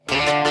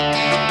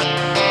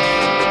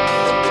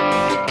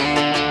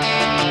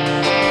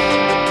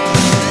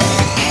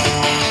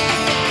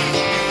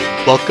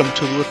Welcome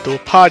to the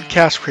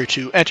podcast, where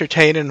to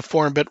entertain and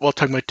inform a bit while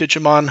talking about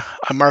Digimon.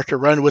 I'm Mark, to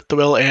run with the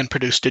will and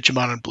produce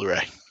Digimon on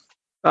Blu-ray.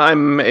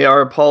 I'm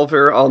AR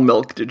Pulver. I'll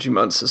milk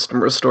Digimon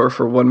System Restore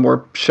for one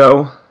more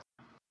show.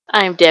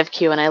 I'm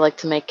DevQ, and I like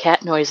to make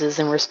cat noises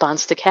in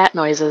response to cat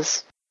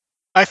noises.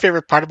 My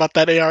favorite part about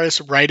that, AR, is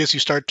right as you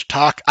start to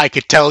talk, I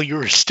could tell you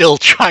were still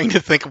trying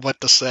to think of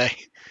what to say.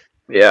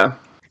 Yeah.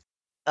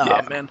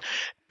 Oh, man.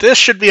 This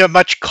should be a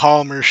much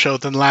calmer show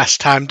than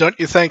last time, don't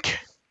you think?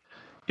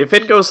 If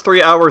it goes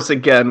 3 hours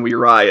again, we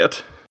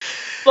riot.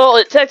 Well,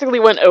 it technically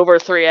went over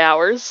 3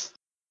 hours.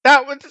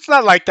 It's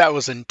not like that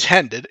was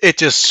intended. It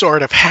just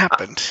sort of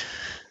happened.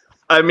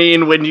 I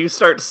mean, when you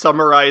start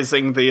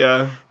summarizing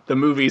the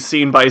movie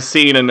scene by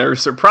scene and are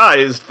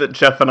surprised that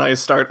Jeff and I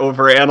start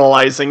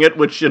overanalyzing it,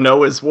 which,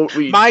 is what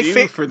we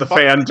do for the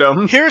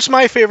fandom. Here's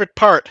my favorite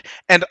part,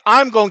 and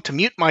I'm going to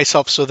mute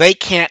myself so they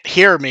can't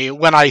hear me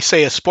when I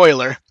say a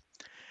spoiler.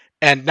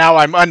 And now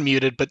I'm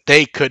unmuted, but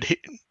they could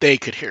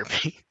hear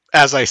me.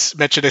 As I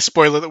mentioned, a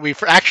spoiler that we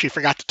actually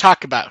forgot to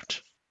talk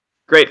about.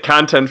 Great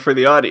content for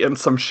the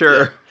audience, I'm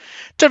sure. Yeah.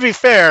 To be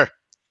fair,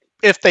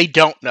 if they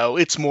don't know,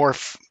 it's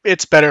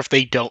better if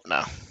they don't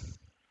know.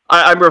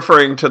 I'm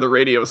referring to the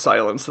radio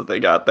silence that they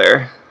got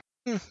there.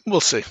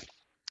 We'll see.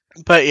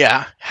 But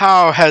yeah,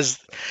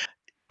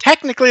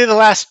 technically the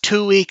last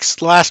 2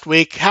 weeks, last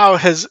week, how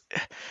is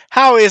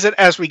it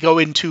as we go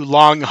into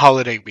long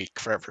holiday week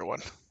for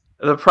everyone?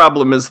 The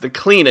problem is the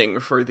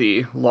cleaning for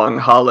the long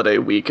holiday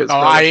week as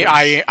come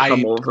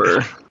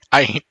over.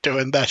 I ain't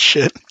doing that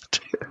shit.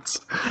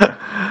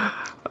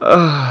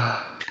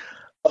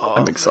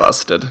 I'm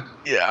exhausted.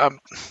 Yeah.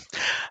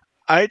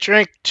 I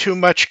drank too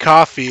much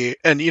coffee,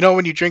 and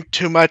when you drink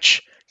too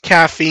much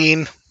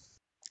caffeine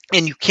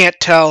and you can't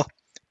tell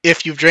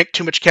if you've drank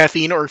too much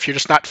caffeine or if you're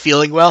just not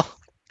feeling well?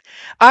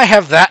 I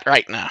have that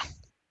right now.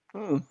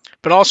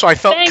 But also I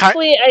felt...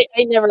 Thankfully,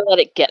 I never let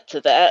it get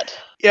to that.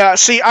 Yeah,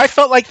 see, I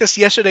felt like this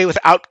yesterday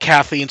without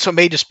caffeine, so it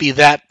may just be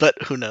that, but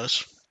who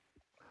knows?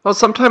 Well,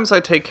 sometimes I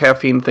take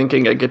caffeine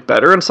thinking I get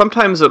better, and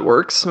sometimes it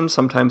works, and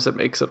sometimes it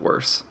makes it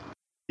worse.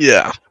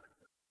 Yeah.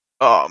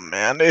 Oh,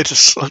 man,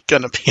 it's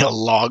gonna be a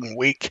long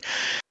week.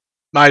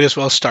 Might as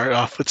well start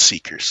off with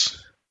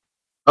Seekers.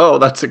 Oh,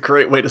 that's a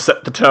great way to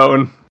set the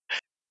tone.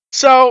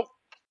 So,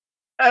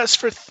 as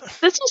for...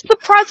 This is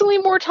surprisingly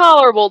more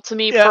tolerable to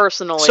me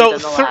personally than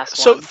the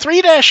last one. So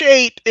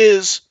 3-8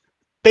 is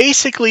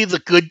basically the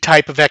good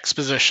type of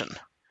exposition.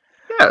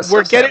 Yeah,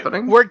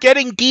 we're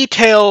getting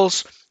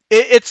details.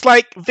 It's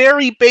like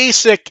very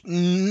basic.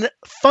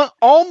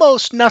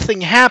 Almost nothing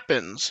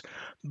happens,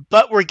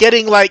 but we're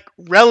getting like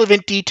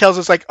relevant details.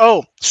 It's like,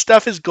 oh,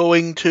 stuff is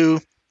going to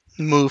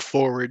move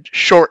forward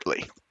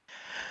shortly.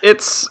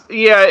 This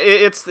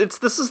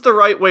is the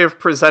right way of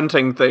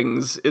presenting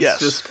things. It's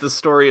just the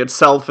story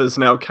itself is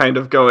now kind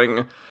of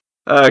going,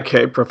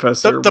 okay,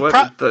 Professor,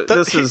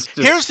 this is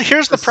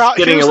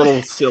getting a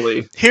little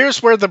silly.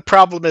 Here's where the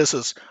problem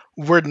is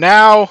we're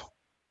now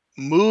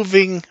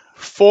moving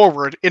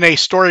forward in a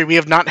story we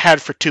have not had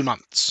for 2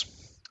 months.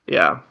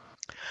 Yeah.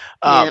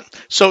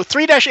 So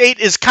 3-8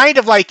 is kind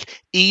of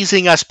like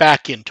easing us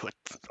back into it.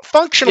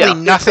 Functionally,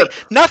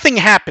 nothing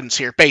happens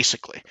here,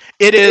 basically.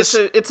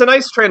 It's a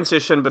nice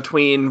transition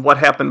between what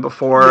happened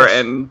before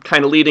and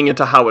kind of leading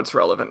into how it's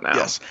relevant now.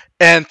 Yes.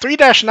 And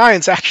 3-9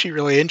 is actually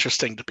really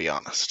interesting, to be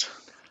honest.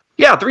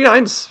 Yeah,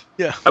 3-9's...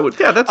 Yeah.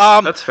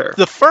 That's fair.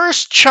 The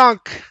first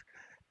chunk,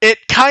 it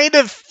kind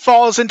of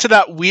falls into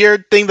that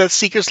weird thing that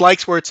Seekers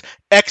likes, where it's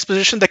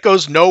exposition that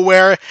goes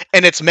nowhere,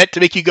 and it's meant to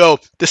make you go,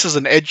 this is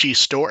an edgy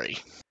story.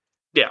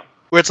 Yeah.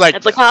 Where it's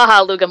like,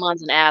 haha,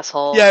 Lugamon's an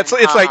asshole. Yeah, it's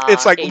like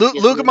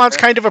Lugamon's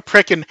kind of a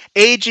prick, and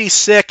Eiji's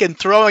sick and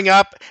throwing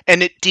up,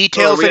 and it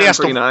details that he has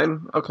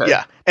 3-9? Okay.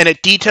 Yeah, and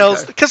it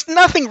details because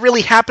nothing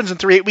really happens in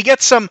 3-8. We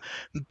get some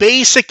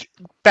basic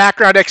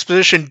background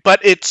exposition, but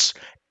it's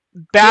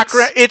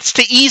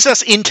to ease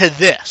us into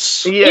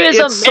this. Yeah,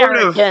 it's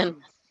American.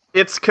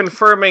 It's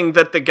confirming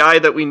that the guy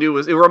that we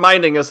knew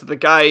reminding us that the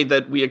guy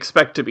that we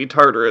expect to be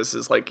Tartarus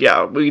is like,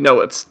 yeah, we know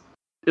it's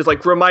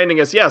like reminding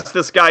us, yes,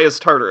 this guy is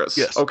Tartarus.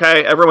 Yes.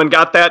 Okay, everyone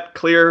got that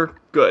clear?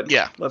 Good.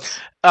 Yeah. Let's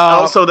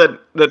also that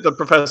the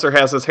professor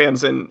has his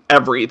hands in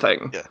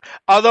everything. Yeah.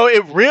 Although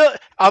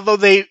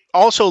they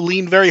also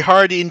lean very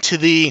hard into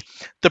the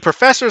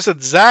professor is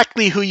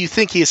exactly who you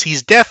think he is.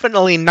 He's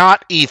definitely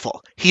not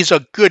evil. He's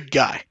a good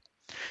guy.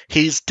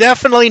 He's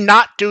definitely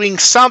not doing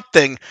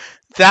something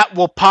that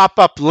will pop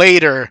up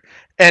later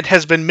and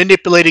has been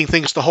manipulating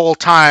things the whole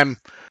time.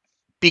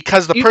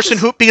 Because the person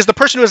who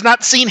has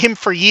not seen him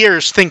for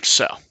years thinks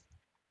so.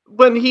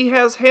 When he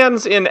has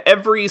hands in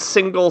every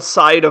single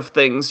side of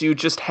things, you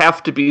just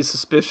have to be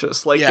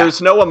suspicious. There's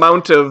no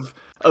amount of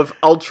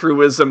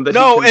altruism that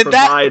he can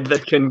provide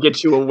that can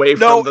get you away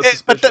from the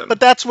suspicion. But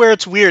that's where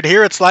it's weird.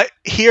 Here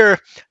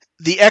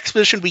the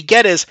exposition we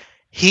get is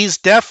he's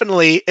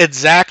definitely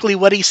exactly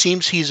what he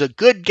seems. He's a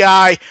good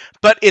guy,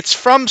 but it's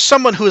from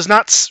someone who has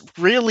not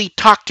really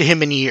talked to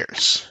him in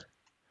years.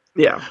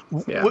 Yeah.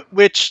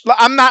 Which,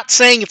 I'm not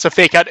saying it's a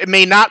fake out. It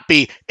may not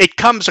be. It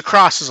comes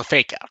across as a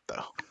fake out,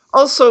 though.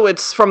 Also,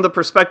 it's from the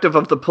perspective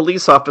of the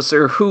police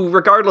officer who,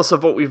 regardless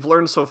of what we've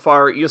learned so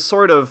far, you're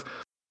sort of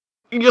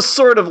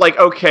like,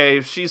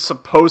 okay, she's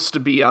supposed to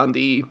be on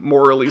the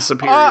morally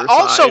superior side.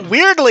 Also,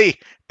 weirdly,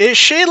 is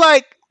she,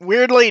 like,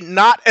 weirdly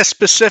not as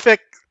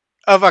specific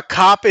of a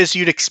cop as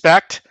you'd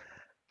expect?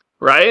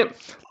 Right?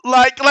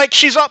 Like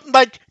she's up,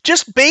 like,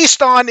 just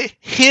based on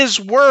his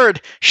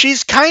word,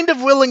 she's kind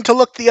of willing to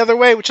look the other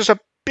way, which is a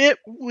bit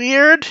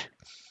weird.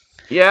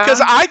 Yeah.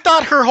 Because I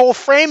thought her whole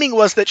framing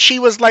was that she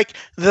was, like,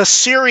 the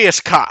serious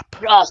cop.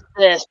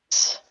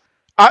 Justice.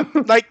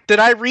 Did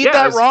I read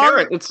that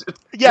wrong?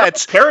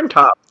 It's parent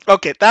cop.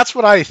 Okay, that's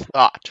what I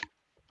thought.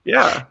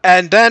 Yeah.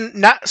 And then,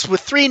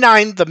 with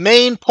 3-9, the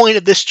main point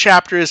of this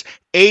chapter is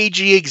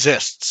AG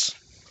exists.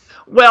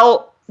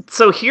 Well,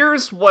 so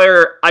here's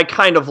where I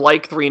kind of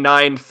like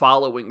 3-9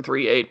 following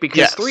 3-8,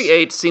 because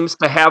 3-8 seems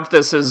to have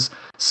this as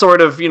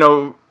sort of,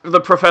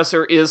 the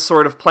professor is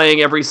sort of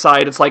playing every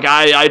side. It's like,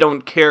 I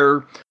don't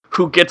care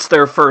who gets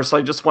there first.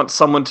 I just want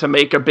someone to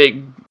make a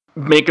big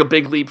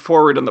leap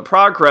forward in the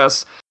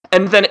progress.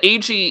 And then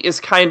AG is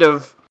kind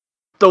of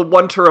the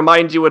one to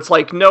remind you, it's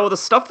like, no, the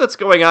stuff that's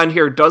going on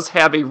here does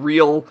have a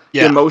real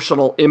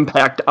emotional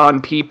impact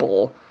on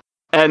people.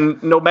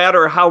 And no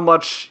matter how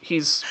much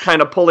he's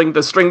kind of pulling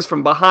the strings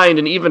from behind,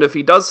 and even if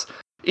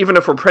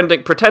we're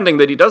pretending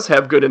that he does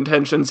have good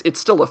intentions,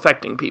 it's still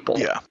affecting people.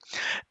 Yeah.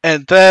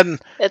 And then...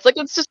 it's like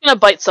it's just going to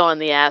bite someone in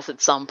the ass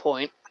at some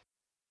point.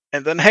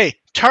 And then, hey,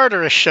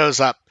 Tartarus shows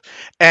up.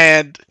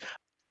 And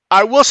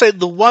I will say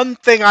the one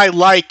thing I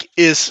like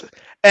is...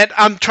 and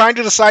I'm trying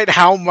to decide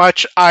how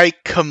much I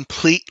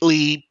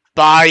completely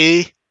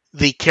buy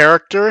the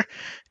character,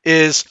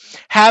 is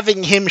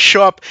having him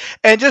show up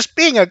and just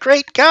being a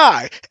great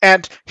guy.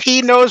 And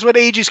he knows what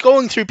AG's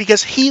going through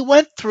because he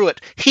went through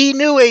it. He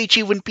knew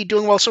AG wouldn't be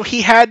doing well, so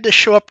he had to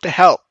show up to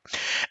help.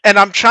 And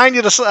I'm trying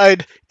to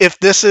decide if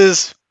this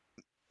is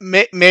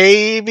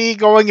maybe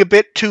going a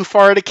bit too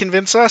far to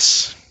convince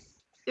us.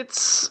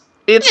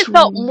 It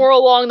felt more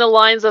along the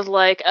lines of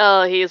like,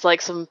 oh, he's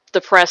like some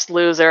depressed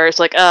loser. It's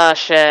like, oh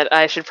shit,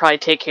 I should probably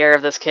take care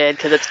of this kid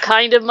because it's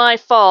kind of my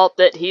fault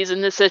that he's in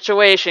this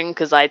situation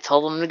because I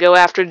told him to go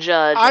after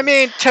Judge. I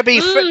mean, to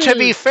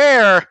be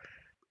fair,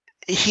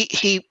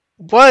 he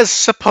was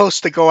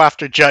supposed to go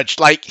after Judge.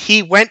 Like,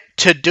 he went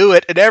to do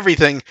it and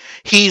everything.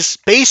 He's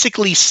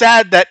basically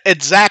sad that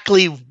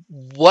exactly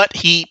what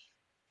he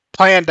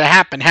planned to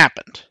happen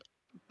happened.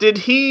 Did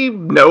he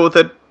know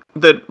that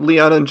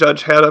Leon and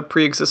Judge had a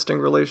pre-existing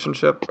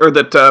relationship, or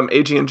that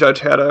AG and Judge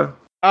had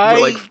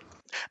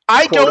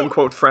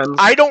quote-unquote friends?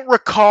 I don't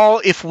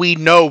recall if we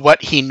know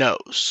what he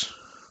knows.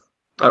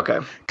 Okay.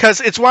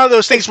 Because it's one of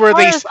those things where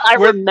I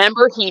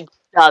remember he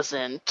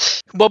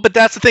doesn't. Well, but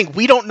that's the thing.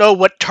 We don't know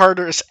what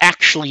Tartarus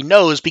actually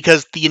knows,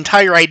 because the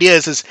entire idea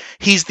is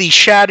he's the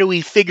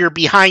shadowy figure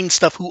behind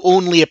stuff who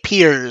only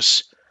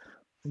appears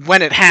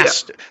when it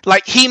has to.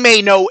 Like, he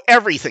may know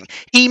everything.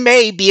 He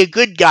may be a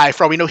good guy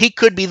for all we know. He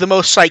could be the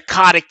most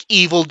psychotic,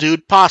 evil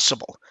dude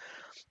possible.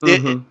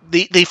 Mm-hmm.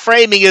 The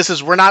framing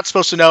is we're not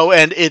supposed to know,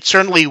 and it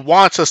certainly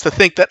wants us to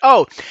think that,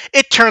 oh,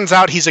 it turns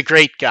out he's a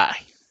great guy.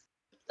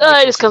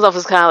 He just comes off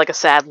as kind of like a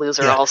sad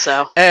loser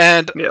also.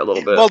 And, a little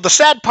bit. Well, the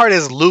sad part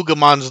is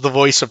Lugamon's the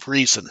voice of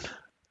reason.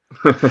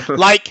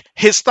 Like,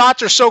 his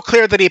thoughts are so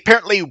clear that he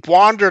apparently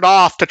wandered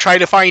off to try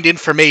to find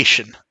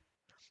information.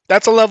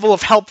 That's a level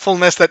of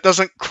helpfulness that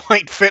doesn't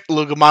quite fit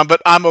Lugamon,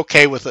 but I'm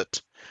okay with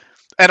it.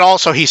 And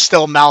also, he's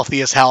still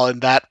mouthy as hell,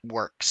 and that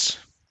works.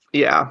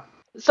 Yeah.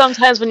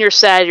 Sometimes when you're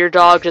sad, your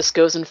dog just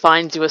goes and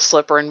finds you a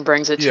slipper and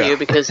brings it to you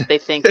because they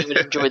think you would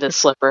enjoy this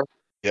slipper.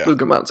 Yeah.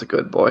 Lugamon's a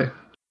good boy.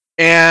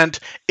 And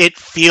it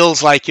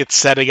feels like it's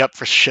setting up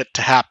for shit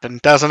to happen,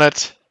 doesn't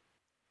it?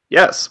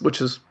 Yes,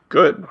 which is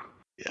good.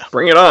 Yeah.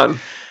 Bring it on.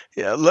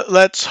 Yeah,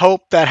 let's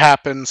hope that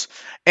happens.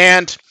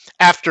 And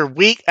after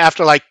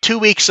like 2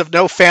 weeks of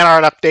no fan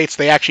art updates,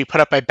 they actually put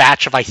up a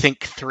batch of, I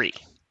think, 3.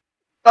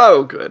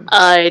 Oh, good.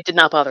 I did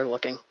not bother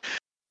looking.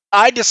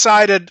 I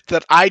decided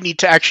that I need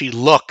to actually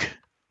look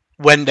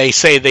when they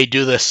say they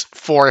do this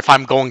for if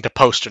I'm going to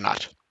post or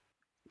not.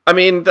 I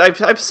mean,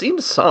 I've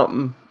seen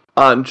some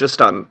on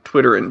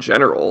Twitter in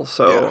general,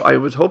 so yeah.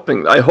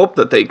 I hope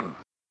that they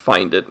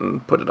find it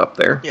and put it up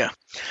there. Yeah.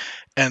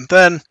 And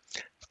then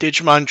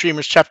Digimon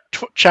Dreamers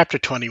chapter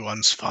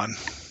 21's fun.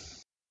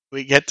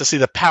 We get to see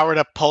the powered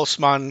up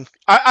Pulsemon.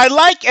 I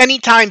like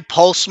anytime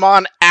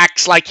Pulsemon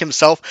acts like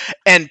himself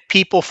and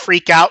people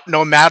freak out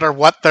no matter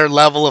what their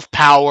level of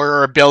power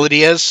or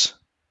ability is.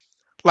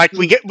 Like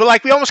we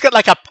almost get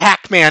like a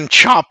Pac-Man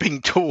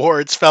chomping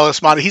towards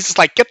Fellousmon. He's just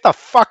like, get the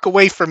fuck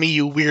away from me,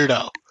 you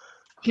weirdo.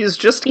 He's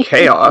just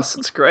chaos.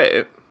 It's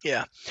great.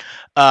 Yeah.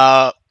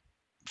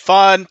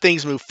 Fun.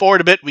 Things move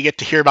forward a bit. We get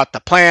to hear about the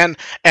plan.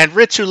 And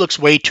Ritsu looks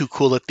way too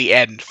cool at the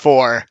end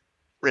for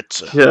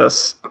Ritsu.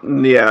 Yes.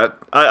 Yeah.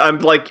 I'm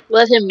like...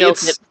 let him milk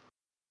it.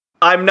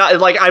 I'm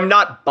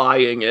not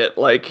buying it.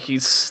 Like,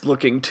 he's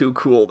looking too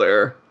cool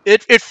there.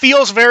 It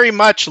feels very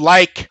much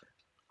like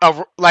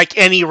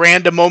any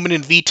random moment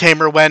in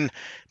V-Tamer when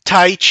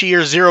Taichi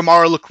or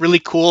Zeromaru look really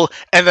cool,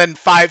 and then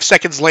 5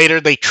 seconds later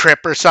they trip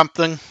or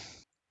something.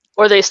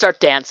 Or they start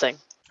dancing.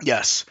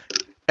 Yes.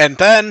 And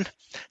then,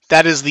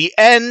 that is the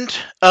end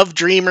of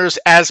Dreamers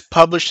as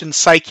published in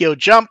Saikyo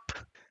Jump.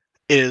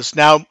 It is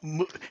now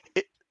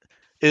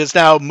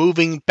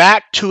moving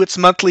back to its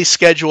monthly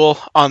schedule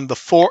on the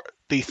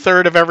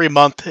 3rd of every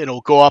month.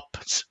 It'll go up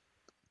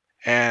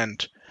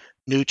and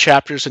new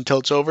chapters until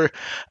it's over.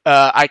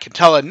 I can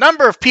tell a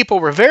number of people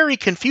were very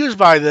confused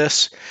by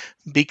this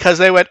because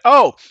they went,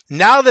 oh,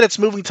 now that it's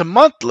moving to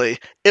monthly,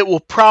 it will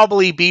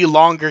probably be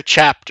longer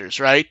chapters,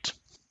 right?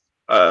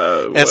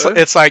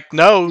 It's like,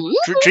 no,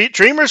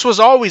 Dreamers was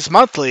always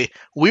monthly.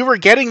 We were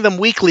getting them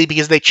weekly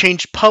because they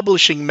changed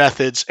publishing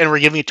methods and were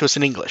giving it to us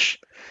in English.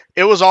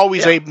 It was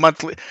always a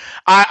monthly.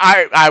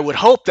 I would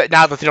hope that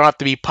now that they don't have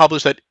to be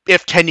published, that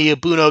if Tenya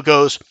Buno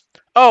goes,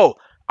 oh,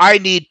 I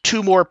need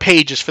 2 more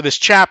pages for this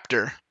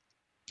chapter,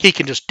 he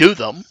can just do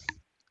them.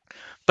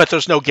 But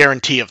there's no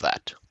guarantee of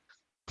that.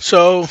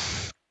 So,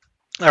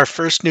 our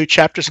first new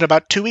chapter's in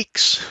about 2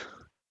 weeks.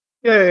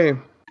 Yay.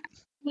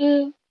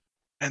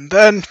 And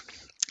then,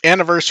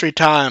 anniversary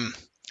time.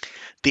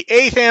 The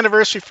 8th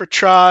anniversary for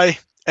Tri,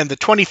 and the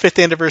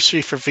 25th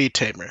anniversary for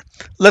V-Tamer.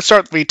 Let's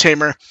start with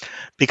V-Tamer.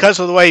 Because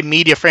of the way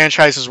media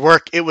franchises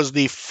work, it was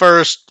the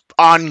first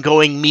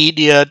ongoing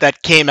media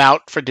that came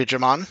out for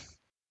Digimon.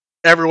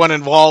 Everyone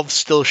involved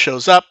still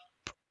shows up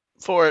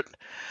for it.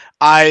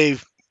 I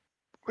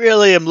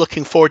really am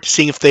looking forward to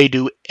seeing if they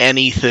do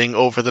anything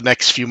over the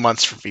next few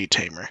months for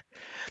V-Tamer.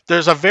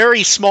 There's a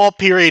very small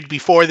period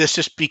before this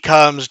just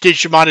becomes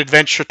Digimon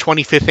Adventure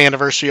 25th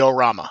Anniversary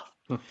Orama.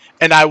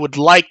 And I would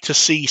like to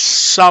see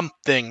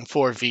something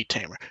for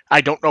V-Tamer.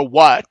 I don't know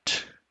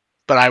what,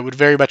 but I would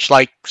very much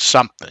like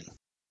something.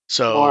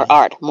 So more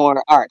art.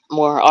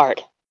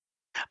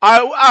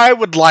 I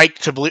would like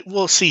to believe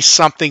we'll see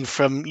something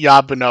from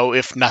Yabuno,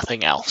 if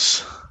nothing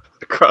else.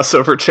 A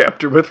crossover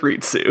chapter with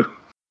Ritsu.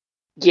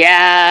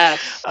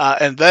 Yes!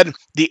 And then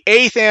the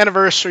 8th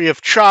anniversary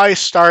of Tri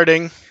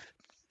starting.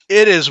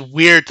 It is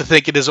weird to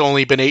think it has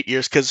only been 8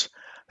 years, because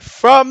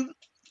from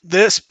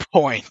this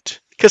point...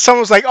 Because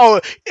someone was like,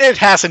 oh, it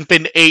hasn't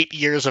been 8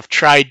 years of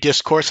Tri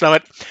discourse. And I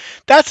went,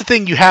 that's the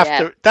thing you have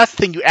to... That's the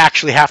thing you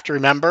actually have to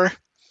remember,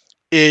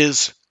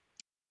 is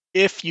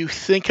if you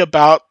think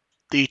about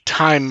the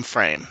time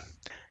frame,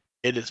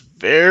 it is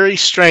very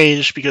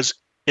strange, because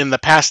in the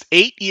past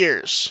 8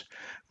 years,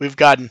 we've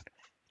gotten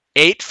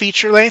 8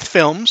 feature-length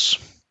films,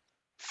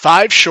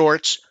 5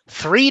 shorts,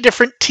 3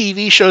 different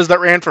TV shows that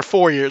ran for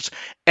 4 years,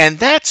 and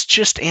that's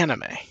just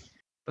anime.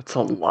 That's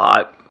a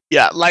lot.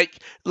 Yeah, like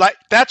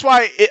that's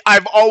why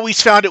I've always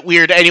found it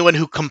weird, anyone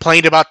who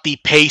complained about the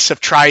pace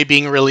of Tri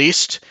being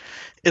released.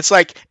 It's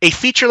like a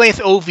feature-length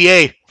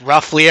OVA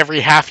roughly every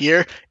half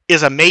year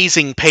is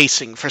amazing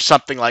pacing for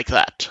something like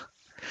that.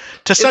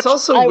 It's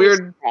also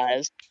weird.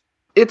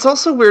 It's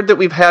also weird that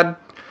we've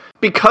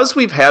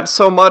had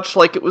so much,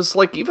 like it was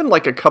like even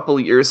like a couple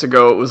years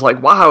ago, it was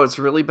like, wow, it's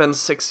really been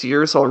 6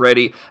 years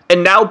already.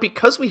 And now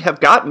because we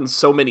have gotten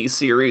so many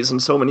series and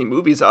so many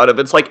movies out of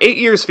it, it's like 8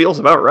 years feels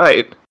about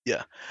right.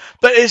 Yeah.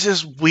 But it's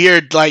just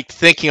weird, like,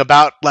 thinking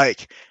about,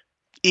 like,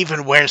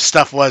 even where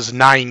stuff was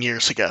 9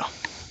 years ago.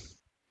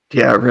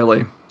 Yeah,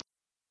 really.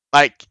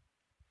 Like...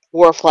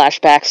 War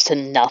flashbacks to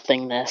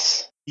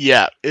nothingness.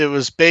 Yeah, it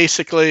was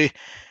basically...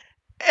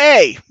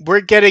 Hey, we're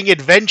getting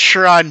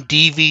Adventure on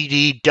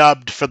DVD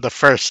dubbed for the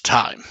first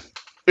time.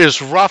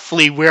 Is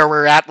roughly where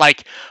we're at,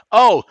 like,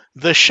 oh,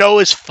 the show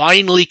is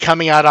finally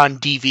coming out on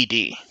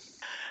DVD.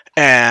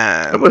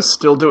 And I was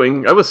still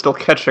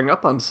catching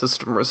up on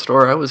System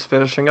Restore. I was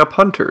finishing up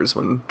Hunters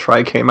when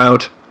Tri came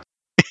out.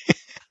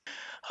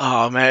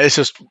 Oh man,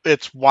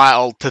 it's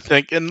wild to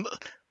think, and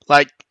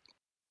like,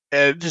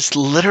 just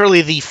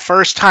literally the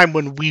first time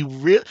when we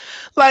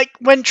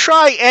when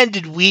Tri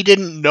ended, we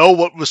didn't know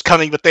what was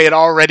coming, but they had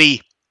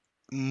already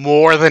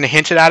more than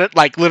hinted at it.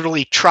 Like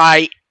literally,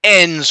 Tri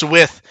ends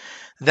with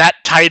that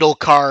title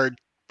card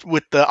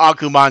with the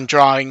Agumon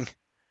drawing,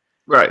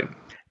 right?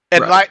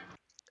 And like.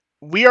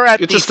 We are at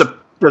it's just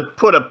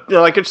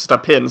it's just a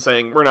pin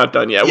saying we're not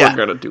done yet. Yeah, we're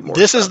going to do more.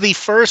 This is the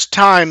first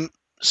time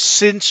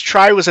since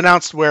Tri was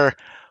announced where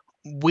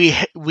we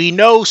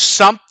know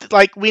something,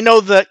 like we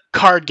know the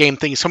card game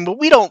thing, but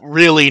we don't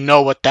really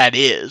know what that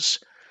is.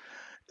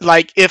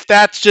 Like if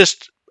that's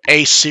just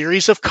a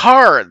series of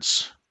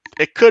cards,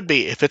 it could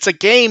be. If it's a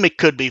game, it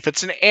could be. If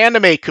it's an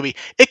anime, it could be.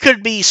 It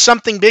could be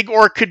something big,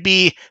 or it could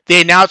be they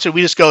announce it,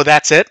 we just go,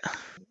 that's it.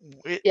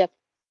 Yep.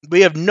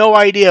 We have no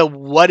idea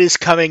what is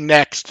coming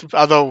next,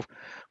 although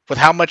with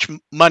how much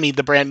money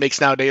the brand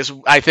makes nowadays,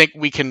 I think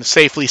we can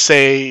safely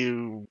say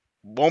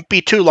won't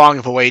be too long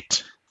of a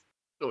wait.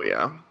 Oh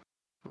yeah.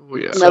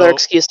 Another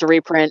excuse to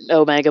reprint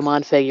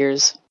Omegamon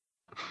figures.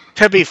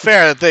 To be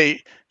fair,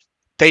 they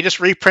just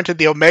reprinted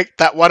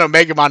that one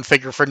Omegamon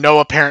figure for no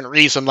apparent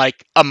reason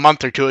like a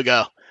month or two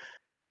ago.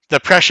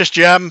 The Precious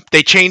Gem,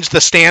 they changed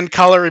the stand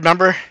color,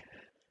 remember?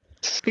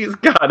 He's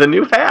got a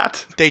new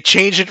hat. They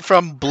changed it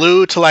from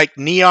blue to like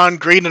neon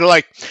green, and they're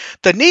like,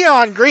 the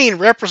neon green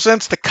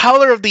represents the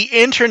color of the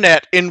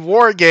internet in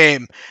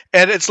Wargame.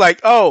 And it's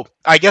like, oh,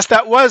 I guess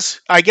there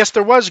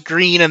was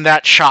green in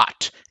that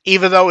shot,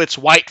 even though it's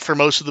white for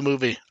most of the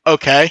movie.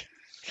 Okay.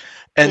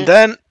 And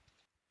then,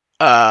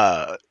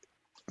 not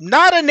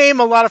a name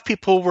a lot of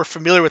people were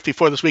familiar with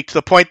before this week, to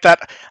the point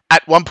that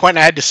at one point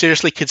I had to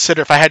seriously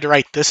consider if I had to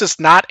write, this is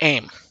not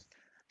AIM.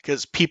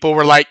 Because people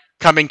were like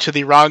coming to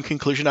the wrong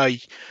conclusion.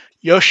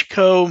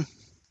 Yoshiko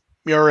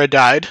Miura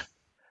died.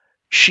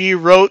 She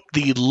wrote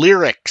the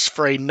lyrics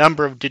for a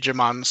number of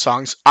Digimon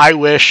songs. I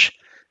Wish,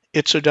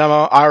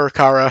 Itsudemo,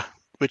 Arukara,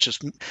 which is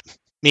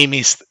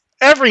Mimi's.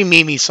 Every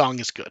Mimi song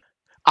is good.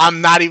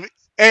 I'm not even...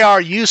 AR,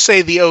 you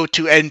say the O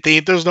to N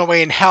theme. There's no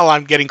way in hell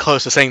I'm getting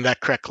close to saying that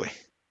correctly.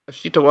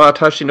 Ashita wa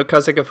Tashi no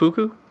Kaze ga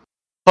Fuku?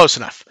 Close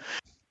enough.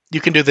 You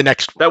can do the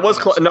next one. That was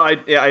close. No,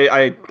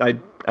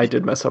 I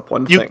did mess up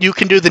one thing. You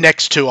can do the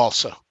next two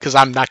also, because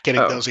I'm not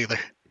getting those either.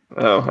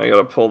 Oh, I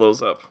gotta pull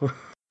those up.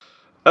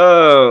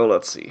 Oh,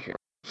 let's see here.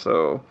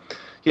 So,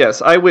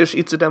 yes, I wish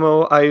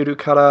Itsudemo Airu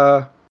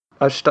kara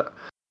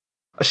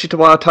Ashita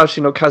wa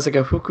Tashi no Kaze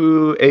ga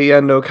Fuku,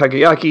 Eian no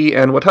Kageyaki,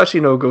 and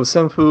Watashi no Go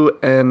Senfu,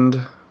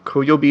 and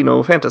Koyobi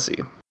no Fantasy.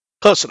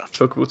 Close enough.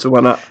 Shokubutsu wa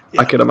na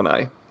Akira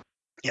manai.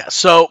 Yeah,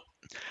 so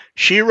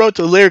she wrote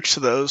the lyrics to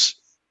those.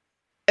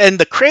 And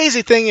the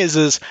crazy thing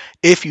is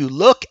if you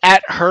look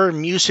at her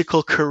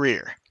musical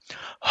career,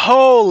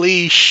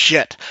 holy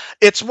shit.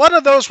 It's one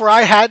of those where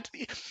I had...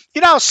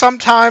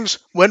 sometimes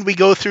when we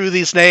go through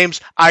these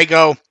names,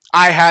 I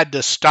had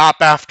to stop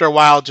after a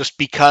while just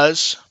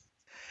because.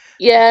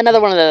 Yeah,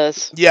 another one of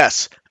those.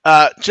 Yes.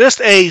 Her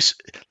Japanese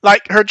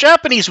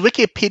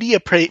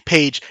Wikipedia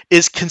page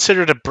is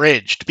considered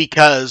abridged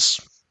because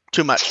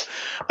too much.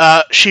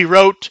 She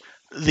wrote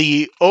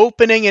the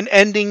opening and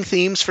ending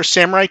themes for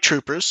Samurai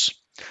Troopers.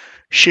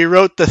 She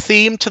wrote the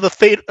theme to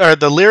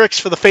the lyrics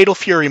for the Fatal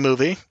Fury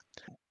movie.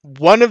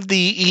 One of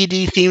the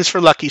ED themes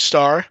for Lucky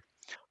Star.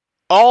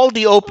 All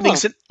the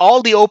openings and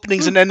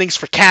endings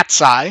for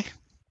Cat's Eye.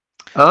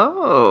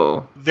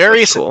 Oh.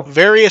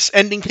 Various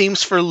ending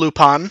themes for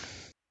Lupin.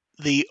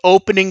 The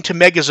opening to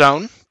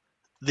Megazone.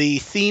 The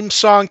theme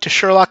song to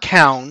Sherlock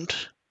Hound.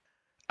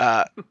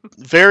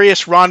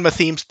 Various Ranma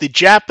themes. The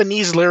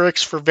Japanese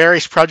lyrics for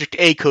various Project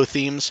A-ko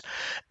themes.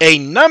 A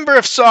number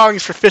of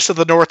songs for Fist of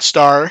the North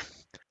Star.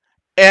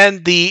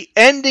 And the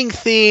ending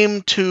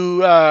theme to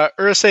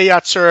Urusei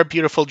Yatsura,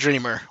 Beautiful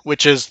Dreamer,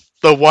 which is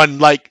the one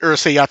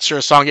Urusei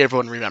Yatsura song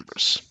everyone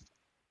remembers,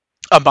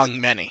 among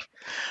many.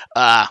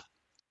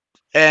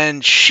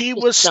 And she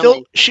was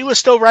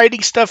still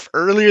writing stuff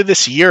earlier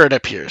this year, it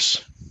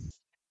appears.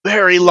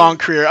 Very long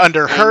career.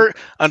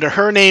 Under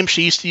her name,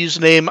 she used to use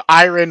the name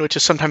Irene, which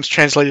is sometimes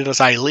translated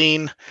as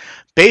Eileen.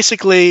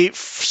 Basically,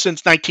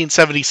 since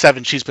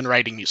 1977, she's been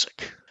writing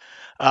music.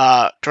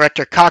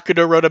 Director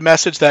Kakudo wrote a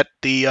message that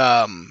the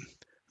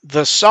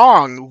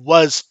song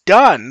was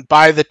done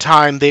by the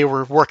time they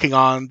were working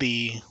on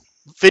the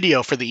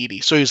video for the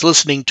ED, so he was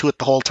listening to it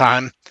the whole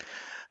time.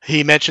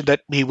 He mentioned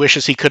that he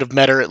wishes he could have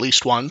met her at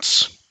least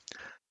once.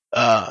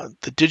 The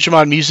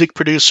Digimon music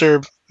producer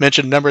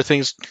mentioned a number of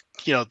things,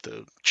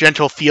 the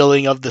gentle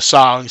feeling of the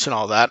songs and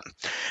all that.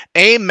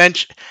 AIM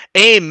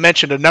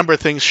mentioned a number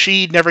of things.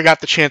 She never got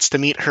the chance to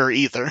meet her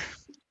either.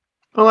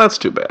 Well, that's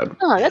too bad.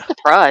 Oh, that's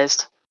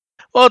surprised.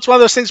 Well, it's one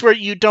of those things where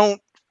you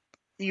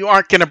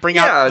aren't going to bring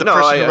out the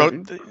person who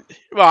wrote...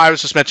 Well, I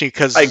was just mentioning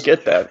because... I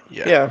get that.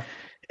 Yeah.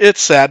 It's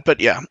sad,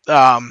 but yeah.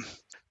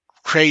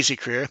 Crazy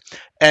career.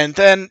 And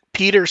then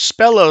Peter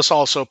Spellos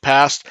also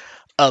passed.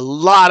 A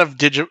lot of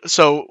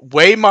So,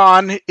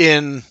 Waymon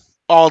in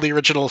all the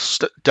original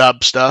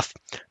dub stuff.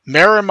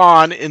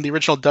 Merimon in the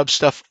original dub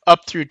stuff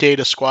up through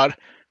Data Squad.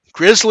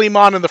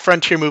 Grizzlymon in the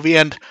Frontier movie,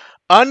 and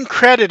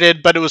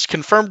uncredited, but it was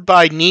confirmed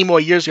by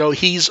Nimoy years ago,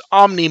 he's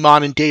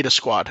Omnimon in Data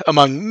Squad.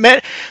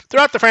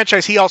 Throughout the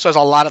franchise, he also has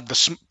a lot of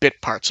the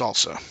bit parts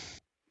also.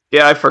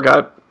 Yeah, I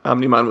forgot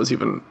Omnimon was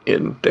even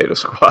in Data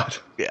Squad.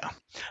 Yeah.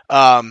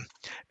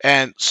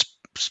 And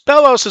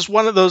Spellos is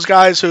one of those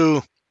guys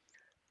who...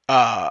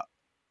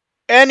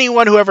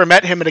 anyone who ever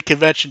met him at a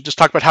convention just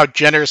talked about how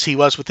generous he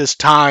was with his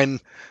time,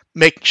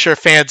 making sure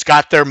fans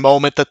got their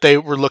moment that they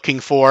were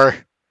looking for,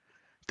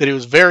 that he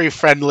was very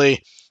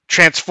friendly.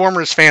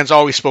 Transformers fans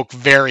always spoke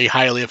very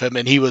highly of him,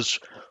 and he was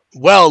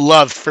well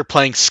loved for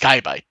playing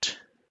Skybite.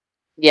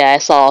 Yeah, I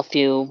saw a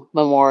few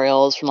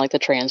memorials from the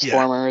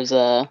Transformers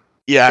fandom.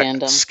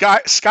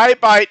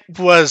 Skybite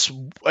was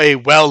a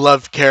well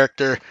loved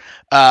character.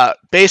 The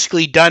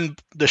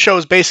show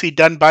is basically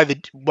done by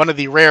one of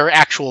the rare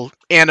actual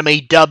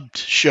anime dubbed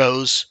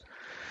shows.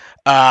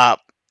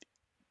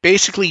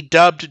 Basically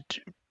dubbed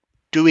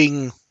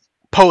doing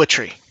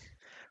poetry,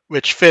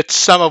 which fits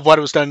some of what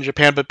was done in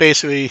Japan, but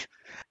basically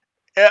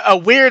a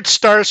weird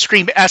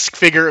Starscream-esque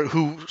figure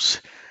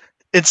who's,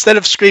 instead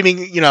of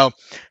screaming,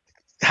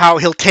 how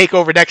he'll take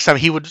over next time,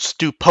 he would just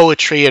do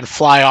poetry and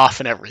fly off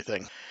and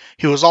everything.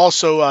 He was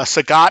also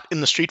Sagat in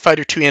the Street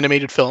Fighter II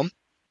animated film.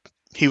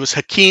 He was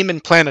Hakim in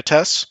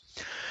Planetes.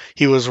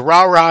 He was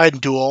Ra-Ra in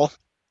Duel.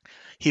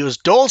 He was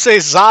Dulce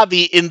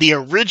Zabi in the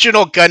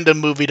original Gundam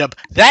movie dub.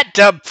 That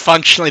dub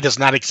functionally does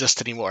not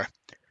exist anymore.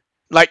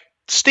 Like,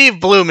 Steve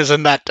Bloom is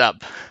in that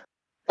dub.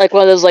 Like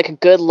one of those, like,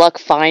 good luck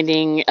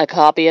finding a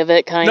copy of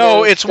it kind of.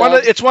 No, it's one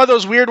of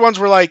those weird ones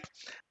where, like,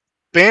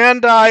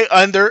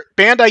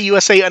 Bandai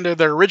USA under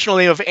their original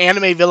name of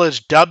Anime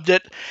Village dubbed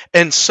it,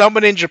 and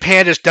someone in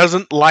Japan just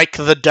doesn't like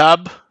the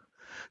dub,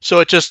 so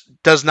it just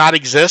does not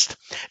exist.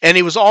 And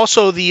he was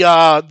also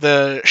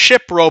the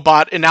ship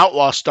robot in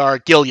Outlaw Star,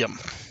 Gilliam.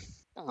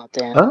 Oh,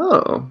 damn.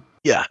 Oh.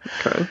 Yeah.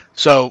 Okay.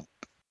 So,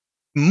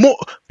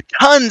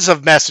 tons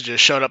of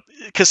messages showed up,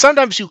 because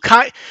sometimes you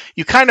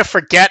kind of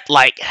forget,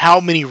 like,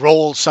 how many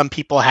roles some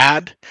people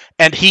had,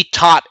 and he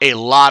taught a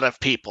lot of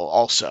people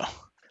also.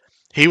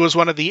 He was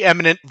one of the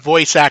eminent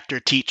voice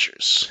actor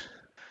teachers.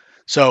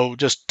 So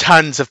just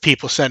tons of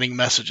people sending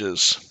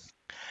messages.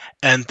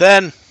 And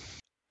then,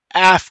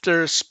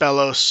 after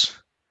Spellos,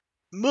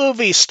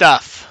 movie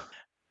stuff.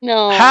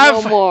 No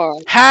more.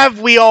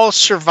 Have we all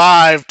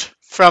survived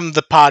from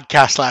the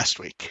podcast last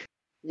week?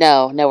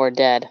 No, we're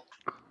dead.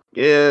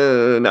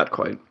 Yeah, not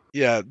quite.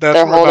 Yeah,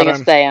 they're holding a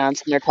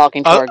seance and they're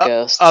talking to our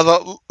ghosts.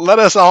 Let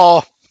us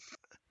all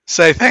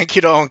say thank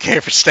you to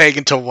ONK for staying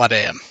until 1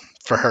 a.m.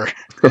 for her.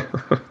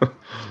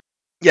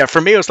 Yeah,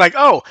 for me it was like,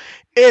 oh,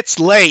 it's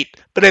late,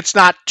 but it's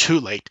not too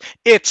late.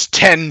 It's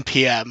 10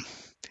 p.m.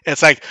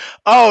 It's like,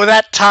 oh,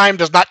 that time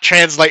does not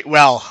translate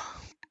well.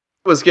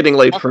 It was getting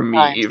late for me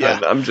even. Yeah.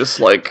 I'm just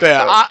like,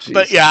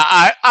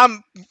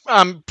 I'm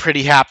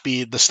pretty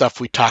happy the stuff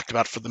we talked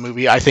about for the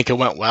movie. I think it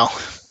went well.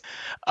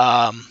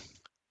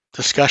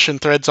 Discussion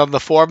threads on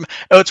the forum.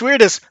 Oh, what's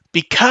weird is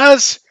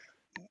because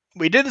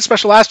we did the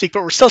special last week,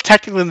 but we're still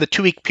technically in the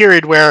 2-week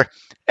period where,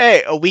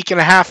 hey, a week and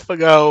a half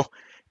ago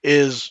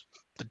is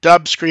the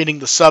dub screening,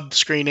 the sub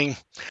screening.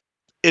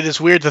 It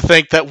is weird to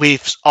think that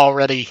we've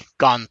already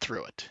gone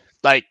through it.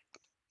 Like,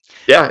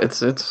 yeah,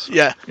 it's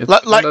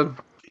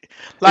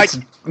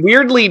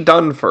weirdly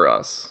done for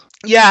us.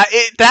 Yeah,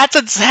 that's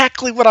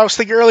exactly what I was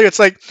thinking earlier. It's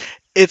like,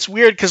 it's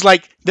weird because,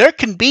 like, there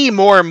can be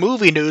more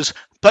movie news,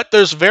 but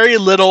there's very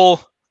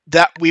little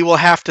that we will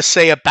have to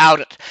say about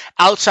it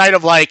outside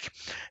of, like,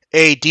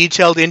 a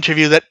detailed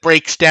interview that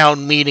breaks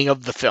down meaning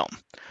of the film.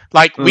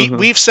 Like,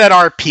 we've said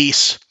our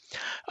piece.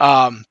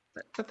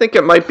 I think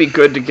it might be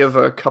good to give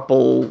a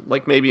couple,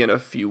 like maybe in a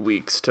few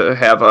weeks, to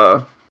have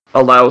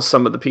allow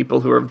some of the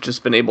people who have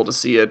just been able to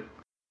see it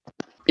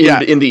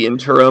in the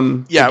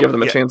interim to give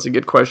them a chance to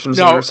get questions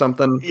in or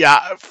something. Yeah,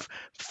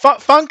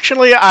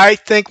 functionally, I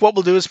think what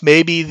we'll do is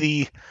maybe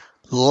the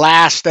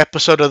last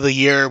episode of the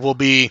year will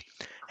be,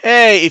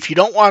 hey, if you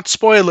don't want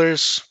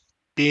spoilers,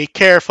 be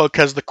careful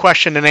because the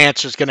question and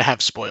answer is going to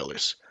have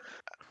spoilers.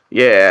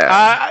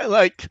 Yeah,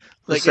 like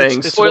saying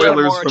it's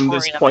spoilers from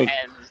this point.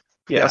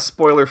 Yeah,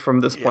 spoiler from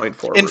this point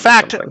forward. In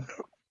fact,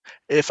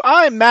 if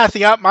I'm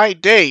mathing out my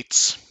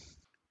dates,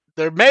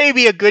 there may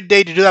be a good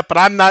day to do that, but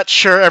I'm not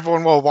sure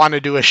everyone will want to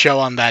do a show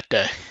on that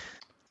day.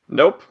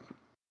 Nope.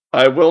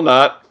 I will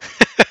not.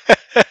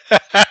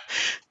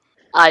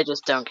 I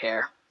just don't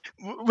care.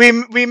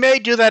 We may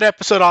do that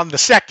episode on the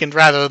 2nd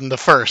rather than the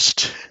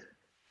 1st.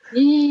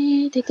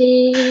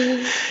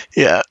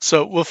 Yeah,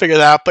 so we'll figure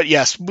that out. But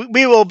yes,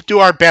 we will do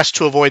our best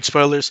to avoid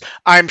spoilers.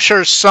 I'm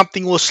sure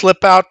something will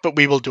slip out, but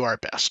we will do our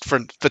best for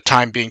the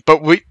time being.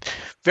 But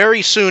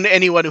very soon,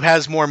 anyone who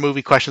has more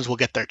movie questions will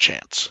get their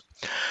chance.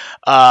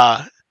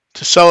 To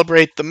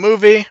celebrate the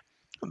movie,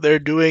 they're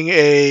doing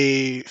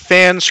a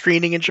fan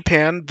screening in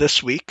Japan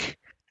this week.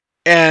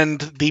 And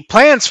the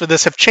plans for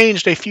this have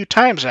changed a few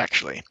times,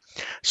 actually.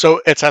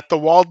 So it's at the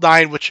Walled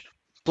 9, which,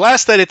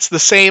 bless that it's the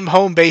same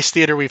home-based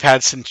theater we've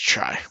had since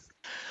Try.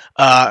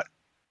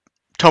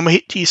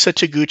 Tomohisa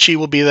Taguchi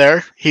will be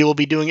there. He will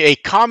be doing a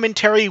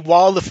commentary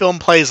while the film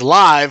plays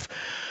live,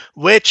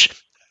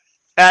 which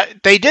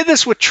they did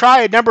this with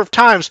Try a number of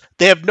times.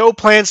 They have no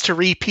plans to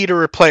repeat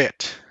or replay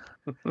it.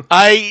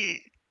 I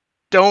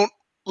don't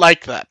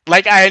like that.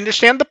 Like, I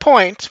understand the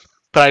point,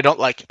 but I don't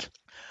like it.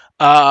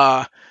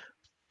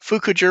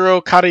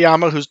 Fukujiro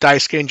Katayama, who's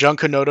Daisuke, and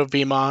Junko Noda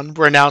Vimon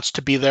were announced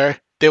to be there.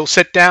 They will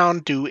sit down,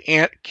 do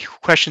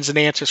questions and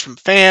answers from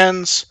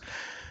fans.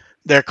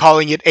 They're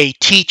calling it a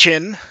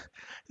teach-in.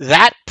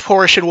 That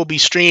portion will be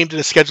streamed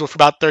and is scheduled for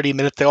about 30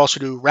 minutes. They also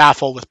do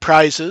raffle with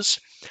prizes.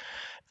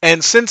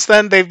 And since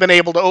then, they've been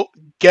able to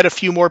get a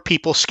few more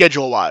people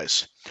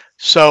schedule-wise.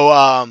 So,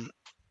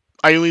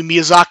 Ayumi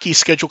Miyazaki's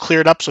schedule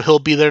cleared up, so he'll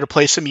be there to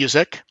play some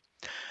music.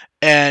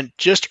 And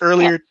just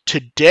earlier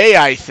today,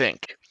 I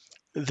think,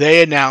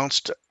 they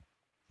announced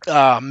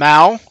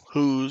Mao,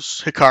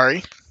 who's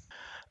Hikari,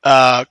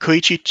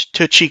 Koichi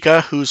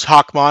Tachika, who's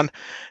Hawkmon,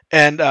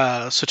 and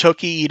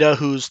Satoki Ida,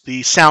 who's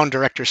the sound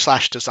director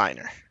 /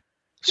 designer.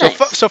 So,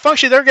 nice. So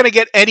functionally, they're going to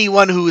get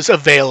anyone who's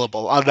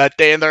available on that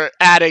day, and they're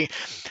adding...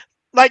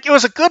 Like, it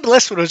was a good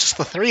list when it was just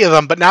the 3 of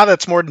them, but now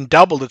that's more than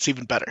doubled, it's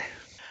even better.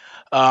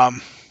 But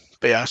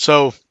yeah,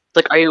 so...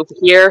 Like, are you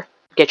here?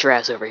 Get your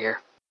ass over here.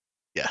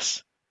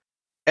 Yes.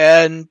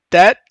 And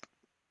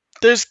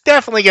there's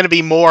definitely going to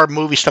be more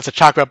movie stuff to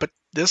talk about, but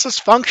this is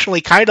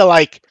functionally kind of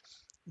like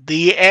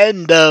the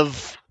end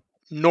of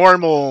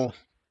normal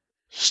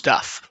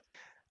stuff.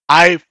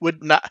 I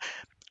would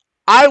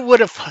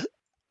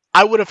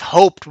have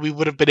hoped we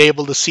would have been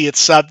able to see it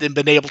subbed and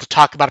been able to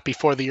talk about it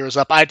before the year was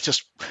up.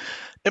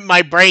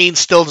 My brain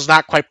still does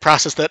not quite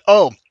process that.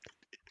 Oh,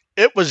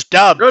 it was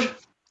dubbed. Good.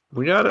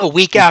 We got it. A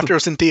week after it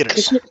was in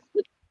theaters.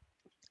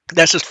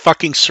 That's just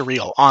fucking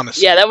surreal,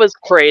 honestly. Yeah, that was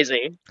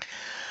crazy.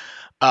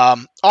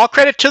 All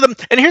credit to them.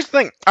 And here's the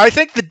thing. I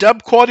think the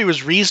dub quality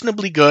was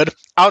reasonably good,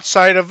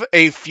 outside of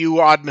a few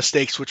odd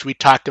mistakes, which we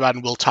talked about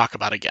and we'll talk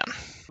about again.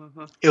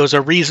 Mm-hmm. It was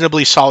a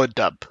reasonably solid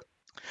dub.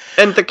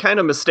 And the kind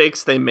of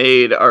mistakes they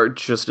made are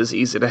just as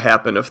easy to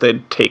happen if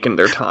they'd taken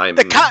their time.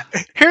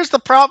 Here's the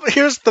problem.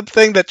 Here's the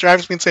thing that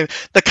drives me insane.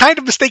 The kind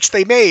of mistakes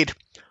they made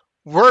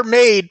were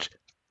made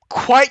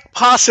quite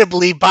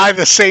possibly by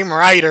the same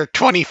writer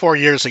 24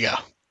 years ago.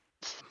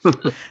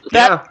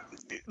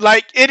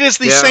 It is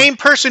the same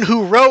person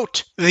who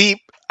wrote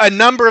a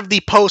number of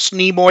the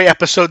post-Nimoy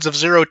episodes of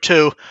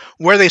 02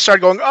 where they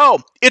started going,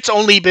 oh, it's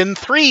only been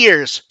 3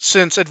 years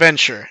since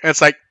Adventure. And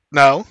it's like,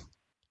 no,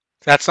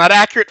 that's not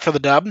accurate for the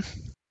dub.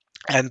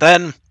 And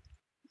then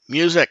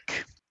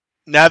music.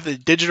 Now the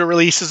digital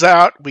release is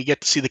out, we get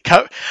to see the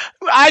cover.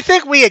 I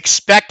think we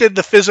expected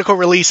the physical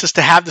releases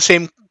to have the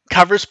same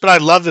covers, but I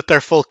love that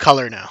they're full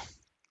color now.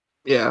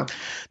 Yeah.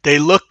 They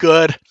look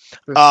good.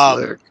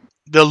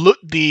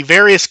 The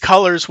various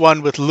colors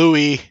one with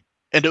Louis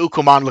and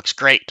Ukomon looks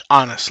great,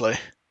 honestly.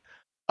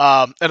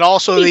 And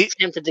also I'm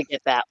tempted to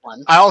get that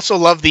one. I also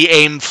love the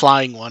AIM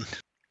flying one.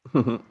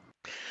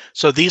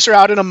 So these are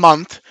out in a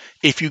month.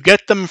 If you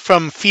get them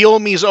from Feel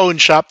Me's own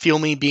shop, Feel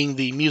Me being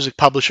the music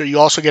publisher, you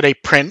also get a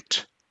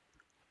print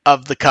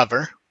of the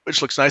cover,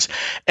 which looks nice.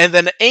 And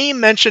then AIM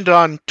mentioned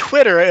on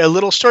Twitter a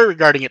little story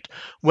regarding it.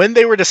 When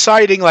they were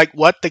deciding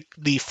what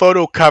the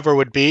photo cover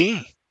would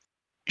be,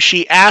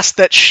 she asked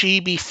that she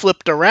be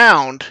flipped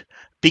around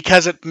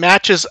because it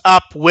matches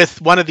up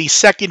with one of the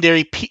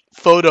secondary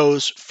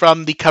photos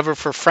from the cover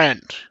for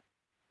Friend.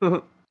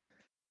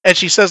 And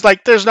she says,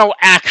 there's no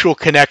actual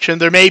connection.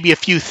 There may be a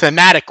few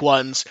thematic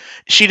ones.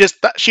 She just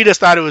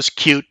thought it was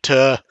cute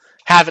to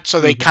have it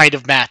so they kind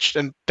of matched,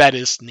 and that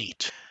is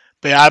neat.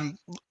 But yeah,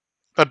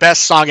 the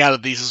best song out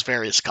of these is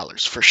Various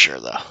Colors, for sure,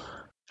 though.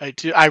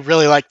 I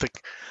really like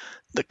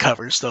the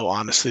covers, though,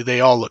 honestly.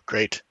 They all look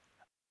great.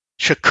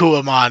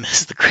 Shakuamon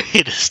is the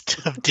greatest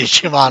of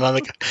Digimon on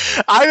the.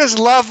 I just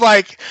love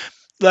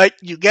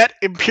you get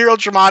Imperial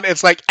Dramon,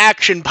 it's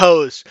action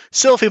pose.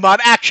 Sylphimon,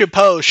 action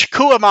pose.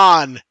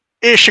 Shakuamon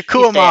is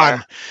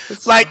Shakuamon.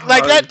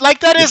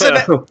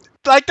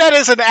 That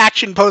is an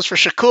action pose for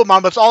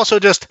Shakuamon, but it's also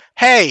just,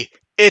 hey,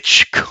 it's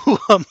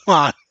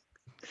Shakuamon.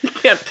 You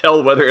can't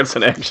tell whether it's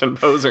an action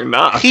pose or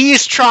not.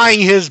 He's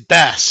trying his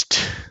best.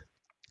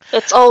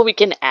 That's all we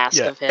can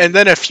ask of him. And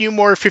then a few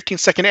more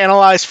 15-second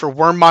analyze for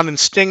Wormmon and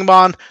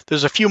Stingmon.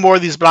 There's a few more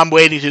of these, but I'm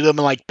waiting to do them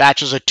in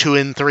batches of 2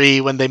 and 3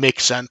 when they make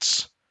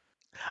sense.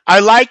 I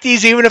like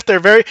these, even if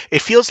they're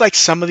it feels like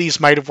some of these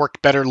might have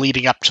worked better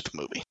leading up to the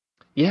movie.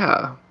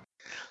 Yeah.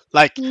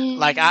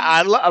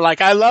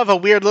 I love a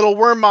weird little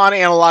Wormmon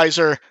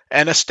analyzer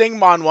and a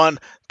Stingmon one.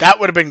 That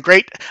would have been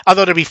great.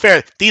 Although, to be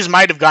fair, these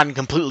might have gotten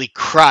completely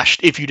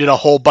crushed if you did a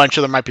whole bunch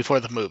of them right before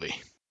the movie.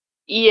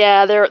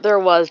 Yeah, there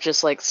was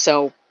just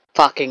so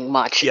fucking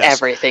much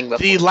everything before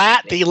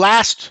the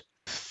last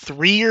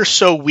 3 or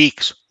so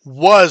weeks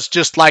was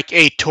just like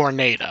a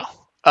tornado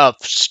of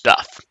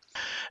stuff.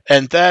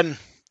 And then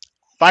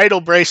Vital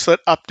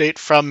Bracelet update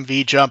from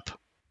V-Jump.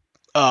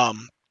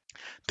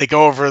 They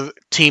go over the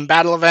Team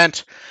Battle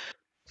event.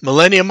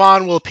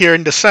 Millenniumon will appear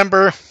in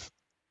December.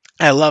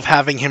 I love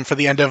having him for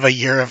the end of a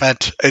year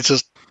event. It's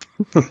just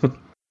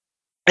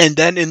And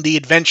then in the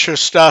adventure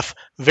stuff,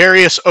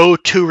 various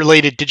O2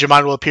 related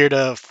Digimon will appear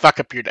to fuck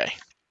up your day.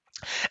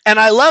 And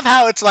I love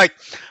how it's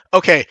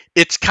okay,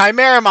 it's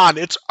Chimeramon,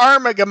 it's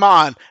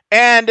Armagamon,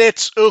 and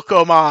it's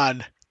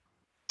Ukomon.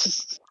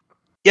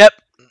 Yep.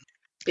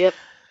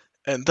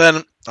 And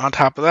then, on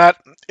top of that,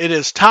 it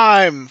is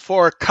time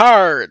for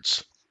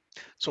cards.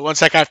 So one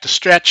sec, I have to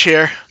stretch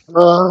here.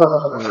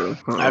 I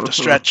have to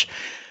stretch.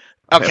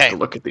 Okay. I have to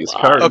look at these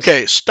cards.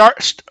 Okay,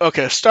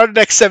 Starter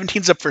Deck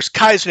 17's up first.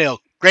 Kaizenale,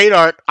 great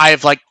art. I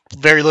have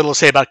very little to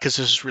say about it because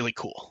this is really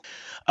cool.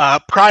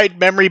 Pride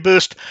Memory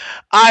Boost.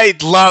 I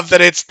love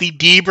that it's the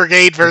D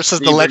Brigade versus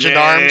the Legend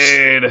Arms.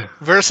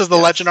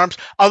 Legend Arms.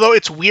 Although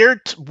it's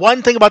weird.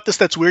 One thing about this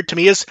that's weird to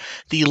me is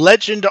the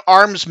Legend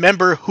Arms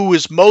member who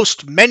is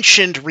most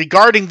mentioned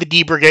regarding the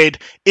D Brigade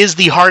is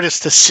the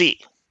hardest to see.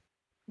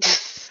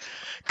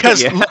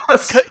 Because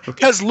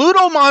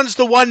Ludomon's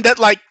the one that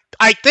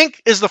I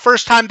think is the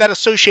first time that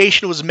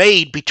association was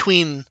made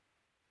between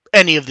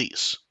any of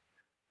these.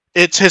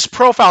 It's his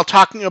profile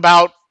talking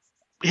about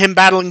him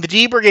battling the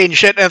D Brigade and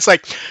shit, and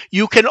it's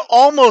you can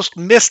almost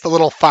miss the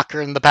little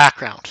fucker in the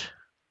background.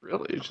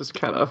 Really? Just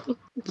kind of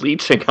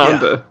leeching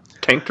onto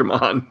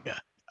Tankdramon.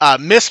 Yeah.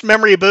 Missed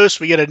Memory Boost,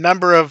 we get a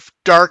number of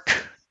dark,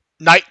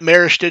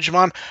 nightmarish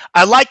Digimon.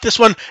 I like this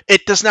one.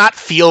 It does not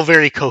feel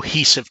very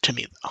cohesive to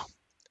me, though.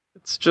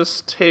 It's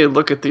just, hey,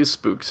 look at these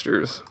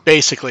spooksters.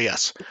 Basically,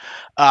 yes.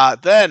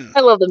 Then I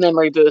love the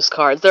memory boost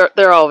cards.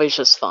 They're always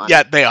just fun.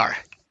 Yeah, they are.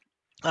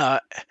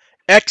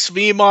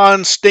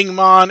 X-Vmon,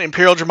 Stingmon,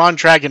 Imperial Dramon,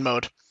 Dragon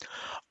Mode.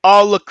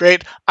 All look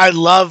great. I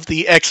love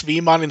the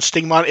X-Vmon and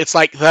Stingmon. It's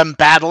like them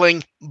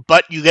battling,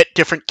 but you get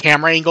different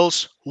camera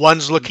angles.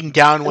 One's looking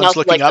down, one's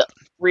looking up.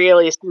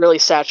 Really, really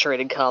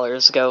saturated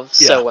colors go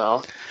so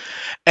well.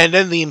 And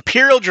then the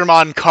Imperial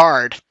Dramon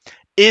card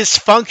is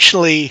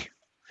functionally...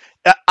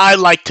 I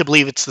like to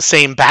believe it's the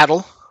same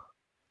battle.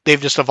 They've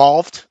just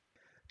evolved.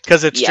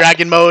 Because it's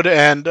Dragon Mode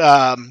and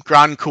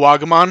Gran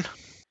Kuwagamon.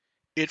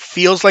 It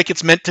feels like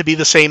it's meant to be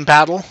the same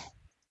battle,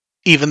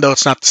 even though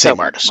it's not the same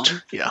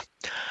artist. Yeah.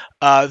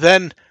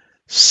 Then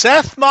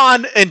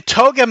Sethmon and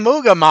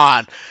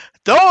Togemugamon.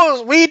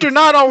 Those, we do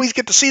not always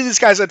get to see these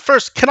guys at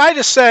first. Can I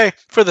just say,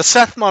 for the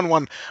Sethmon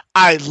one,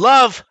 I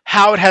love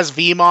how it has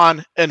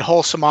Vmon and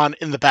Wholesomeon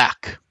in the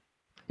back.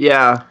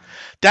 Yeah.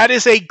 That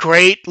is a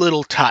great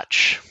little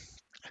touch.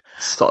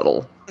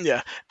 Subtle.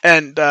 Yeah,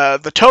 and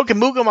the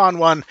Togemugamon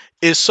one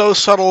is so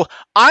subtle,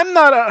 I'm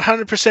not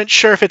 100%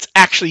 sure if it's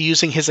actually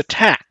using his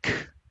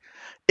attack.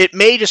 It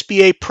may just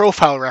be a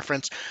profile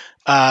reference.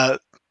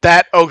 That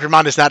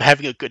Ogremon is not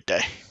having a good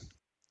day.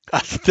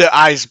 The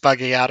eyes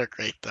bugging out are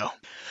great, though.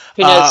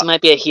 Who knows, it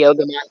might be a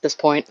Hyogamon at this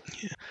point.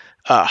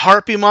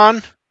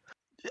 Harpymon.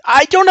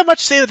 I don't have much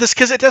to say with this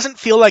because it doesn't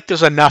feel like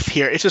there's enough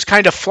here. It's just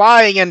kind of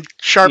flying and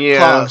sharp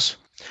claws.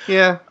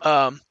 Yeah.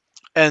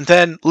 And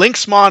then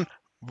Lynxmon,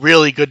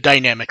 really good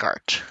dynamic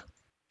art.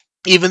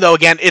 Even though,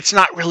 again, it's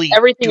not really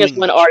everything is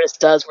one artist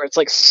does where it's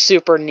like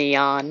super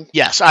neon.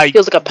 Yes, it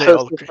feels like a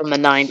poster from the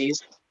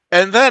 90s.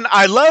 And then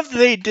I love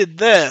they did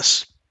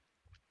this.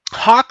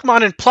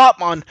 Hawkmon and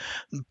Plotmon,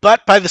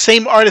 but by the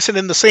same artist and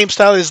in the same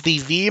style as the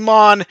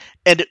Vmon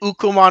and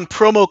Ukomon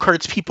promo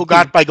cards people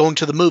got by going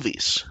to the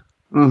movies.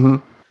 Mm-hmm.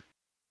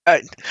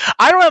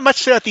 I don't have much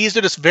to say about these.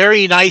 They're just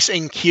very nice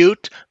and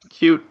cute.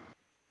 Cute.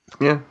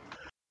 Yeah.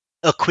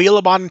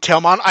 Aquilabon and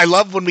Tailmon. I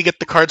love when we get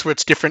the cards where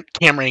it's different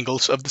camera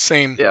angles of the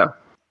same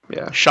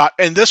shot.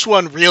 And this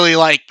one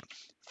really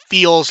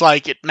feels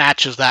like it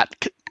matches that.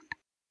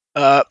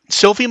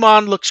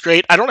 Sylphimon looks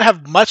great. I don't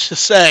have much to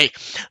say.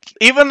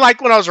 Even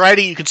when I was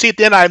writing, you can see at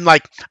the end, I'm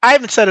like, I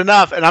haven't said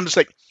enough. And I'm just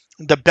like,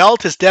 the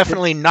belt is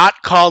definitely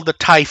not called the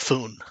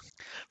Typhoon.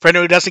 For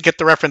anyone who doesn't get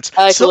the reference.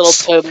 I like the little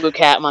Tobu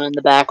Catmon in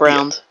the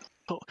background.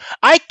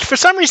 Yeah. For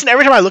some reason,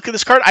 every time I look at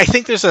this card, I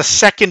think there's a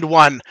second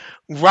one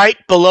right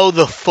below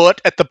the foot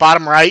at the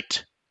bottom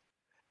right.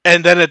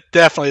 And then it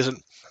definitely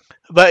isn't.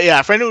 But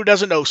yeah, for anyone who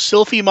doesn't know,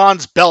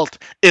 Sylphimon's belt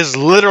is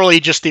literally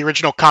just the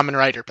original Kamen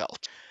Rider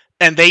belt.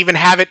 And they even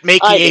have it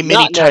making a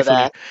mini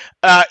Typhoon.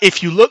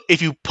 If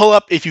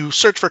you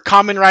search for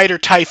Kamen Rider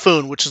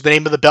Typhoon, which is the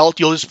name of the belt,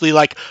 you'll just be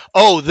like,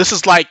 oh, this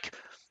is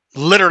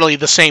literally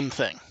the same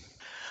thing.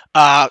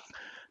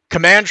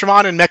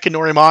 Commandramon and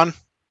Mechanorimon.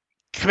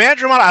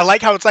 Commandramon, I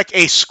like how it's like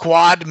a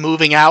squad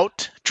moving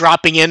out,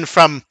 dropping in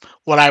from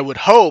what I would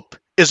hope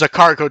is a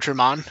Cargo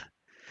Dramon.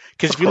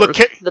 Because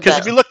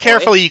if you look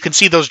carefully, you can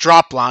see those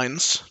drop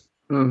lines.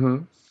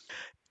 Mm-hmm.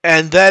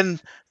 And then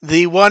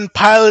the one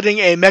piloting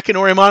a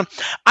Mechanorimon.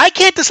 I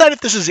can't decide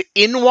if this is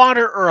in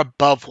water or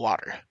above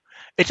water.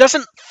 It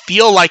doesn't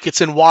feel like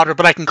it's in water,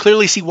 but I can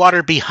clearly see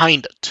water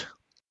behind it.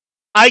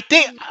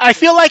 I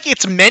feel like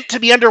it's meant to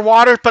be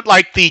underwater, but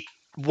the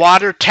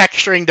water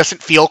texturing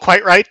doesn't feel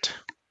quite right.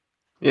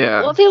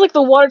 Yeah. Well, I feel like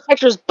the water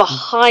texture is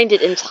behind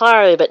it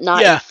entirely, but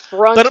not in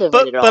front of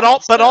it at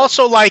all. But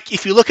also,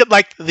 if you look at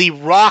the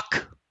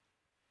rock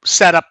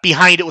setup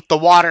behind it with the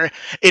water,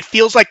 it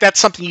feels like that's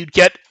something you'd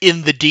get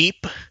in the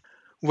deep,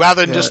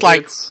 rather than just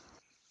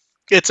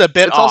it's a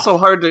bit. It's also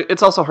hard to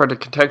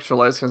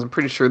contextualize because I'm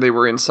pretty sure they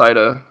were inside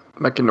a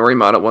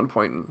Mechanorimon at one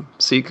point in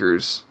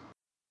Seekers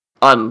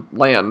on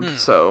land,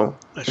 so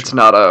it's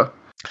not a.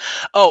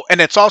 Oh,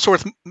 and it's also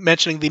worth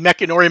mentioning the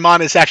Mechanorimon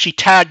is actually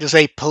tagged as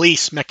a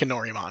police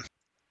Mechanorimon.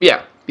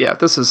 Yeah,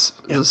 this is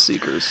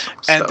Seekers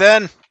stuff. And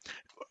then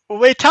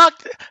we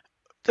talked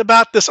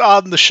about this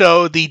on the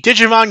show, the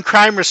Digimon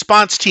Crime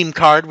Response Team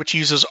card, which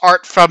uses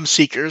art from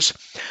Seekers.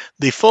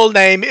 The full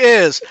name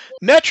is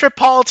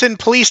Metropolitan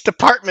Police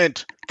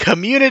Department,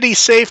 Community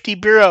Safety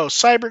Bureau,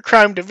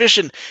 Cybercrime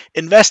Division,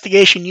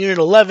 Investigation Unit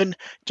 11,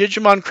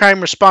 Digimon Crime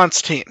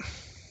Response Team.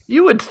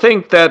 You would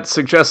think that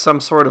suggests some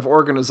sort of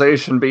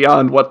organization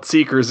beyond what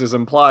Seekers is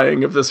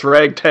implying of this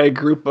ragtag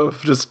group of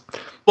just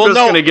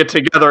going to get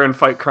together and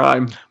fight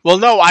crime. Well,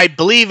 no, I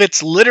believe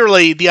it's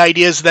literally the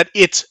idea is that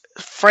it's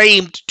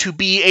framed to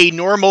be a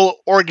normal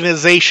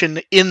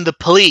organization in the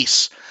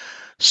police.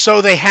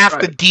 So they have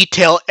to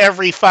detail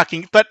every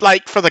fucking... But,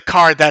 for the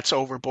card, that's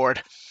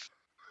overboard.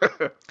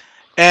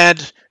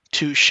 And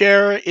to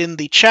share in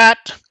the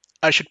chat,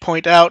 I should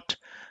point out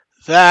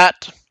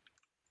that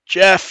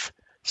Jeff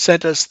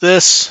sent us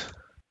this.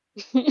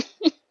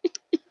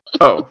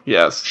 Oh,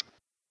 yes.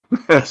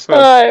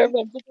 I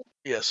remember.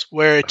 Yes,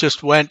 where it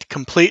just went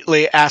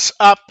completely ass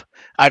up.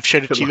 I've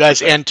shared it to you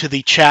guys and to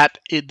the chat,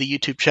 in the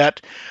YouTube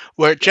chat,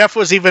 where Jeff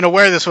was even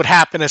aware this would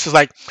happen. This is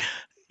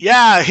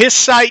his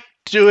site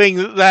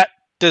doing that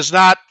does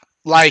not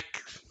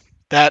like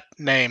that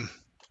name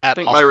at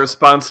all. I think my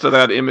response to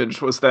that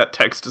image was that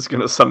text is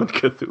going to summon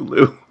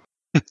Cthulhu.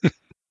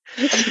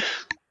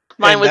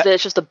 Mine was that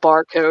it's just a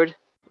barcode.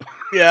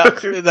 Yeah,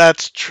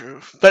 that's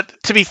true. But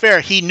to be fair,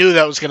 he knew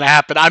that was going to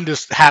happen. I'm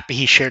just happy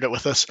he shared it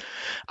with us.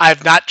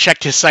 I've not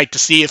checked his site to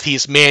see if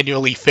he's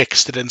manually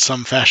fixed it in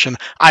some fashion.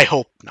 I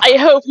hope not. I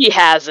hope he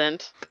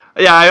hasn't.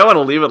 Yeah, I want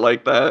to leave it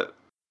like that.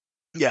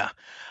 Yeah.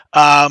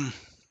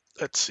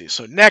 Let's see.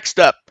 So next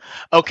up.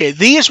 Okay,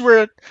 these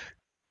were...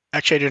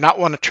 Actually, I do not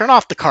want to turn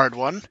off the card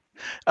one.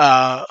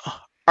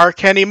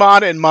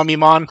 Arcanimon and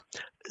Mummymon.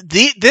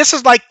 This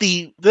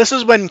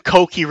is when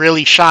Koki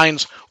really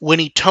shines, when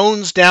he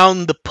tones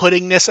down the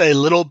puddingness a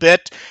little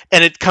bit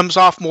and it comes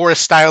off more as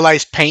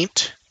stylized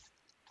paint.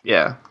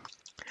 Yeah.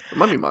 The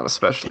Mummymon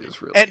especially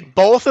is really... And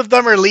both of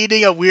them are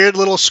leading a weird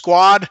little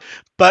squad,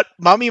 but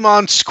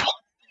Mummimon's squad...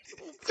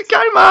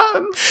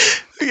 Digimon!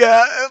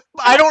 Yeah,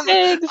 I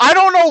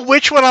don't know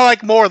which one I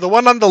like more. The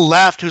one on the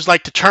left who's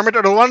like determined,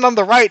 or the one on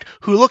the right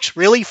who looks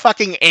really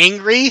fucking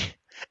angry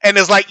and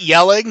is like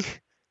yelling.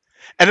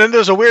 And then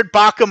there's a weird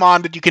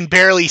Bakumon that you can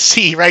barely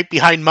see right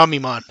behind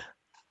Mummymon.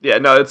 Yeah,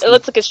 no, it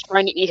looks like it's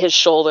trying to eat his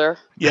shoulder.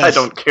 Yes. I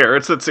don't care.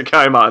 It's the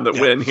Tsukaimon that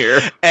win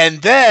here.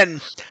 And then,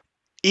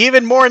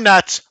 even more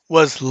nuts,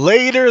 was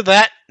later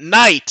that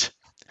night,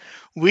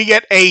 we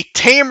get a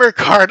Tamer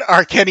card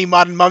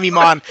Arcanimon and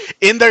Mummymon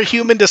in their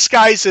human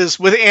disguises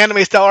with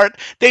anime style art.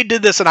 They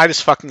did this and I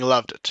just fucking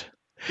loved it.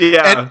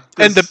 Yeah.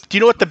 And do you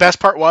know what the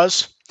best part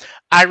was?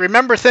 I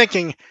remember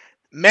thinking,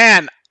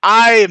 man,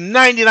 I am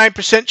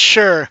 99%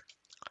 sure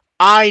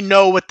I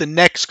know what the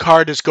next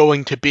card is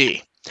going to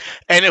be.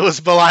 And it was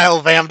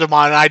Belial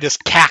Vamdemon, and I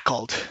just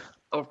cackled.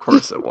 Of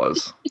course it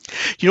was.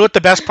 You know what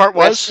the best part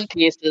was? Rest in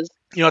pieces.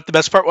 You know what the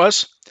best part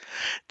was?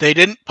 They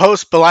didn't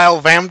post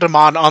Belial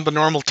Vamdemon on the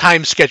normal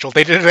time schedule.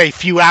 They did it a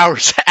few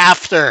hours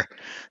after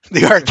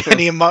the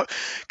Arcanimon.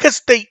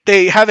 Because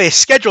they have a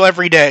schedule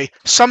every day.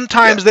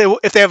 Sometimes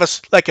if they have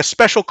a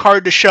special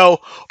card to show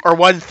or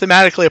one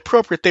thematically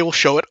appropriate, they will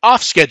show it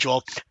off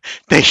schedule.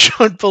 They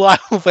showed Belial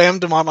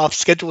Vamdemon off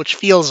schedule, which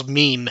feels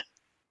mean.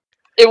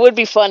 It would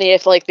be funny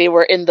if they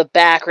were in the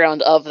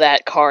background of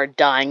that card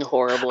dying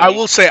horribly. I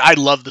will say I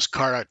love this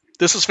card art.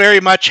 This is very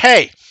much,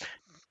 hey,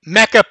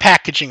 mecha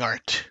packaging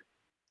art.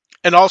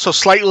 And also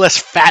slightly less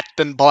fat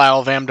than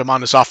Belial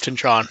Vamdemon is often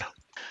drawn.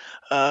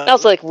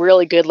 That's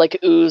really good,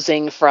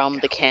 oozing from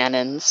the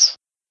cannons.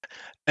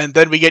 And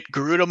then we get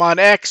Garudamon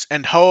X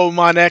and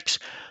Hoomon X.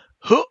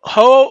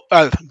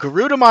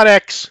 Garudamon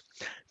X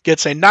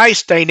gets a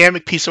nice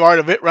dynamic piece of art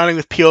of it running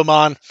with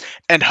Pyomon.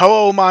 And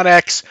Hoomon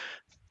X,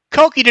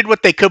 Koki did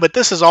what they could, but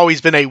this has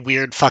always been a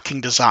weird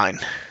fucking design.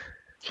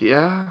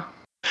 Yeah.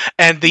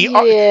 And the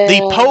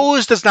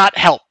pose does not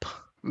help.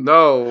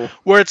 No.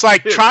 Where it's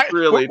like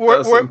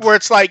where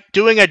it's like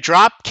doing a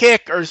drop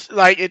kick or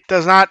it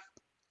does not.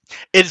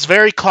 It's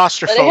very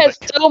claustrophobic. But it has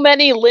so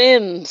many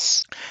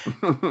limbs.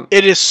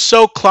 It is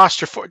so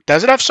claustrophobic.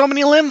 Does it have so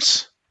many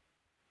limbs?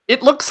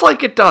 It looks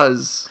like it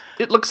does.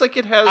 It looks like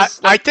it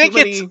has. I think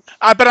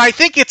but I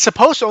think it's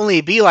supposed to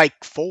only be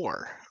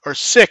 4 or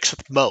 6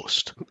 at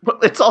most. But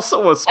it's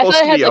also supposed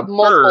to be a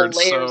bird.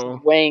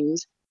 So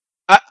wings.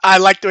 I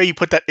like the way you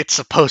put that. It's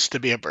supposed to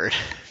be a bird.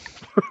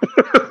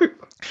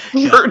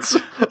 Birds.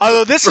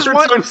 Although this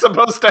birds aren't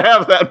supposed to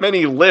have that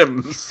many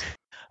limbs.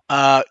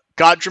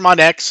 Godramon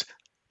X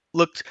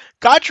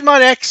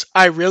Godramon X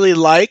I really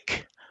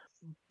like,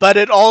 but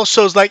it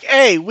also is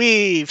hey,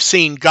 we've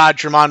seen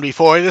Godramon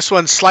before. This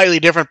one's slightly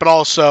different, but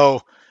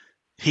also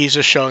he's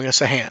just showing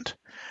us a hand.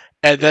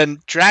 And then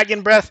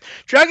Dragon Breath.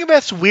 Dragon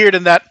Breath's weird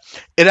in that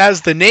it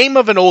has the name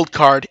of an old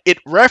card. It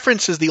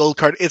references the old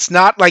card. It's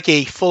not like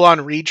a full-on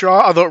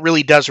redraw, although it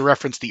really does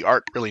reference the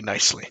art really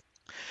nicely.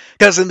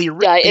 Because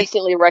I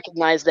instantly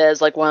recognized it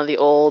as one of the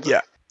old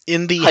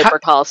in the Hyper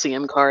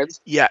Coliseum cards.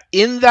 Yeah,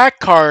 in that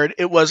card,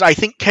 it was, I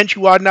think, Kenshi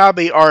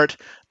Watanabe art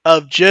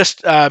of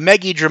just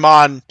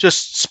Megidramon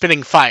just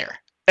spinning fire.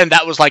 And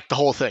that was the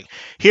whole thing.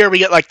 Here we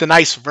get the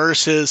nice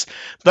verses,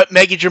 but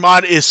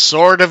Megidramon is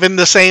sort of in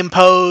the same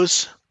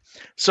pose.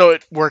 So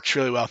it works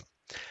really well.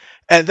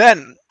 And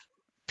then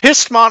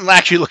Pistmon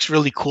actually looks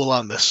really cool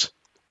on this.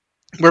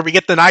 Where we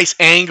get the nice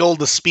angle,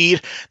 the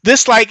speed.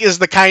 This is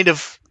the kind of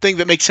thing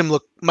that makes him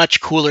look much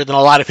cooler than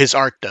a lot of his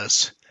art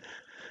does.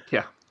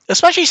 Yeah.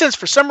 Especially since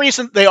for some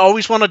reason they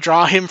always want to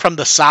draw him from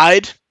the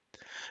side.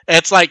 And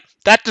it's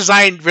that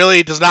design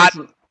really does not...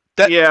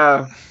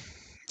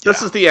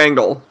 This is the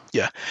angle.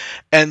 Yeah.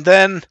 And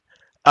then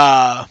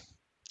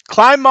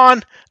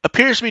Climbon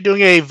appears to be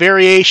doing a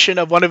variation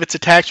of one of its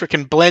attacks where it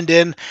can blend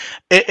in.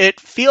 It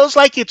feels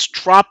like it's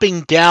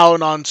dropping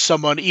down on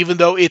someone, even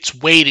though it's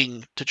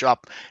waiting to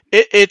drop.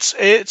 It's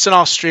an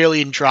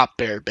Australian drop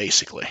bear,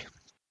 basically.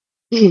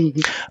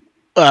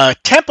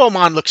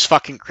 Tempomon looks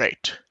fucking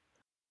great.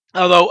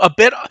 Although a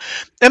bit...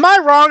 Am I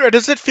wrong, or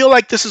does it feel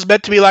like this is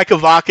meant to be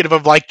evocative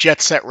of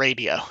Jet Set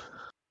Radio?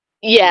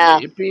 Yeah.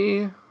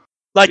 Maybe.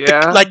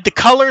 The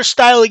color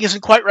styling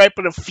isn't quite right,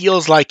 but it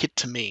feels like it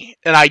to me.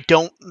 And I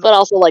don't... But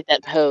also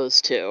that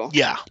pose, too.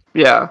 Yeah.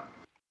 Yeah.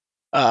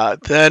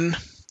 Then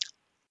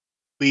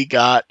we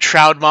got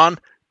Shroudmon.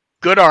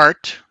 Good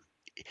art.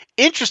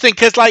 Interesting,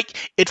 because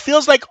it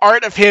feels like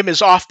art of him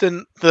is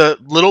often the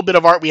little bit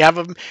of art we have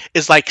of him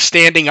is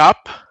standing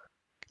up.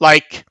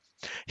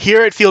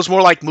 Here it feels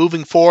more like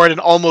moving forward and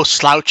almost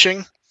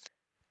slouching.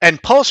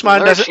 And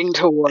Pulsemon doesn't.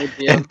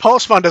 And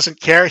Pulsemon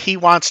doesn't care. He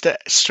wants to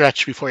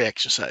stretch before he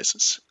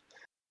exercises.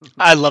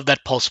 I love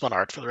that Pulsemon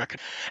art, for the record.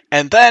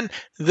 And then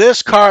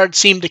this card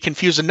seemed to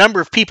confuse a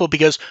number of people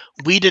because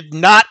we did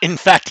not, in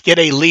fact, get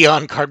a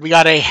Leon card. We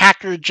got a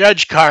Hacker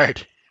Judge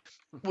card,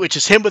 which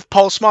is him with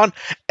Pulsemon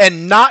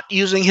and not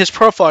using his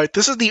profile art.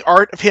 This is the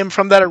art of him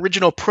from that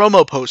original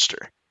promo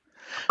poster.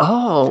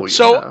 Oh,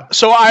 yeah.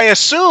 So I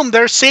assume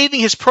they're saving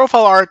his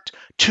profile art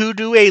to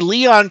do a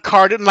Leon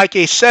card in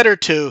a set or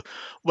two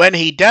when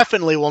he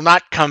definitely will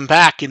not come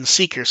back in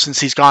Seeker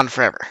since he's gone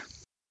forever.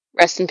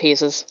 Rest in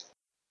pieces.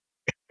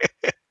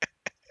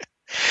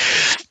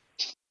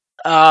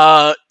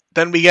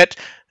 Then we get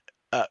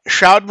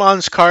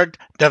Shroudmon's card,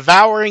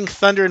 Devouring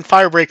Thunder and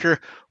Firebreaker,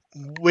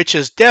 which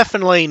is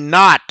definitely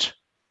not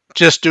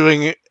just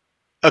doing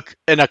an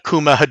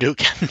Akuma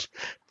Hadouken.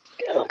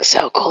 It looks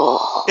so cool.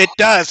 It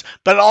does,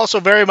 but it also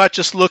very much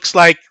just looks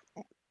like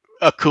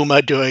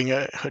Akuma doing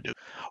a Hadouken.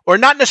 Or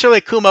not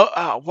necessarily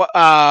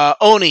Akuma,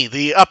 Oni,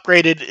 the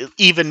upgraded,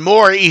 even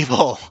more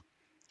evil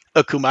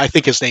Akuma. I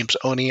think his name's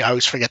Oni. I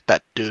always forget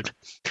that dude.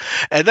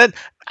 And then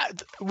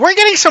we're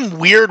getting some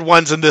weird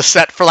ones in this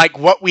set for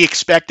what we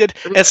expected.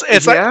 It's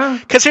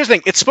because here's the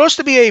thing: it's supposed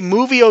to be a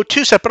movie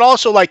 02 set, but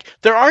also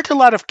there aren't a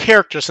lot of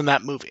characters in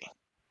that movie.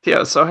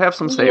 Yeah, so have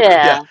some savers.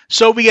 Yeah.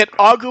 So we get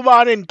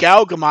Agumon and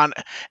Galgamon,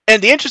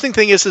 and the interesting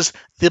thing is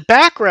the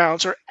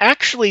backgrounds are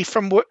actually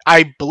from what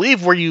I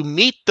believe where you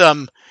meet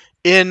them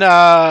in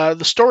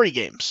the story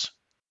games.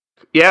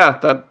 Yeah,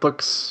 that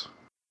looks.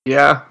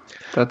 Yeah,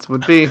 that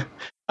would be.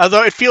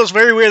 Although it feels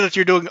very weird that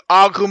you're doing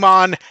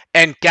Agumon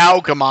and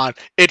Galgamon.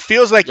 It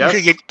feels like you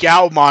should get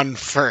Galmon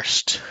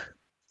first.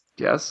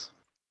 Yes.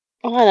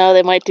 I don't know,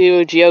 they might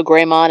do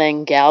Geogreymon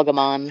and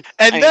Galgamon.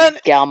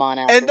 Galmon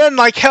after. And then,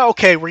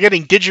 okay, we're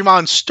getting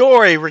Digimon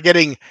Story, we're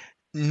getting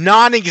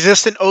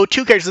non-existent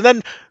 02 characters, and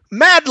then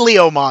Mad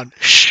Leomon.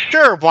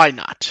 Sure, why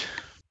not?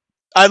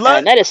 And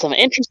that is some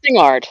interesting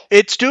art.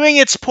 It's doing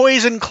its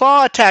Poison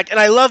Claw attack, and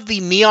I love the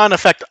neon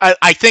effect.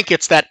 I think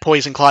it's that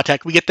Poison Claw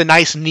attack. We get the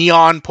nice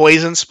neon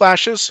poison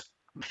splashes.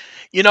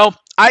 A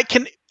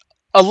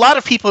lot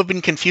of people have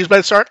been confused by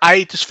this art.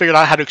 I just figured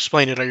out how to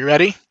explain it. Are you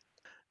ready?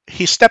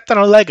 He stepped on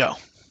a Lego.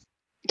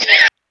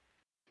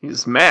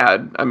 He's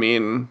mad. I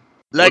mean,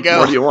 Lego.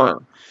 What do you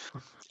want?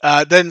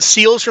 Then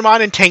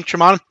Sealsramon and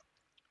Tankdramon.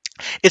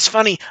 It's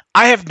funny,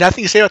 I have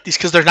nothing to say about these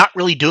because they're not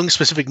really doing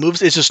specific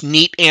moves. It's just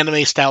neat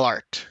anime-style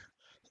art.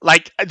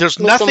 There's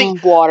with nothing...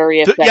 some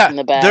watery effect in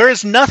the back. There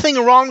is nothing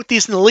wrong with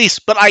these in the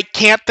least, but I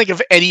can't think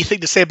of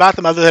anything to say about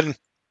them other than,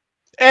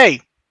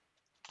 hey,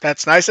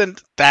 that's nice, and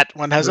that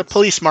one has a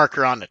police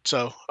marker on it,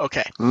 so,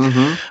 okay.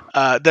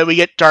 Mm-hmm. Then we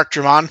get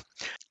Darkdramon.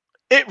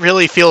 It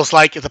really feels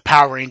like the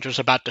Power Rangers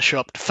are about to show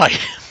up to fight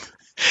him.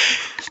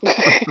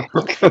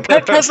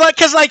 Because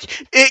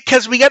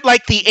we get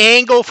the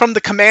angle from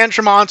the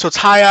Commandramon, so it's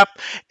high up.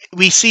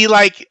 We see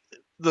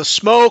the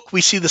smoke,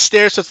 we see the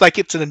stairs, so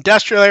it's an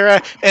industrial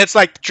area, and it's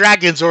like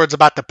Dragonzord's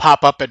about to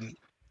pop up and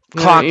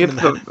clonk him in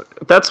the head.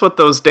 That's what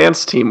those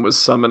dance team was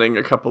summoning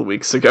a couple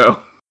weeks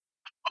ago.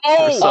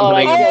 I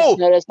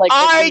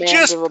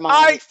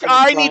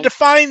need to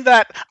find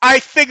that. I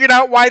figured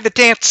out why the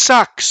dance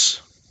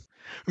sucks.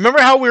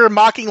 Remember how we were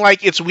mocking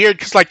it's weird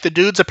because the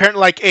dude's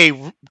apparently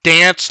a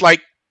dance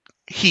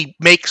he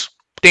makes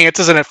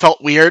dances and it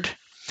felt weird.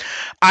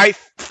 I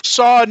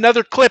saw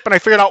another clip and I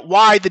figured out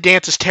why the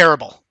dance is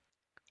terrible.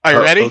 Are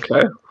you ready?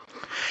 Okay.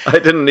 I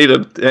didn't need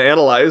to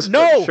analyze.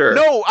 No, sure.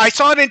 No. I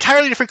saw an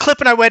entirely different clip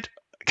and I went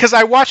because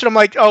I watched it. I'm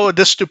like, oh,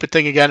 this stupid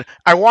thing again.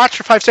 I watched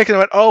for 5 seconds and I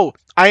went, oh,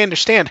 I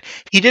understand.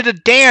 He did a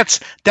dance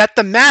that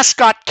the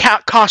mascot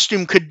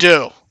costume could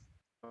do.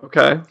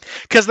 Okay.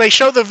 Because they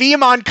show the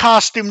Vmon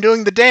costume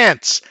doing the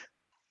dance.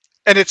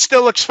 And it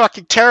still looks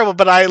fucking terrible,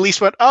 but I at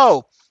least went,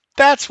 oh,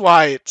 that's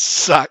why it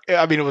sucked.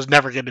 I mean, it was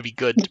never going to be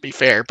good, to be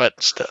fair,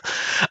 but still.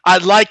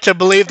 I'd like to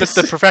believe that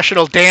the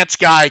professional dance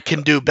guy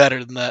can do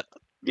better than that.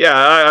 Yeah,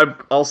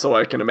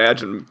 I can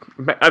imagine.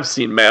 I've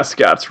seen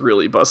mascots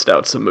really bust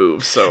out some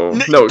moves, so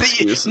no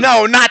excuses.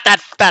 No, not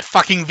that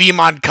fucking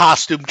Vmon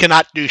costume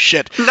cannot do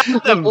shit. Not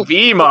the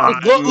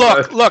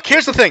Vmon. Look,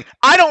 here's the thing.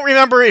 I don't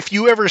remember if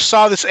you ever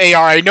saw this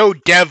AR. I know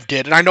Dev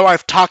did, and I know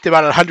I've talked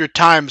about it 100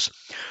 times.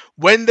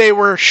 When they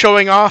were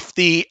showing off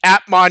the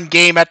Appmon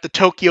game at the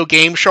Tokyo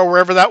Game Show,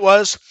 wherever that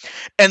was,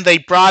 and they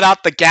brought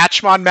out the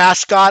Gatchmon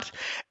mascot,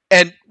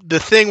 and the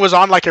thing was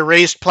on a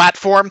raised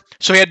platform,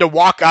 so he had to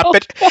walk up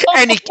it,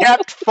 and he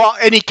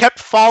kept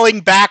falling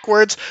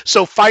backwards.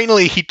 So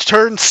finally, he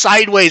turned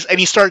sideways and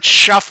he starts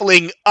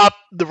shuffling up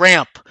the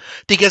ramp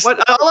because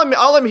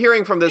all I'm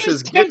hearing from this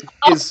is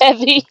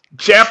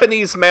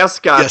Japanese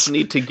mascots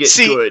need to get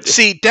good.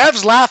 See,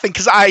 Dev's laughing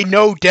because I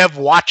know Dev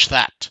watched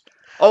that.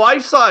 Oh, I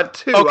saw it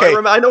too. Okay,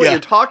 I know what you're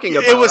talking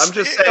about. I'm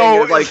just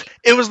saying,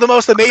 it was the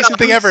most amazing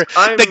thing ever.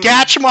 The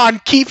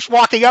Gatchmon keeps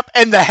walking up,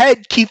 and the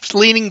head keeps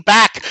leaning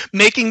back,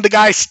 making the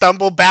guy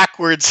stumble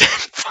backwards.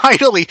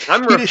 Finally,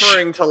 I'm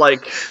referring to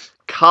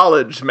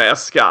college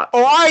mascots.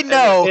 Oh, I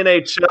know.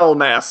 NHL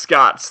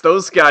mascots.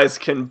 Those guys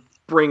can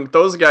bring.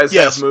 Those guys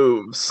have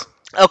moves.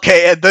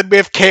 Okay, and then we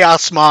have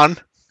Chaosmon,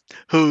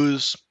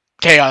 who's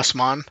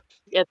Chaosmon.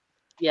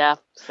 Yeah,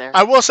 fair.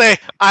 I will say,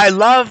 I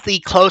love the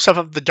close-up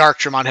of the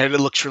Darkdramon head. It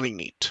looks really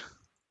neat.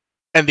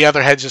 And the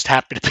other head's just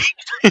happy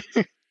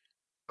to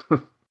be.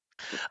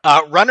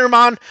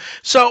 Runnermon.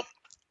 So,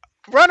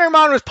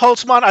 Runnermon with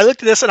Pulsemon, I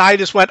looked at this and I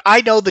just went,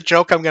 I know the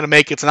joke I'm going to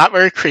make. It's not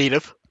very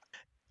creative.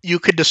 You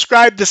could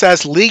describe this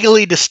as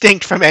legally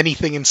distinct from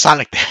anything in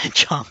Sonic the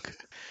Hedgehog.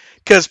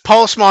 Because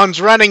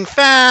Pulsemon's running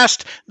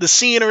fast, the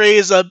scenery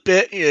is a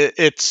bit...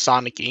 It's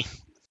Sonic-y.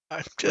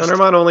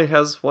 Runnermon only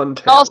has one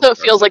tail. Also, it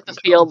feels like the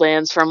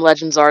Fieldlands from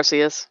Legends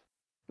Arceus.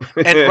 And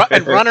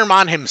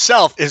Runnermon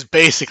himself is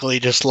basically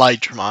just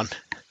Lydramon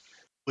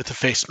with a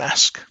face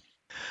mask.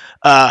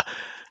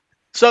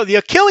 So the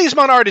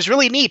Achillesmon art is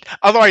really neat,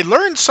 although I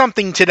learned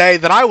something today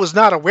that I was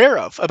not aware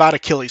of about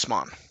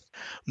Achillesmon.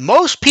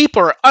 Most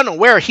people are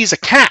unaware he's a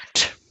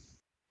cat.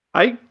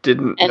 I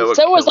didn't know. And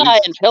so was I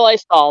until I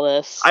saw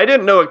this. I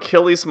didn't know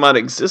Achillesmon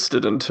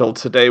existed until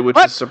today, which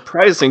is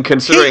surprising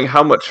considering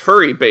how much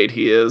furry bait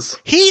he is.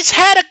 He's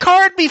had a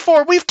card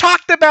before. We've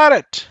talked about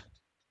it.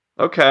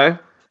 Okay.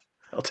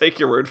 I'll take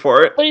your word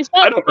for it. But he's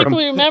not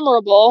particularly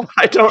memorable.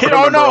 I don't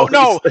remember.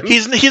 No.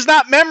 He's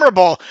not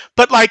memorable.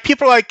 But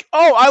people are like,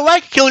 oh, I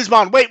like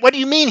Achillesmon. Wait, what do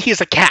you mean he's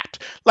a cat?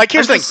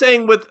 Here's the thing. I'm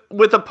saying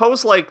with a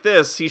post like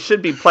this, he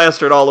should be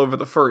plastered all over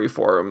the furry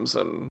forums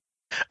and...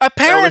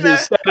 Apparently,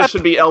 his status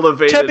should be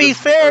elevated. To be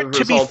fair,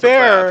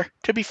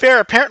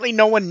 apparently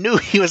no one knew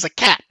he was a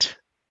cat.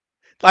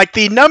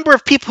 The number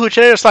of people who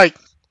today was like,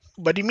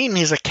 "What do you mean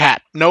he's a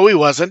cat?" No, he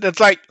wasn't. It's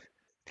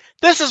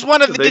this is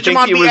one of the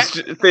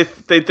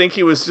Digimon. They think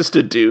he was just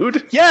a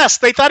dude. Yes,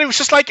 they thought he was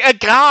just a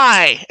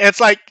guy.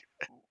 It's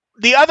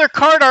the other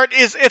card art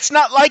is. It's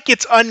not like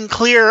it's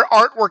unclear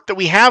artwork that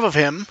we have of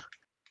him,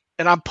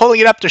 and I'm pulling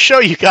it up to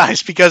show you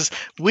guys because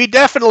we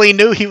definitely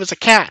knew he was a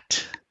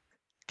cat.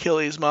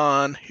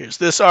 Achillesmon. Here's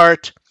this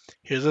art.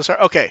 Here's this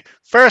art. Okay,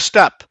 first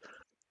up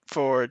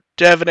for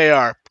Devin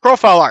AR,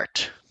 profile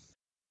art.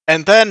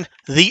 And then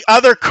the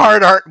other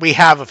card art we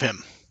have of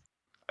him.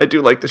 I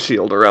do like the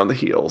shield around the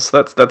heels.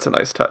 That's a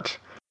nice touch.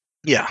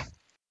 Yeah.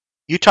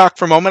 You talk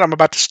for a moment, I'm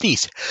about to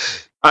sneeze.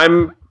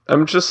 I'm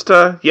just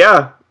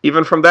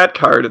even from that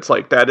card, it's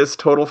that is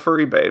total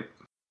furry bait.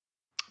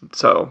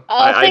 So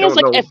I don't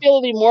know. I feel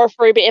it'd be more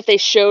furry bait if they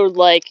showed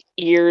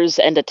ears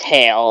and a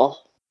tail.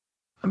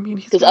 I mean,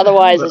 because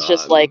otherwise it's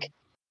just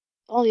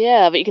oh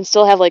yeah, but you can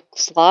still have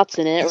slots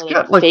in it he's or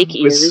got, fake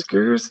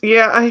whiskers.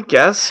 Yeah, I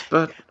guess,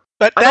 but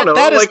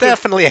that is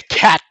definitely a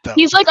cat though.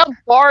 He's a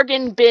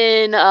bargain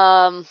bin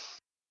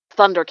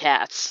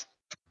Thundercats.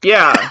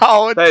 Yeah.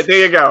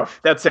 There you go.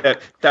 That's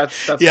it.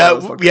 That's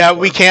yeah.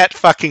 We can't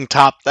fucking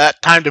top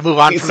that. Time to move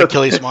on from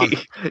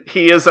Achillesmon.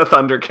 He is a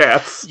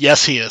Thundercats.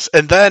 Yes, he is.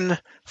 And then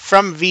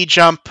from V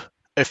Jump,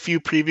 a few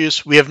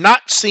previews. We have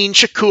not seen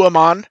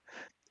Shakuamon,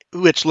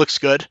 which looks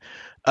good.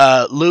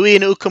 Louis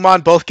and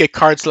Ukumon both get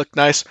cards that look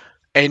nice.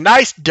 A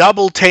nice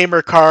double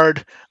tamer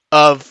card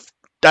of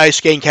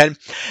Daisuke Ken.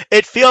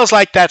 It feels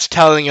like that's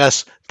telling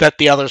us that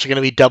the others are going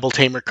to be double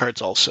tamer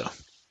cards also.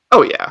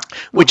 Oh yeah.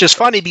 Which is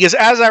funny because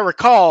as I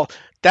recall,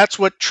 that's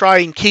what Tri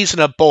and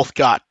Kizuna both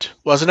got,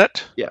 wasn't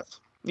it?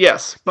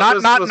 Yes.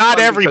 But not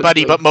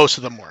everybody, but most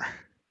of them were.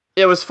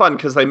 It was fun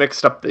because they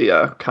mixed up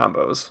the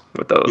combos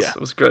with those. Yeah.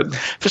 It was good.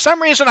 For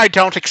some reason, I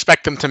don't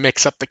expect them to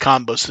mix up the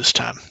combos this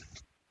time.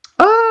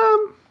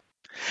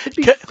 It'd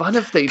be fun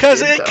if they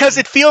did. Because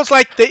it feels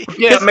like they...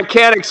 Yeah,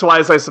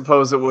 mechanics-wise, I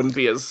suppose it wouldn't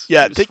be as...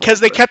 Yeah, because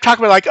they kept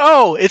talking about,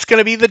 it's going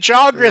to be the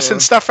Jogress and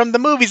stuff from the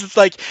movies.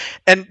 It's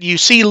and you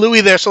see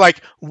Louis there, so,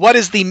 what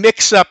is the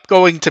mix-up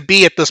going to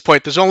be at this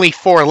point? There's only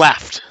 4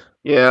 left.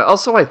 Yeah,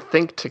 also, I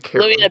think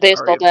Takeru Louis and a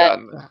baseball bat.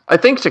 I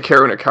think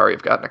Takeru and Akari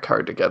have gotten a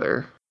card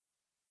together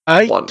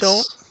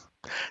once.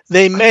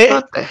 They may... I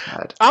thought they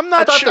had. I'm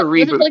not sure. The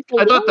reboot.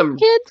 I thought the...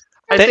 kids?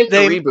 I think the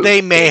reboot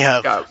they may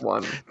have got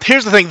one.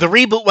 Here's the thing: the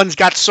reboot one's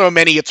got so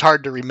many, it's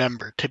hard to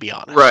remember, to be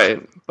honest.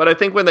 Right, but I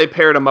think when they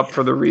paired them up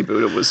for the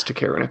reboot, it was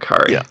Takeru and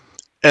Akari. Yeah,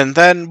 and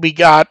then we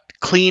got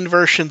clean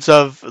versions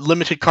of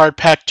Limited Card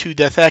Pack 2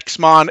 Death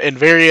Xmon and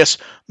various,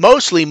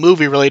 mostly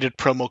movie-related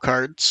promo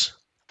cards.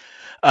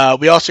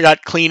 We also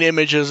got clean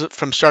images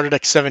from Starter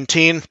Deck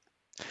 17.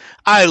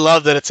 I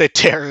love that it's a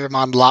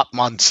Terramon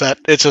Lopmon set.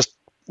 It just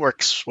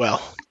works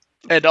well,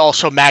 and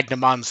also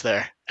Magnamon's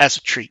there as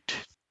a treat.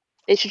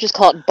 They should just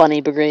call it Bunny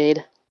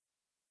Brigade.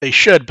 They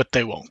should, but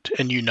they won't,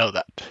 and you know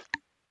that.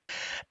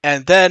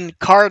 And then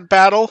Card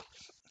Battle.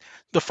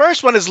 The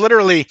first one is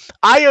literally,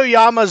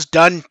 Aoyama's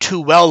done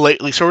too well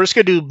lately, so we're just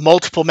going to do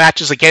multiple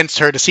matches against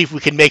her to see if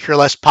we can make her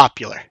less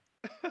popular.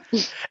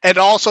 And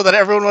also that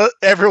everyone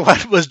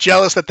was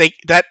jealous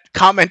that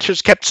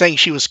commenters kept saying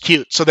she was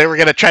cute, so they were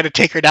going to try to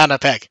take her down a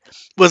peg.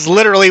 Was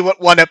literally what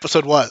one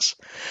episode was.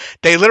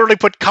 They literally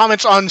put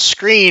comments on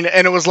screen,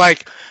 and it was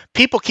like,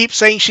 people keep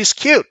saying she's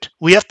cute.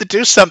 We have to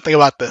do something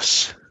about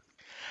this.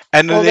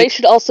 And they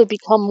should also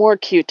become more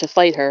cute to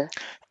fight her.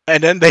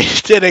 And then they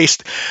did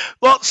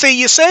well, see,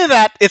 you say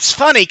that, it's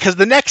funny, because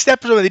the next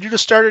episode, when they do the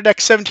Starter Deck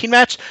 17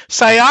 match,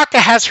 Sayaka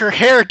has her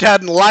hair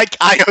done like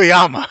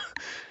Aoyama.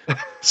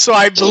 So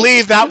I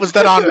believe that was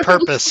done on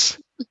purpose.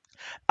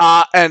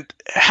 And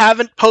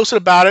haven't posted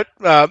about it.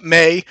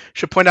 May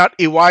should point out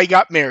Iwai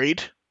got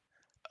married.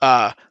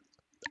 There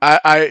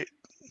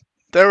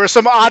were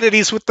some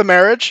oddities with the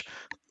marriage,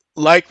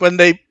 like when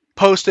they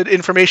posted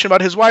information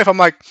about his wife. I'm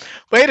like,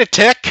 wait a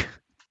tick,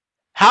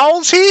 how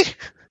old's he?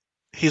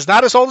 He's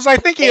not as old as I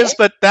think he is,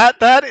 but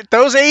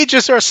those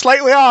ages are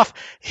slightly off.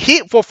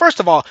 Well, first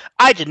of all,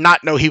 I did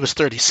not know he was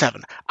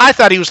 37. I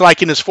thought he was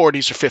like in his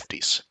 40s or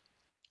 50s.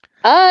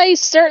 He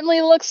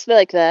certainly looks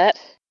like that.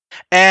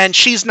 And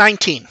she's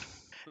 19.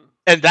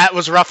 And that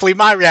was roughly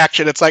my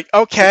reaction. It's like,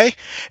 okay.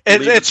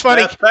 It's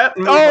funny.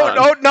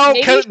 No,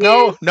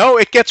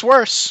 it gets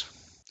worse.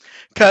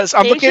 Because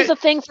I'm looking. Is a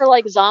thing for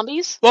like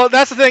zombies? Well,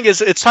 that's the thing, is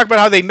it's talking about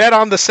how they met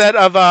on the set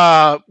of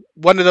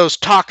one of those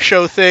talk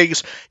show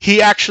things. He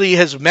actually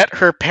has met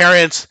her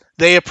parents.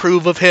 They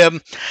approve of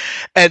him.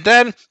 And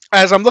then,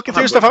 as I'm looking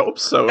through stuff, I hope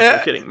so. If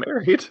they're getting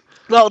married.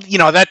 Well,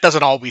 that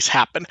doesn't always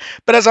happen.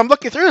 But as I'm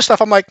looking through this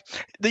stuff, I'm like,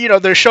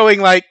 they're showing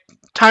like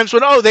times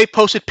when they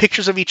posted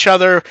pictures of each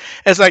other.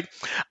 It's like,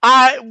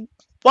 why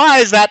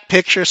does that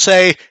picture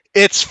say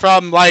it's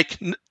from like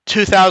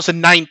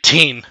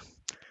 2019?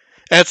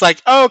 And it's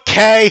like,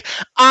 okay,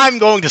 I'm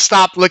going to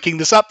stop looking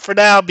this up for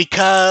now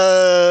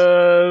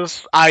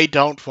because I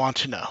don't want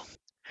to know.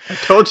 I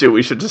told you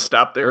we should just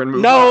stop there and move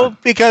on. No,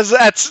 because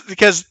that's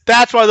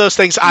one of those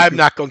things I'm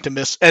not going to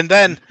miss. And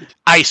then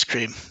ice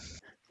cream.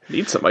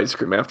 Need some ice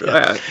cream after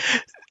that.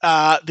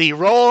 The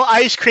Roll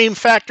Ice Cream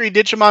Factory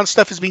Digimon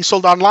stuff is being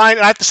sold online,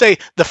 and I have to say,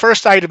 the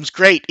first item's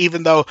great,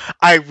 even though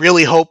I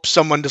really hope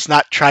someone does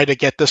not try to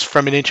get this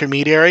from an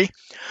intermediary.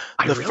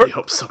 I really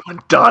hope someone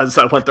does.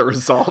 I want the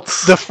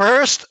results. The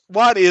first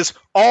one is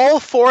all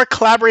 4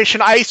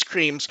 collaboration ice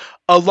creams,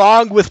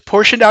 along with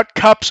portioned out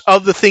cups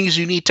of the things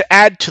you need to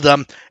add to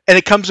them, and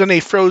it comes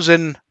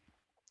in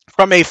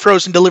from a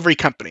frozen delivery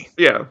company.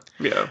 Yeah.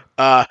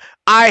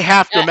 I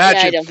have to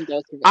imagine.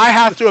 I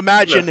have to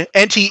imagine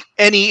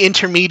any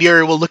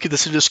intermediary will look at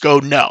this and just go,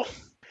 no.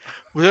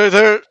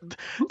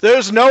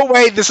 There's no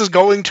way this is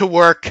going to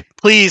work.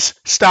 Please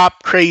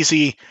stop,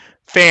 crazy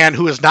fan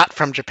who is not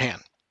from Japan.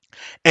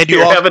 And you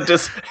have a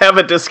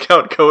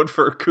discount code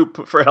for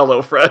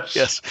HelloFresh.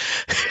 Yes.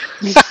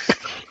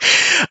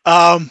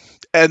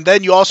 And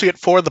then you also get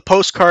 4 of the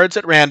postcards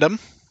at random,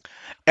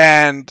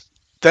 and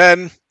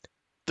then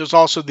there's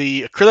also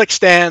the acrylic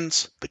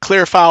stands, the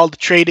clear file, the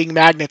trading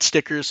magnet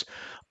stickers,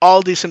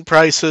 all decent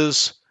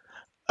prices,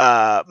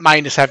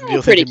 minus having to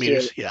deal with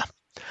intermediaries. Yeah.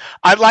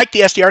 I like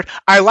the SD art.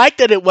 I like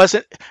that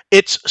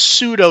it's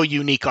pseudo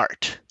unique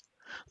art.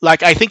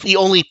 Like, I think the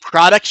only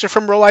products are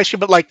from Roll Ice Cream,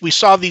 but like we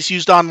saw these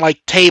used on like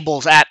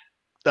tables at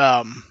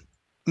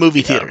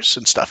movie theaters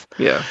and stuff.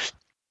 Yeah.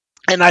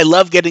 And I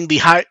love getting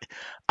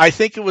I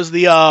think it was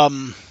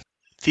the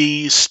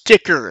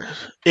sticker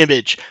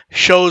image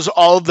shows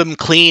all of them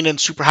clean and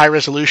super high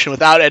resolution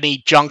without any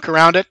junk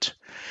around it.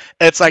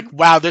 It's like,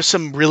 wow, there's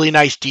some really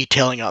nice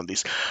detailing on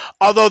these.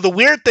 Although the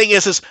weird thing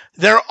is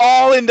they're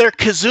all in their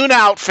Kazuna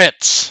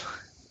outfits.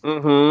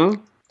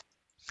 Mm-hmm.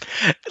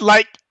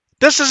 Like,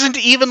 this isn't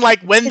even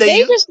like when Did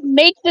they just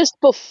make this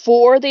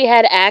before they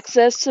had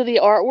access to the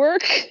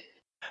artwork?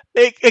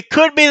 It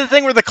could be the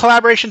thing where the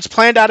collaboration's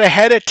planned out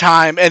ahead of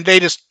time and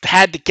they just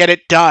had to get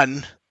it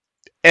done.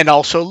 And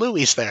also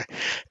Louie's there.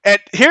 And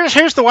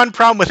here's the one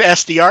problem with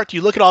SD art.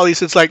 You look at all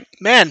these, it's like,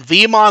 man,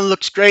 Vmon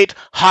looks great,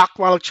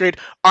 Hawkmon looks great,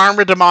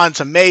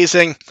 Armordemon's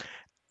amazing,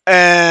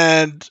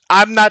 and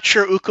I'm not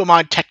sure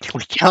Ukomon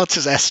technically counts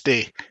as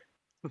SD.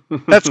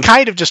 That's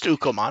kind of just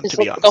Ukomon, to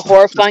be honest. A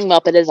horrifying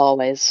Muppet as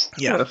always.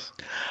 Yeah.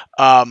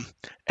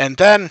 And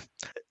then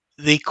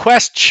the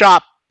Quest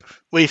shop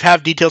we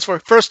have details for.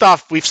 First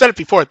off, we've said it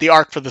before, the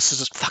art for this is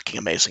just fucking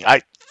amazing.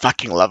 I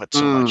fucking love it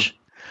so much.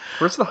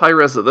 Where's the high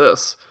res of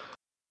this?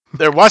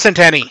 There wasn't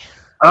any.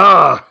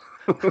 Find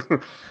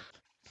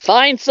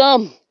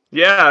some.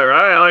 Yeah,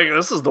 right. Like,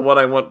 this is the one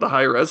I want the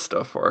high res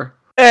stuff for.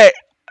 Hey,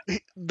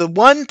 the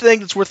one thing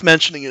that's worth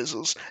mentioning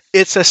is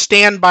it's a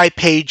standby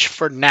page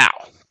for now.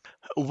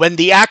 When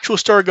the actual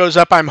story goes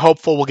up, I'm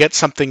hopeful we'll get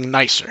something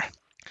nicer.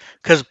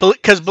 Because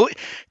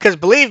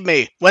believe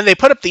me, when they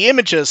put up the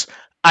images,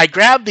 I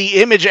grabbed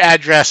the image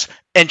address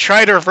and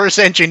tried to reverse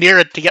engineer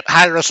it to get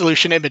high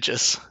resolution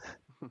images.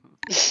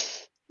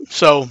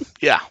 So,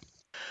 yeah.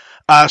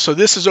 So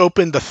this is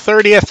open the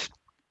 30th.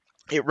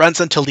 It runs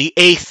until the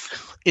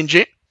 8th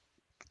the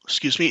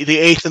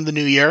 8th in the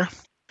new year.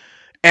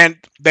 And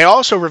they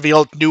also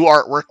revealed new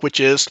artwork,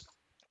 which is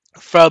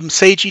from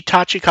Seiji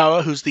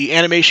Tachikawa, who's the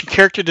animation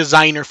character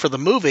designer for the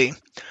movie.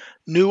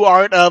 New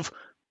art of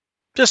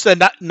just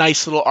a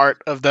nice little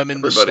art of them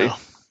in the snow.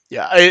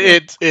 Yeah,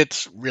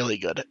 it's really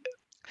good.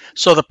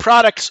 So the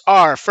products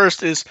are,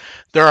 first is,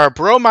 there are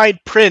bromide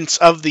prints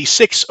of the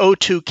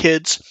 602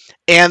 kids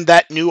and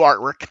that new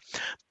artwork,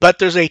 but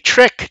there's a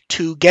trick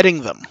to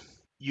getting them.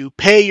 You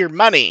pay your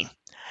money,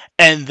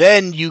 and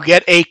then you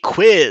get a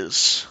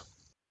quiz.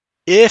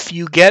 If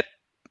you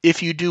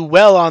do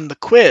well on the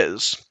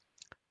quiz,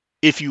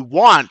 if you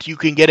want, you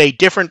can get a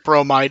different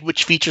bromide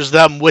which features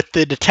them with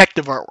the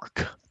detective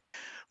artwork,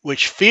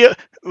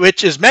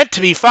 which is meant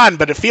to be fun,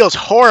 but it feels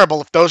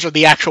horrible if those are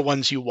the actual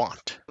ones you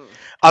want.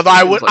 Although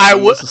I would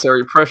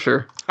unnecessary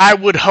pressure. I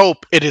would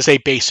hope it is a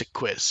basic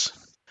quiz.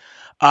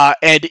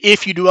 And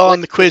if you do well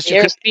on the quiz,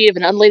 you can speed of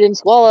an unladen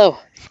swallow.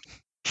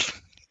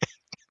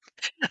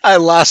 I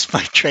lost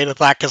my train of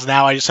thought because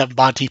now I just have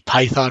Monty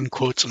Python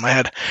quotes in my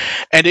head.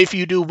 And if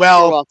you do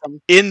well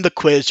in the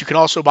quiz, you can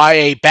also buy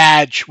a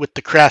badge with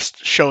the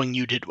crest showing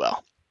you did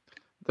well.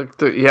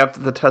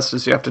 The test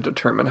is you have to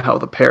determine how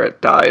the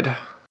parrot died.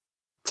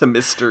 It's a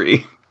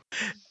mystery.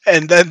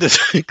 And then the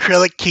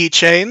acrylic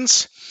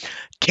keychains,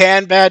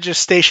 can badges,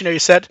 stationery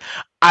set.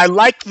 I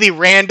like the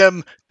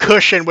random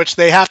cushion, which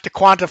they have to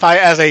quantify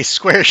as a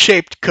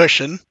square-shaped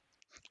cushion.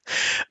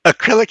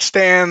 Acrylic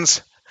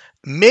stands,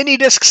 mini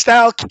disc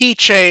style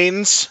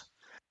keychains.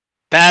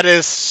 That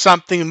is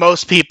something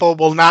most people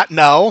will not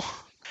know.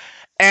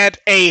 And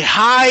a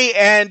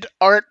high-end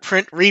art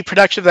print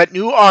reproduction of that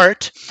new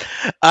art.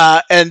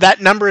 And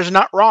that number is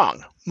not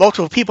wrong.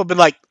 Multiple people have been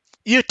like,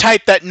 you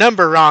typed that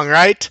number wrong,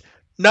 right?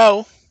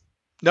 No,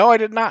 I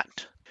did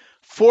not.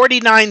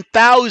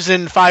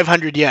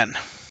 49,500 yen.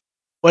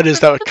 What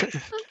is that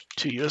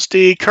to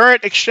USD?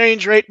 Current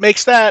exchange rate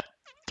makes that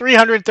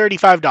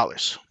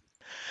 $335.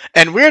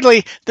 And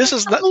weirdly, this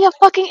is only a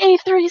fucking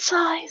A3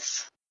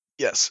 size.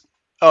 Yes.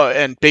 Oh,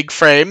 and big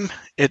frame.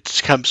 It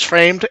comes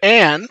framed.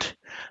 And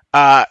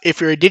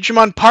if you're a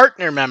Digimon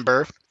Partner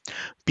member,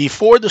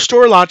 before the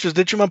store launches,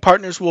 Digimon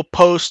Partners will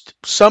post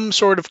some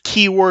sort of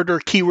keyword or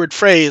keyword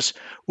phrase,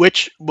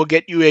 which will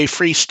get you a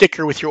free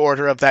sticker with your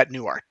order of that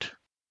new art.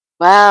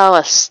 Wow,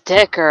 a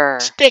sticker.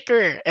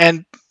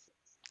 And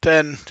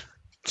then,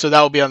 so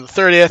that will be on the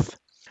 30th.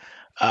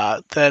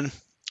 Then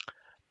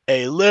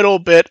a little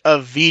bit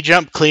of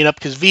V-Jump cleanup,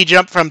 because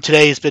V-Jump from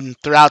today has been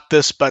throughout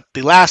this, but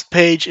the last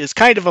page is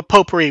kind of a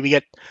potpourri. We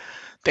get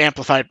the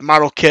Amplified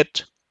Model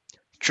Kit.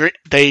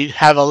 They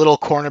have a little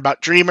corner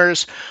about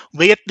Dreamers.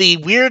 We get the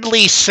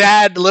weirdly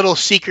sad little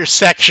Seeker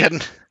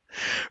section.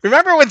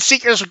 Remember when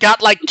Seekers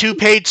got like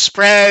 2-page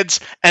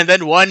spreads, and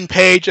then 1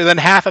 page, and then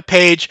half a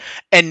page,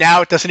 and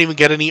now it doesn't even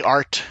get any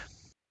art?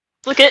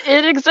 Look,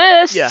 it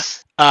exists! Yeah.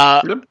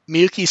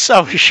 Miyuki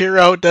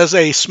Sawashiro does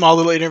a small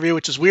little interview,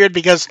 which is weird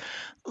because,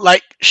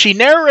 like, she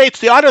narrates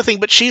the audio thing,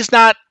 but she's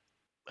not...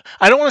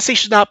 I don't want to say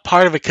she's not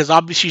part of it, because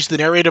obviously she's the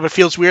narrator, but it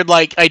feels weird,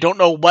 like, I don't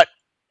know what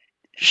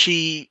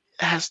she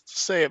has to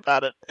say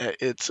about it.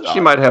 She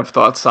might have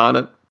thoughts on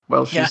it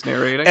while she's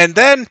narrating. And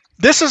then,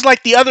 this is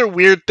like the other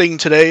weird thing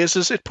today,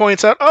 is it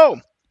points out,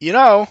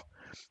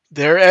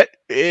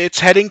 it's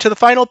heading to the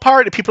final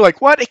part, and people are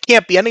like, what? It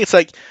can't be ending. It's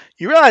like,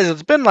 you realize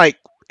it's been like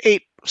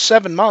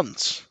 7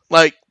 months.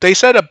 Like, they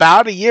said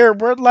about a year.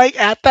 We're like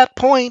at that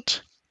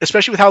point,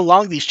 especially with how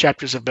long these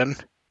chapters have been.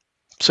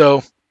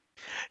 So,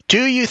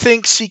 do you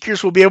think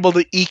Seekers will be able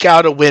to eke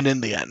out a win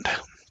in the end?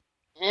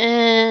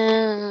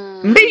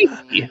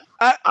 Maybe.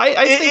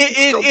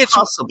 I think it's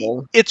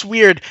possible. It's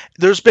weird.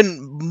 There's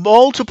been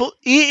multiple,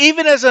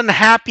 even as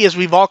unhappy as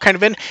we've all kind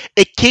of been,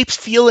 it keeps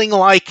feeling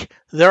like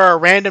there are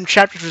random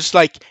chapters just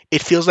like,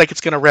 it feels like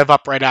it's going to rev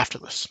up right after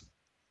this.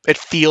 It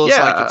feels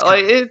like it's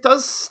coming. It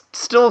does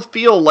still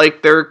feel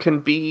like there can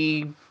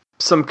be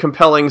some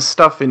compelling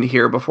stuff in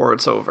here before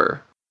it's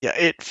over. Yeah,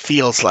 it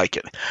feels like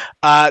it.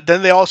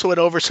 Then they also went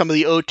over some of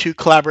the O2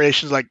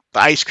 collaborations, like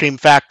the Ice Cream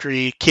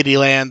Factory,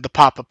 Kittyland, the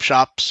pop-up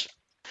shops.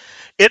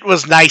 It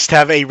was nice to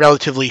have a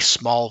relatively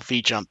small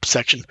V-Jump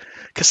section,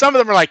 because some of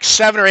them are like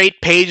 7 or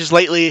 8 pages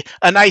lately.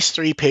 A nice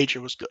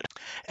 3-pager was good.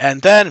 And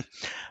then,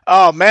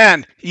 oh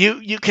man,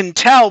 you can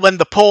tell when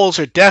the polls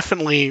are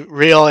definitely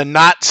real and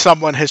not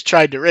someone has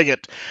tried to rig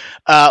it,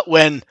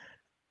 when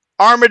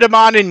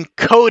Armadamon and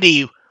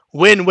Cody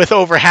win with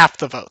over half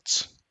the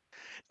votes.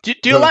 Do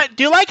you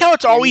like how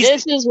it's always...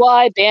 This is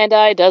why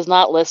Bandai does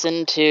not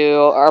listen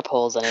to our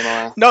polls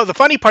anymore. No, the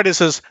funny part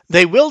is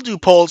they will do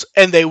polls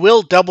and they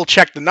will double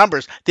check the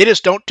numbers. They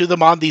just don't do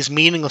them on these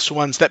meaningless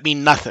ones that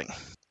mean nothing.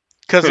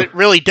 Because it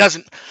really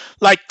doesn't...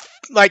 Like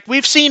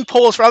we've seen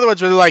polls for other ones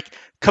where they're like,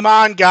 come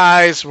on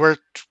guys, we're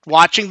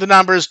watching the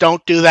numbers,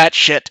 don't do that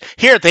shit.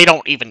 Here, they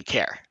don't even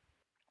care.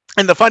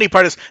 And the funny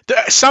part is,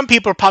 some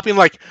people are popping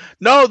like,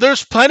 no,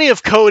 there's plenty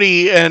of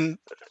Cody and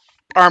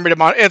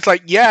Armadamon. It's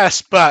like,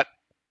 yes, but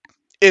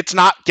it's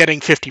not getting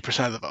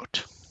 50% of the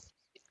vote.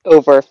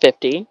 Over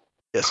 50.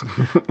 Yes.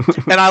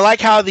 And I like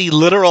how the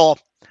literal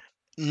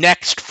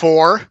next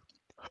 4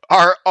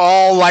 are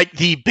all like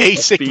the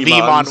basic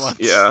Vmon ones.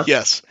 Yeah.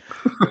 Yes.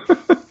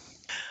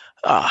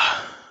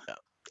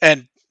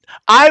 And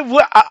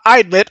I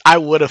admit I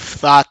would have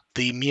thought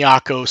the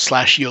Miyako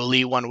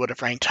 /Yoli one would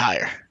have ranked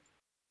higher.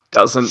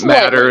 Doesn't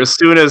matter. As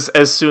soon as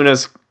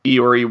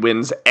Iori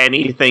wins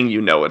anything,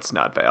 you know it's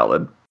not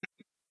valid.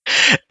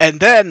 And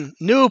then,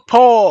 new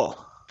poll.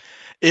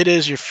 It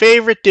is your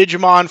favorite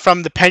Digimon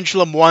from the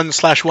Pendulum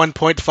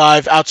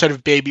 1/1.5 outside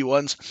of baby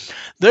ones.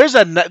 Because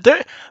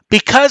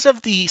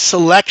of the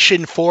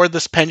selection for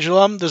this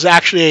Pendulum, there's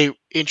actually an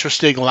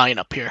interesting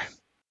lineup here.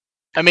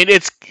 I mean,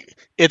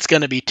 it's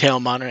going to be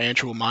Tailmon or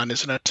Angelmon,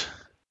 isn't it?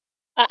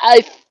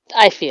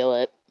 I feel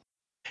it.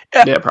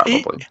 Yeah,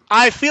 probably.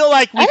 I feel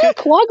like I think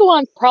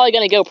Kawagoon's probably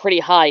going to go pretty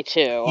high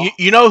too.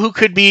 You know who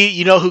could be?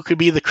 You know who could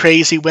be the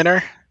crazy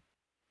winner,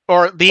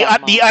 or the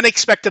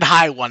unexpected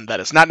high one? That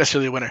is not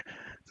necessarily a winner.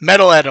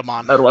 Metal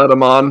Edamon. Metal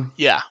Edamon.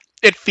 Yeah,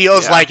 it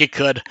feels like it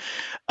could.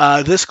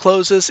 This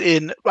closes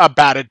in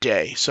about a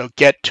day, so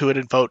get to it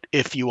and vote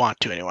if you want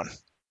to. Anyone?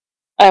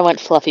 I went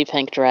Fluffy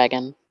Pink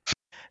Dragon.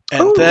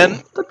 And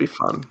then that'd be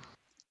fun.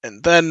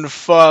 And then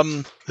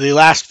from the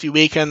last few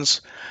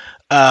weekends,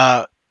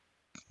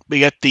 we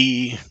get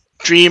the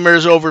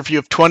Dreamers overview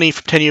of 20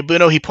 from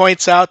Tenyabuno. He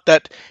points out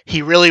that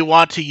he really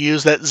wants to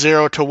use that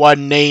 0 to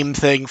 1 name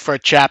thing for a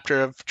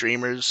chapter of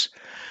Dreamers.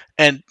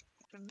 And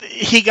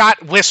he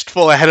got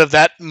wistful ahead of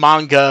that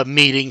manga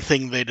meeting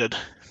thing they did.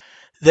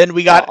 Then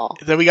we got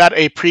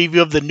a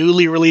preview of the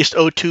newly released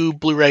O2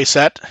 Blu-ray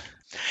set.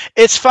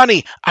 It's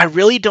funny, I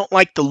really don't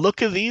like the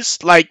look of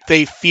these. Like,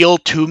 they feel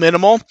too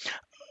minimal.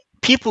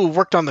 People who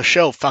worked on the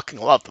show fucking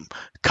love them.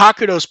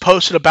 Kakudo's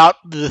posted about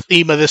the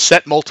theme of this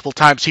set multiple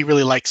times. He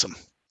really likes them.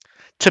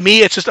 To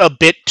me, it's just a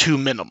bit too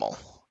minimal.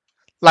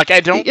 Like, I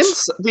don't...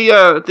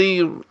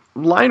 The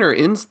liner,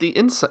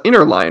 the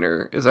inner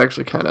liner is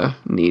actually kind of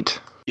neat.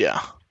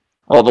 Yeah.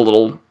 All the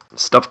little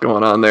stuff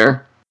going on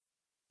there.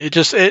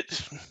 It's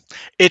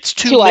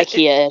too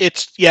IKEA.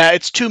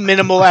 It's too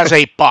minimal as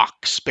a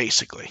box,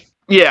 basically.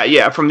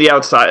 Yeah, from the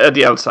outside.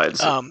 The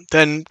outsides.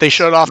 Then they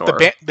showed off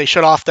they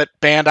showed off that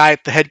Bandai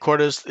at the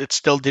headquarters. It's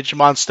still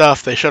Digimon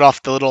stuff. They showed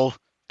off the little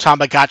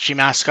Tamagotchi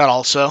mascot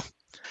also.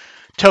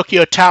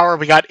 Tokyo Tower.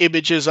 We got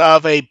images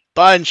of a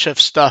bunch of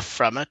stuff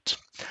from it.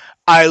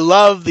 I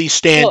love these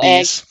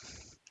standees.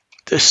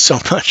 There's so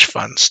much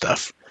fun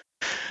stuff.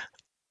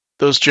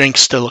 Those drinks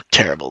still look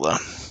terrible though.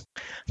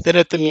 Then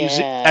at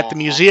the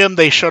museum,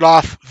 they showed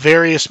off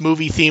various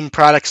movie-themed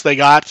products they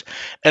got,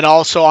 and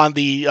also on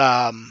the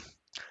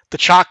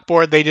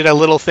chalkboard, they did a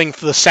little thing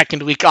for the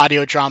second week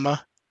audio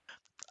drama.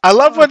 I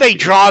love where they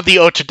draw the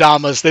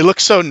Otadamas. They look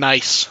so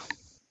nice.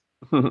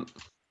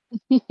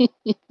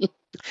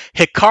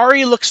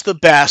 Hikari looks the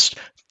best.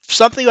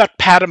 Something about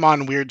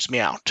Patamon weirds me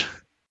out.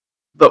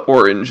 The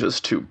orange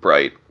is too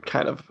bright.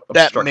 Kind of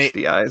obstructs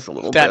the eyes a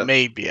little bit. That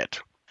may be it.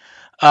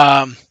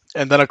 And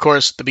then, of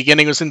course, the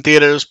beginning was in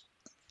theaters.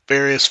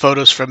 Various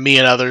photos from me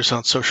and others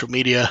on social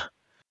media.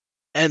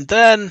 And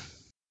then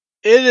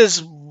it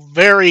is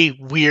very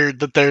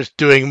weird that they're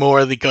doing more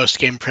of the Ghost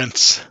Game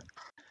prints.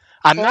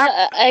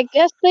 I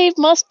guess they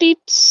must be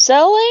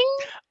selling?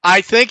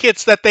 I think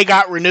it's that they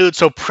got renewed,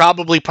 so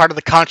probably part of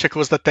the contract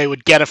was that they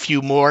would get a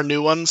few more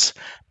new ones,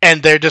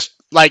 and they're just,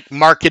 like,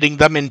 marketing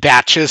them in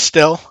batches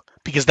still,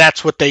 because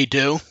that's what they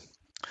do.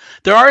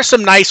 There are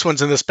some nice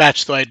ones in this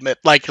batch, though, I admit.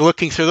 Like,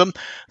 looking through them,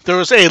 there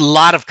was a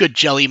lot of good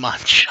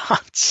Jellymon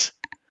shots.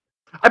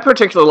 I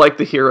particularly like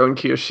the hero and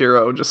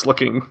Kiyoshiro just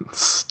looking,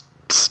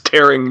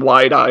 staring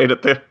wide-eyed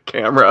at the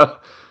camera.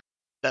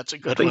 That's a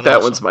good one. I think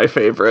that one's my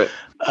favorite.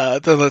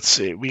 Then let's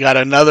see. We got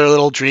another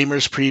little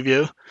Dreamers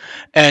preview.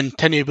 And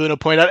Tenyabuno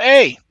pointed out,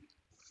 hey,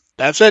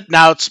 that's it.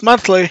 Now it's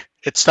monthly.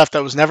 It's stuff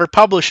that was never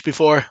published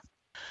before.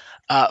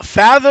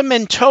 Fathom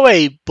and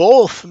Toei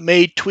both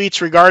made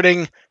tweets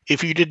regarding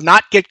if you did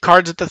not get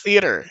cards at the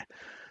theater.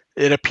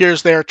 It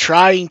appears they're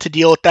trying to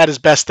deal with that as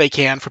best they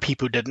can for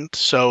people who didn't.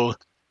 So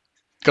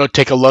go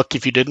take a look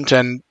if you didn't,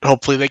 and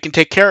hopefully they can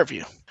take care of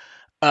you.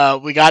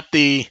 We got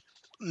the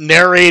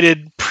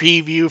narrated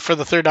preview for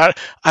the third.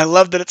 I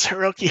love that it's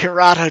Hiroki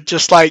Hirata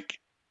just like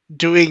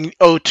doing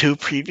O2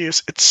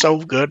 previews. It's so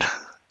good.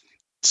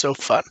 So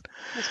fun.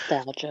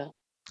 Nostalgia.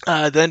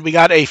 Then we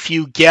got a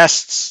few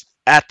guests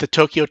at the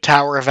Tokyo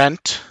Tower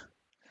event.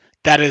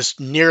 That is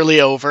nearly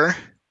over.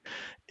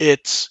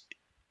 It's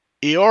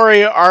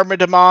Iori,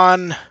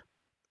 Armadamon,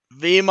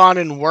 Vmon,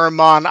 and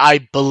Wormmon,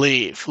 I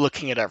believe,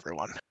 looking at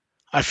everyone.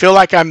 I feel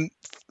like I'm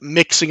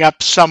mixing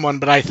up someone,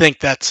 but I think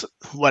that's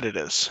what it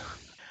is.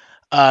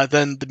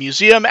 Then the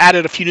museum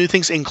added a few new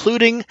things,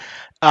 including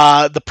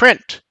the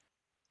print.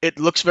 It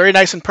looks very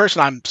nice in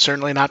person. I'm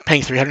certainly not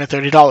paying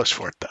 $330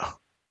 for it, though.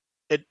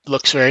 It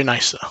looks very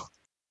nice, though.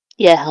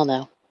 Yeah, hell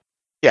no.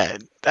 Yeah,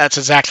 that's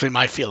exactly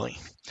my feeling.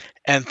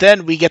 And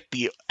then we get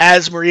the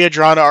As Maria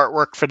drawn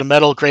artwork for the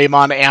Metal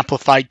Greymon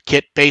Amplified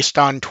kit based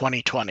on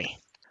 2020.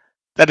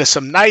 That is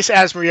some nice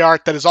As Maria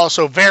art that is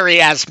also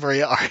very As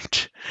Maria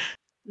art.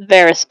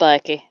 Very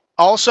spiky.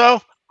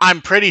 Also,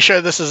 I'm pretty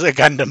sure this is a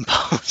Gundam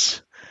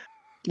pose.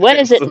 When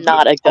is it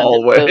not a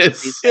Gundam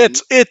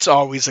pose? It's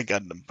always a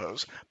Gundam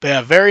pose. But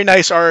yeah, very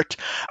nice art.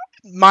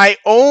 My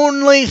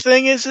only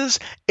thing is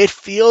it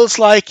feels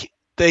like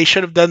they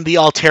should have done the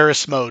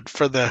Alteris mode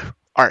for the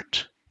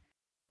art.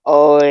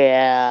 Oh,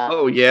 yeah.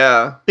 Oh,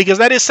 yeah. Because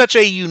that is such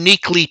a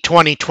uniquely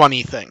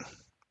 2020 thing.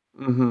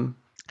 Mm-hmm.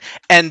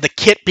 And the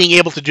kit being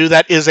able to do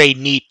that is a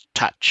neat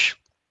touch.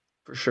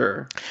 For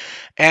sure.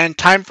 And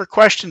time for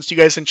questions. You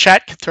guys in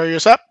chat can throw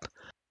yours up.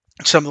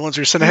 Some of the ones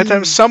we sent ahead of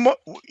time. Some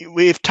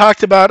we've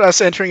talked about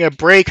us entering a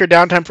break or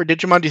downtime for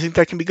Digimon. Do you think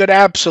that can be good?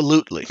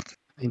 Absolutely.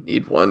 I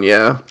need one,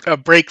 yeah. A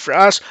break for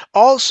us.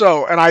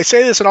 Also, and I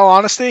say this in all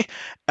honesty,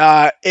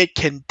 it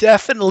can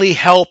definitely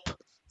help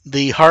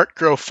the heart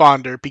grow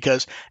fonder,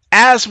 because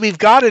as we've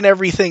gotten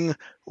everything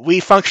we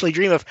functionally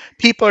dream of,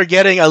 people are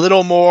getting a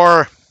little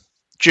more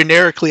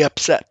generically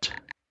upset.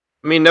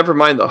 I mean, never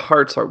mind the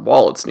hearts, our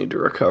wallets need to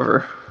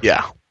recover.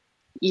 Yeah.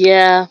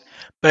 Yeah.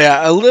 But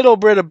yeah, a little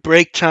bit of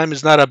break time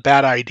is not a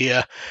bad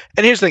idea.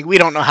 And here's the thing, we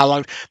don't know how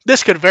long.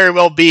 This could very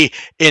well be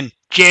in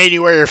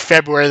January or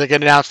February they're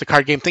going to announce the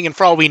card game thing, and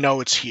for all we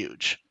know, it's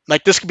huge.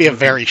 Like, this could be a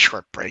very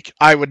short break.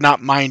 I would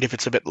not mind if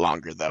it's a bit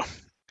longer, though.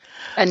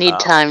 I need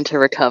time to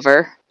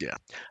recover. Yeah.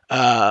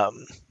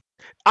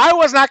 I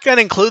was not going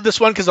to include this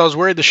one because I was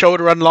worried the show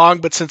would run long,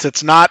 but since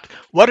it's not,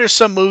 what are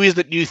some movies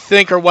that you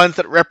think are ones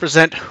that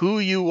represent who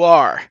you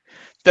are?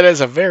 That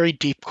is a very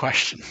deep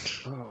question.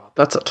 Oh,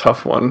 that's a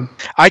tough one.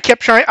 I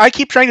keep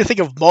trying to think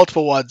of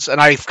multiple ones, and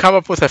I've come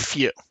up with a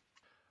few.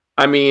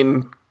 I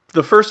mean,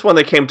 the first one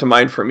that came to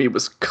mind for me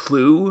was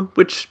Clue,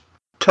 which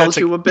tells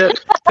you a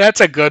bit. That's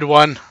a good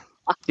one.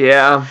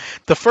 Yeah.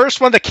 The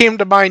first one that came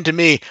to mind to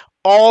me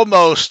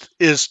almost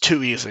is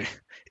too easy.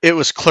 It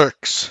was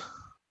Clerks.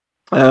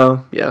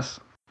 Oh, yes.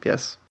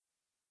 Yes.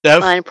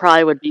 Dev? Mine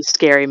probably would be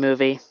Scary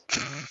Movie.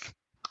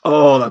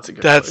 Oh, that's a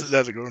good choice.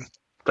 That's a good one.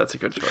 That's a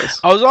good choice.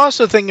 I was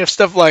also thinking of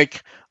stuff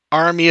like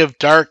Army of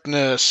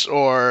Darkness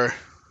or...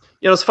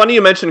 You know, it's funny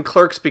you mentioned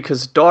Clerks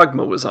because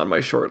Dogma was on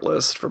my short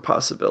list for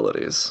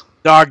possibilities.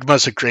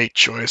 Dogma's a great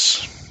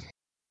choice.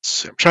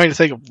 So I'm trying to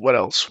think of what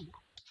else.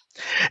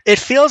 It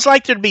feels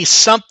like there'd be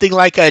something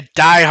like a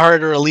Die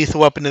Hard or a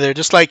Lethal Weapon in there,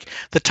 just like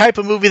the type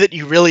of movie that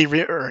you really...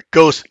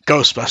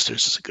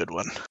 Ghostbusters is a good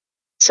one.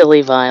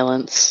 Silly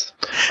Violence.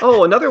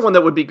 Oh, another one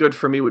that would be good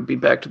for me would be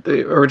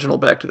the original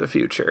Back to the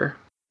Future.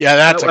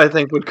 Yeah, I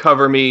think would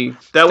cover me.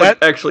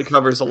 That actually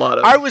covers a lot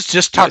of. I was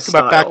just talking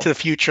about Back to the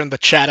Future in the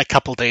chat a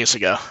couple days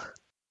ago.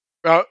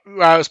 I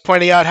was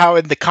pointing out how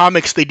in the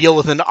comics they deal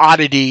with an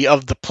oddity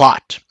of the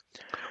plot.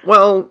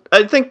 Well,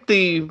 I think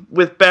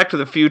with Back to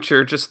the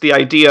Future, just the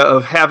idea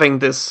of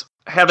having a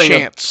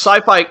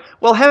sci-fi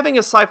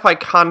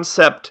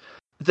concept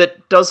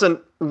that doesn't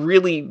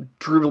really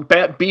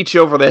beat you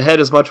over the head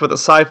as much with a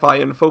sci-fi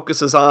and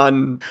focuses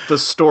on the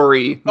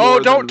story.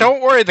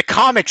 Don't worry, the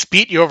comics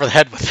beat you over the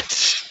head with it.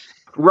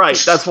 Right,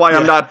 that's why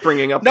I'm not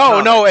bringing up.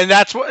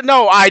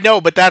 I know,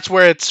 but that's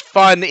where it's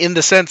fun in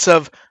the sense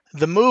of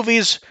the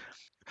movies.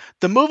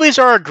 The movies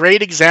are a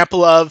great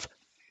example of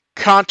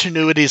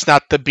continuity is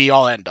not the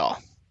be-all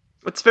end-all.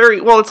 It's very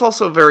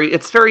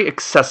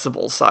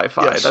accessible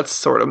sci-fi. Yes. That's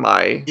sort of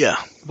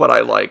what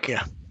I like.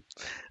 Yeah.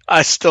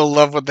 I still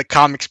love when the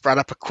comics brought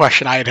up a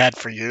question I had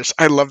for years.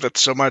 I love that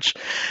so much.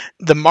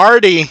 The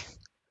Marty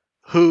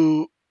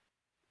who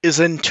is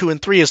in 2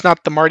 and 3 is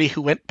not the Marty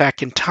who went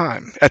back in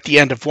time at the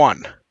end of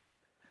 1.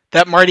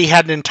 That Marty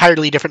had an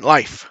entirely different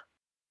life.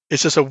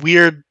 It's just a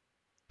weird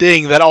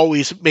thing that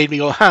always made me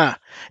go, huh.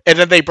 And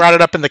then they brought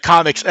it up in the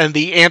comics, and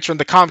the answer in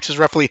the comics is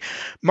roughly,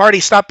 Marty,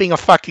 stop being a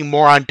fucking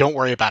moron, don't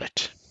worry about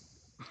it.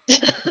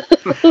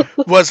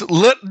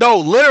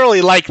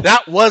 Literally, like,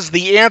 that was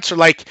the answer.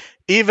 Like,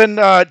 even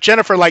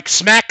Jennifer, like,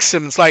 smacks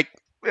him. It's like,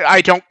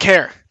 I don't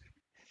care.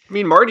 I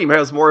mean, Marty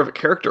has more of a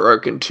character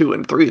arc in 2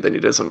 and 3 than he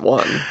does in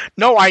 1.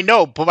 No, I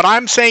know, but what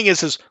I'm saying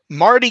is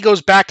Marty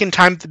goes back in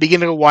time at the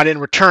beginning of 1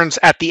 and returns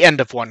at the end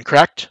of 1,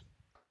 correct?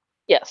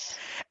 Yes.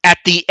 At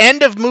the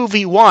end of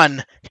movie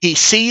 1, he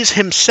sees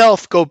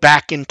himself go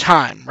back in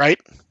time, right?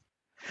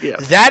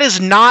 Yes. That is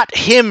not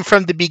him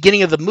from the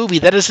beginning of the movie.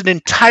 That is an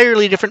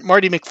entirely different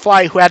Marty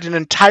McFly who had an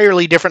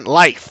entirely different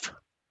life.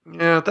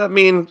 Yeah,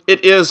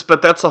 it is,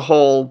 but that's a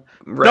whole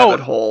rabbit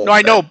hole. No,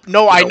 I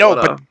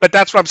know, but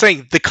that's what I'm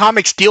saying. The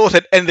comics deal with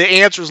it, and the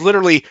answer is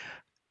literally,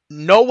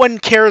 no one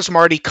cares,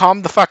 Marty.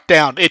 Calm the fuck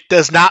down. It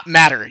does not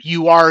matter.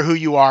 You are who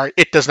you are.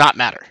 It does not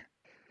matter.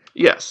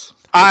 Yes.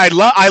 I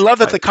love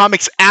that the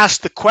comics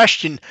asked the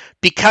question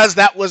because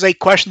that was a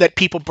question that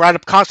people brought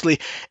up constantly,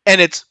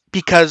 and it's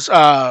because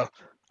I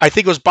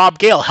think it was Bob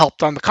Gale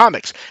helped on the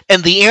comics,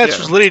 and the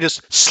answer is literally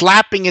just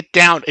slapping it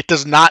down. It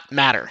does not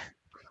matter.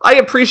 I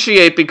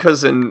appreciate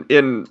because in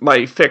my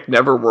fic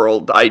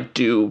Neverworld, I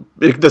do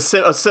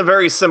a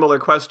very similar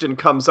question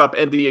comes up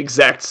and the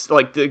exact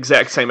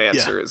same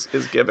answer is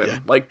given. Yeah.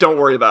 Like, don't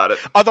worry about it.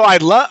 Although I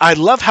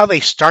love how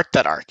they start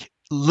that arc.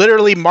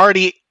 Literally,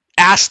 Marty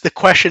asked the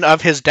question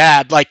of his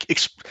dad, like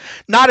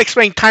not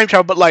explaining time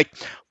travel, but like,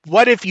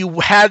 what if you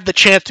had the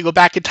chance to go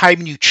back in time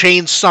and you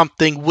changed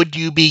something? Would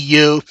you be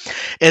you?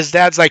 His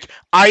dad's like,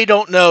 I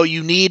don't know.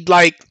 You need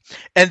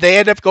and they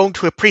end up going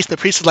to a priest. The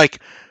priest is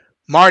like,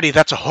 Marty,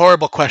 that's a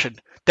horrible question.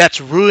 That's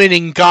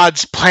ruining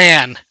God's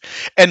plan.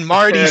 And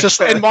Marty's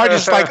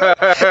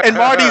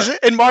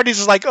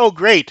like, oh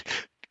great.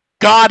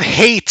 God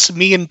hates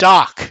me and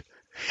Doc.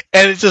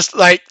 And it's just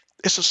like,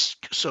 it's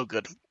just so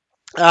good.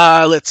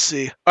 Let's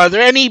see. Are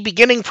there any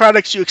beginning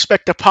products you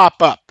expect to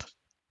pop up?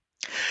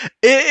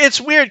 It's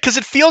weird because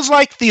it feels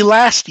like the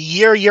last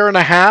year and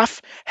a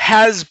half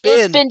has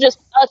been... It's been just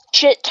a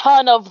shit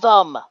ton of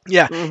them.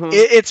 Yeah,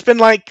 it's been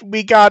like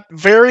we got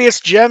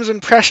various gems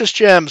and precious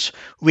gems.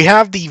 We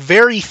have the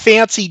very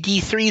fancy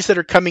D3s that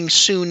are coming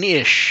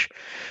soon-ish.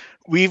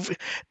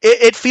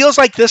 It feels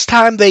like this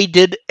time they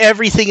did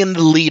everything in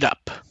the lead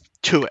up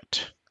to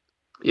it.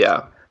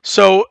 Yeah.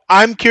 So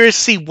I'm curious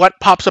to see what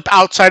pops up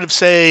outside of,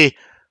 say,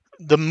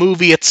 the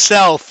movie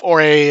itself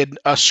or a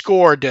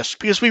score disc,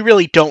 because we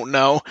really don't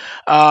know.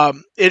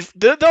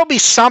 There'll be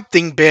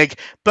something big,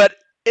 but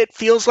it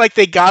feels like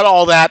they got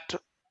all that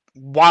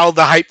while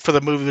the hype for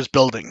the movie was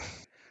building,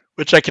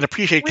 which I can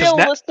appreciate.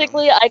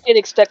 Realistically, I could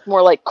expect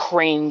more like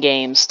Crane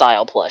Game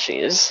style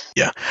plushies.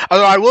 Yeah,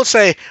 although I will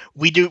say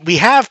we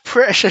have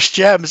precious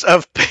gems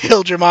of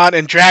Digimon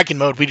and Dragon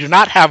mode. We do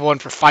not have one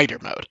for Fighter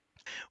mode.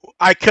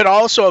 I could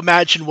also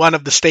imagine one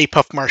of the Stay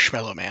Puft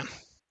Marshmallow Man,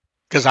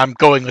 because I'm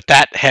going with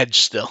that hedge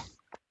still.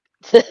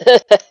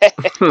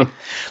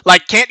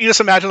 Like, can't you just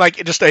imagine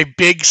like just a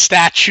big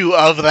statue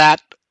of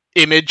that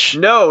image?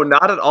 No,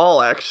 not at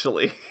all,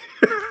 actually.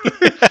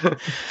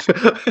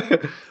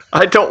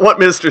 I don't want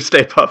Mr.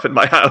 Stay Puft in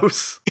my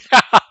house.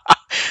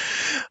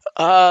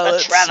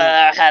 The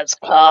traveler has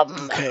come.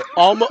 Okay,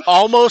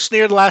 almost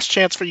near the last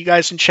chance for you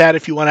guys in chat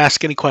if you want to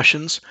ask any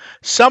questions.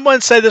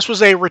 Someone said this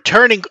was a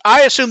returning...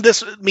 I assume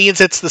this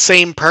means it's the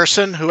same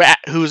person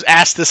who's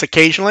asked this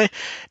occasionally.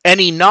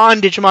 Any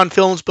non-Digimon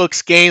films,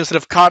 books, games that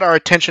have caught our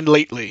attention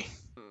lately?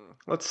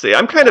 Let's see.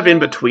 I'm kind of in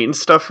between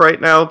stuff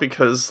right now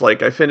because,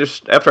 like,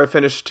 after I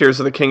finished Tears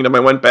of the Kingdom, I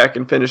went back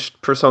and finished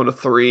Persona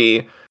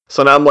 3.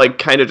 So now I'm, like,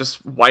 kind of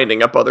just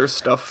winding up other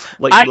stuff,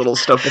 like little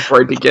stuff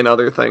before I begin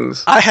other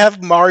things. I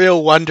have Mario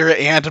Wonder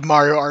and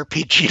Mario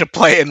RPG to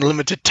play in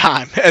limited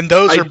time, and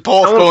those are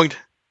both going...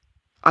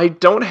 I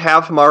don't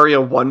have Mario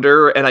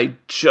Wonder, and I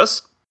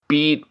just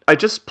played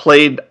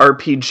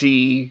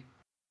RPG,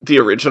 the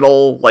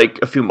original, like,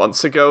 a few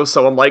months ago,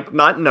 so I'm, like,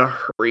 not in a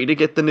hurry to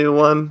get the new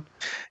one.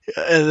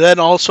 And then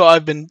also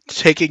I've been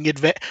taking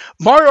advantage...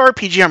 Mario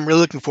RPG I'm really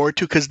looking forward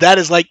to, because that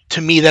is, like,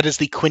 to me, that is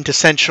the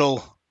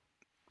quintessential,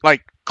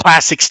 like,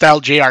 classic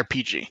style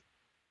JRPG.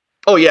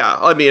 Oh yeah,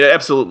 I mean it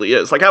absolutely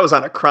is. Like I was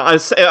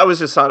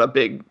just on a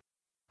big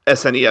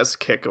SNES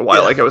kick a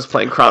while. Like I was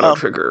playing Chrono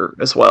Trigger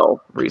as well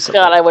recently.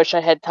 God, I wish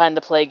I had time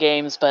to play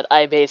games, but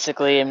I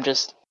basically am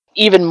just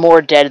even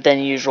more dead than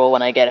usual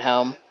when I get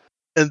home.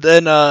 And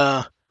then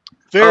go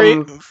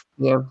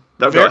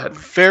ahead.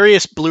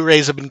 Various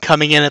Blu-rays have been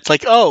coming in. It's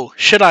like, oh,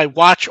 should I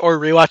watch or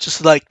rewatch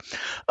this? Like,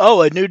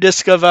 oh, a new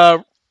disc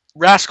of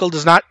Rascal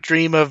Does Not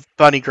Dream of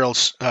Bunny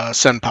Girls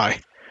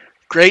Senpai.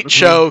 Great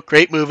show,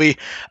 great movie.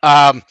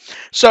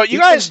 So you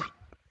guys...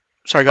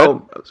 Sorry, go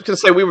ahead. I was going to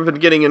say, we've been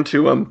getting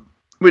into...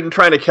 we've been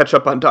trying to catch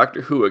up on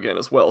Doctor Who again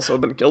as well, so I've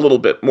been a little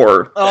bit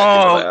more...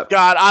 Oh, that.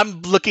 God,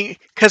 I'm looking...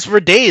 Because we're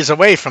days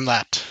away from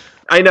that.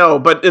 I know,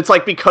 but it's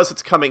like because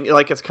it's coming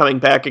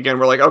back again,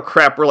 we're like, oh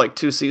crap, we're like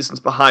 2 seasons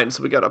behind,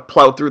 so we got to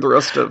plow through the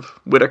rest of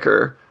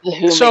Whittaker.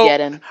 So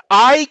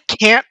I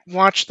can't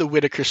watch the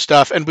Whittaker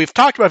stuff, and we've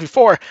talked about it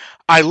before.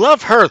 I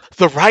love her.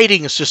 The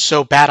writing is just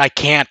so bad, I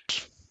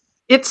can't...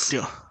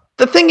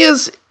 The thing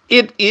is,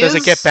 it is...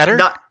 Does it get better?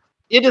 I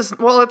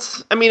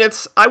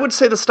would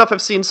say the stuff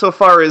I've seen so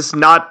far is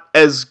not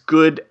as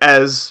good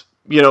as,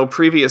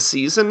 previous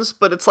seasons,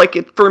 but it's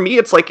like, for me,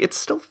 it's like, it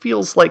still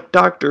feels like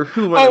Doctor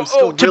Who, and I'm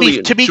still enjoying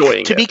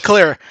it. To be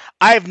clear,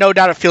 I have no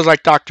doubt it feels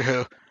like Doctor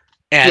Who.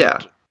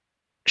 And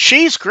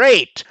she's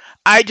great.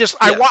 I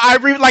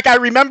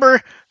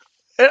remember...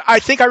 I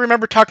think I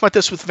remember talking about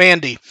this with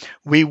Vandy.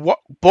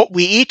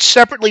 We each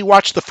separately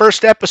watched the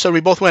first episode.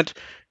 We both went...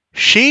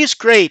 She's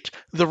great.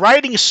 The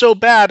writing is so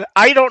bad,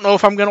 I don't know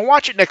if I'm going to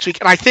watch it next week.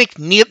 And I think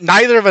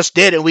neither of us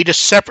did, and we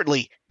just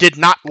separately did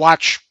not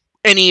watch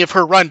any of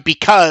her run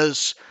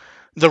because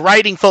the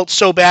writing felt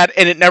so bad,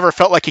 and it never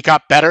felt like it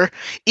got better.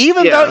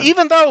 Even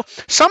though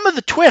some of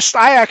the twists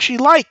I actually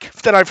like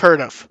that I've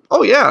heard of.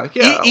 Oh yeah.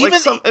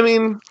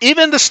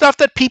 Even the stuff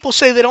that people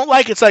say they don't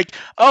like, it's like,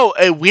 oh,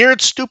 a weird,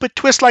 stupid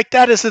twist like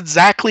that is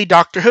exactly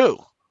Doctor Who.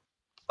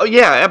 Oh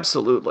yeah,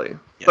 absolutely.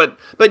 Yeah.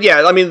 But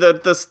yeah, I mean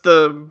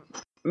the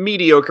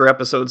mediocre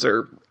episodes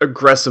are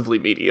aggressively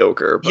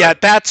mediocre. But yeah,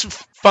 that's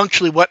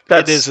functionally what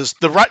it is. Is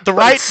the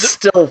right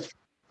still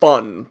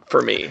fun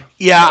for me?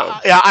 Yeah,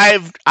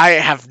 I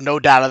have no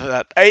doubt of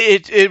that.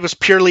 It was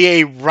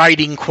purely a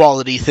writing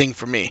quality thing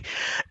for me.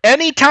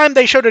 Anytime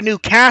they showed a new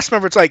cast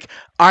member, it's like,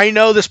 I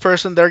know this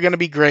person, they're going to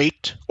be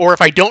great. Or if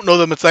I don't know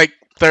them, it's like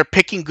they're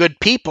picking good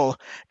people.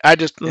 I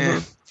just,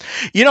 I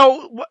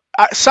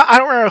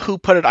don't remember who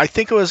put it. I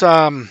think it was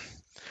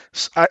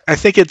I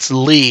think it's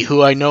Lee,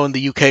 who I know in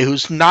the UK,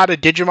 who's not a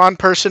Digimon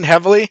person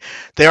heavily.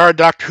 They are a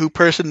Doctor Who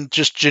person,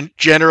 just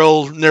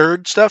general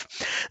nerd stuff.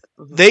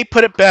 They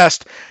put it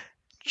best.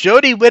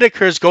 Jodie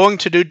Whittaker is going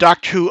to do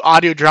Doctor Who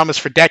audio dramas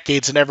for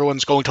decades, and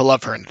everyone's going to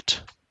love her in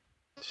it.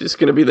 She's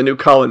going to be the new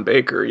Colin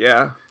Baker,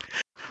 yeah.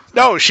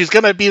 No, she's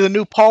going to be the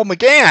new Paul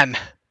McGann.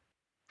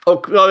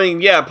 Oh, I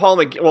mean, yeah, Paul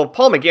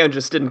McGann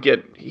just didn't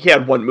get... He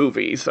had one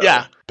movie, so...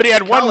 Yeah, but he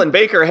had one... Colin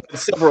Baker had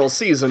several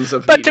seasons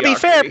of But to be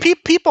fair,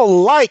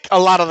 people like a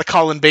lot of the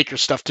Colin Baker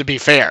stuff, to be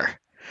fair.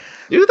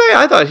 Do they?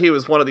 I thought he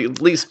was one of the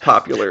least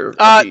popular.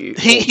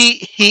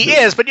 He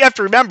is, but you have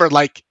to remember,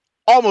 like,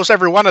 almost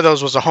every one of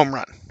those was a home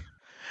run.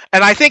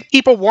 And I think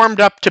people warmed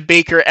up to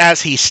Baker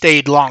as he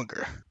stayed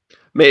longer.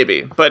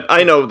 Maybe, but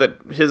I know that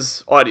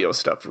his audio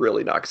stuff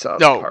really knocks out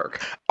the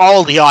park.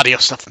 All the audio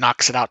stuff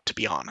knocks it out, to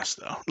be honest,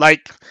 though.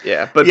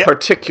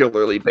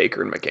 Particularly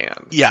Baker and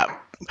McGann. Yeah.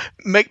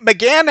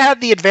 McGann had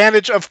the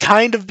advantage of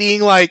kind of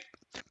being like...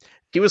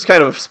 He was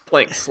kind of a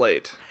blank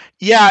slate.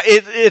 Yeah,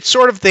 it's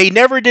sort of, they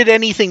never did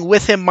anything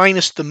with him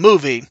minus the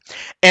movie.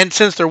 And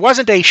since there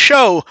wasn't a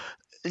show,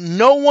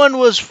 no one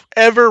was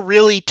ever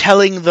really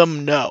telling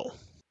them no.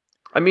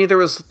 I mean, there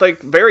was, like,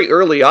 very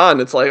early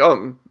on, it's like,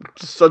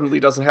 suddenly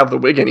doesn't have the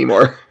wig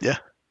anymore. Yeah.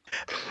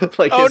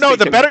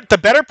 The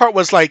better part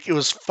was, like, it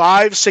was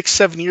 5, 6,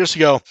 7 years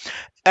ago,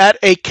 at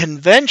a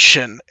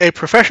convention, a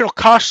professional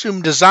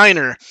costume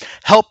designer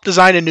helped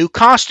design a new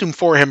costume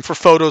for him for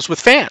photos with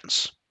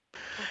fans.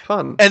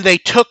 Fun. And they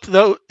took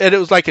and it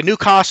was like a new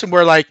costume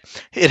where, like,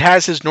 it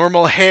has his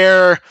normal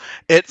hair,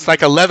 it's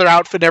like a leather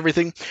outfit and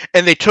everything,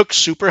 and they took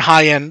super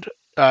high-end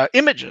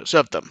images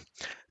of them.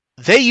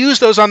 They use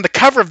those on the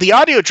cover of the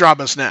audio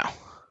dramas now.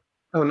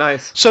 Oh,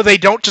 nice. So they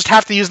don't just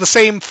have to use the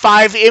same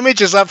 5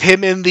 images of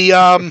him in the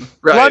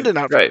London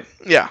outfit. Right.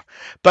 Yeah.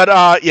 But,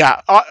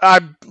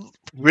 I'm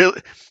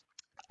really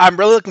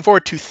looking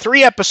forward to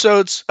 3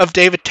 episodes of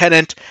David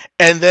Tennant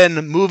and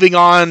then moving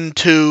on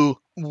to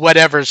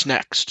whatever's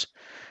next.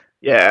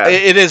 Yeah.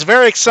 It is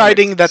very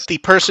exciting that the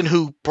person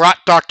who brought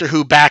Doctor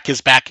Who back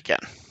is back again.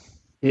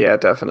 Yeah,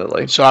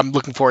 definitely. So I'm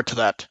looking forward to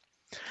that.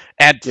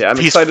 And I'm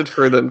excited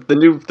for the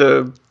new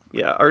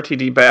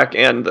RTD back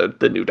and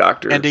the new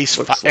Doctor. And he's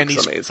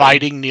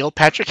fighting Neil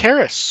Patrick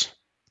Harris.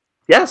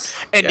 Yes.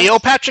 And Neil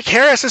Patrick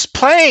Harris is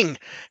playing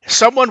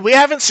someone we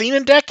haven't seen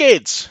in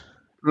decades.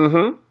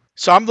 Mm-hmm.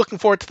 So I'm looking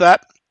forward to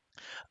that.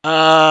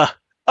 The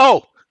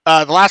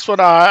last one,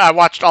 I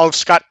watched all of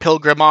Scott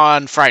Pilgrim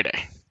on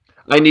Friday.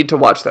 I need to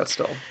watch that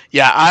still.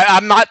 Yeah,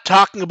 I'm not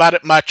talking about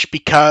it much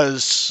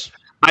because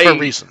for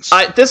reasons.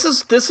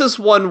 This is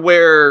one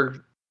where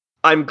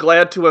I'm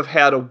glad to have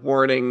had a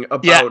warning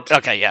about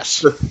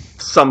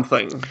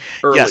something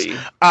early. Yes.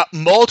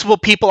 Multiple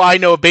people I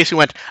know basically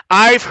went,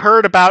 I've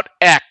heard about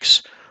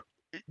X.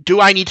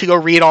 Do I need to go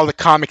read all the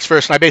comics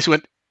first? And I basically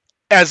went,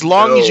 as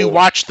long as you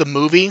watch the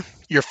movie,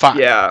 you're fine.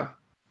 Yeah.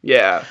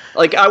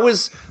 Like,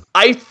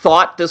 I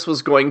thought this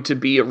was going to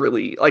be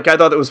I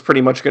thought it was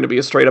pretty much going to be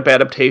a straight-up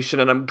adaptation,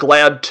 and I'm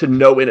glad to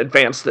know in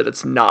advance that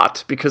it's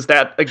not, because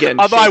that, again,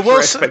 shapes your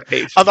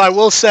expectations. Although I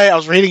will say, I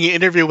was reading an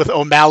interview with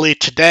O'Malley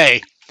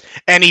today,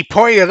 and he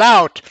pointed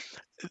out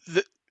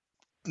that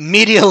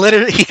media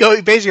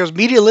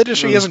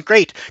literacy isn't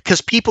great, because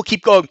people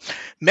keep going,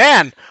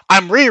 man,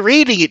 I'm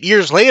rereading it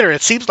years later,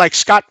 it seems like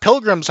Scott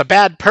Pilgrim's a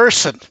bad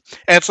person.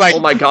 And it's like, oh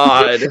my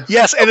god.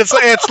 Yes, and it's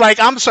like,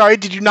 I'm sorry,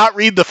 did you not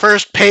read the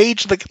first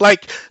page?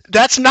 Like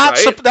that's not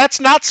that's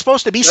not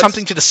supposed to be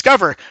something to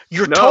discover.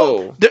 You're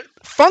told,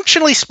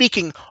 functionally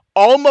speaking,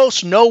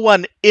 almost no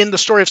one in the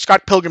story of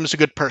Scott Pilgrim is a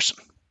good person.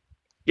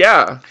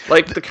 Yeah,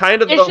 like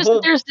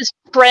there's this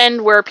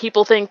trend where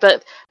people think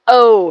that,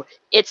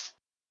 it's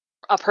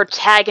a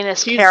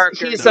protagonist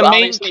character. He's a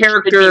main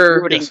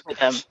character. He's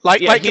a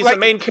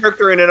main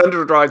character in an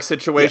underdog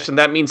situation.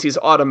 That means he's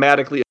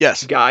automatically a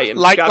guy. And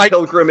Scott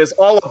Pilgrim is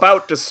all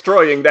about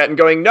destroying that and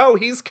going, no,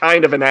 he's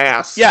kind of an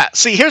ass. Yeah,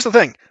 see, here's the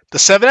thing. The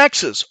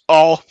 7Xs,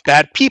 all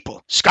bad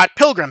people. Scott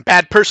Pilgrim,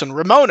 bad person.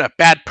 Ramona,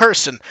 bad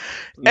person.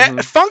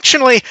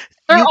 Functionally,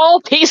 they're all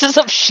pieces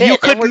of shit. You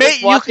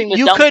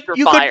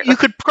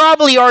could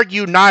probably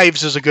argue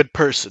Knives is a good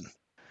person.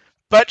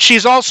 But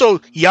she's also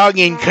young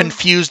and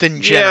confused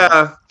in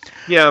general.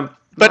 Yeah.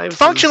 But Knives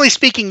functionally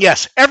speaking,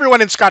 yes,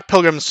 everyone in Scott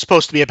Pilgrim is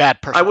supposed to be a bad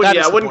person.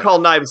 I wouldn't call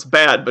Knives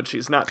bad, but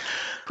she's not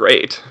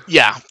great.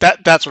 Yeah,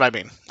 that's what I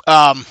mean.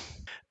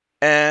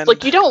 And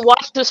like, you don't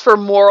watch this for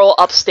moral,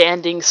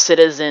 upstanding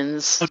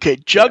citizens. Okay,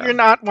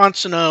 Juggernaut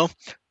wants to know.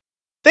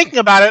 Thinking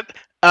about it,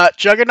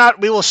 Juggernaut,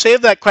 we will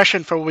save that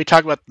question for when we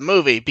talk about the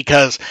movie,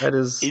 because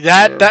if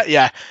you're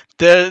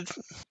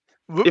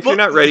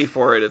not ready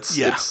for it,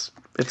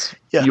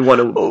 you want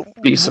to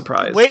be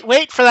surprised.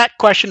 Wait for that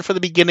question for the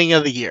beginning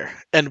of the year,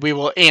 and we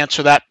will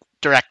answer that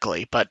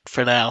directly. But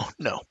for now,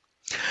 no.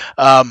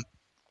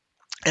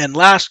 And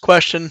last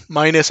question,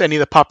 minus any of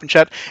the pop and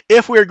chat.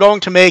 If we were going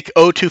to make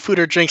O2 food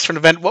or drinks for an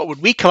event, what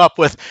would we come up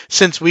with,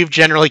 since we've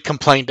generally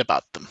complained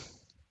about them?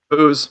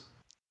 Booze.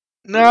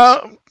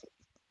 No,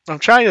 I'm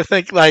trying to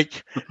think,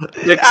 like...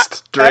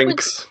 Mixed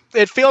drinks.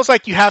 It feels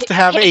like you have to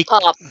have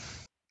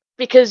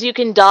because you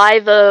can dye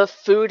the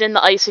food and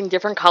the icing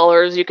different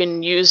colors. You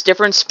can use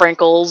different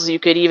sprinkles. You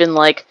could even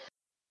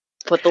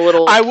put the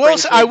little. I will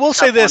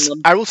say this.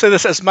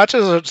 As much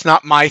as it's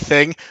not my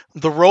thing,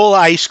 the roll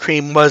ice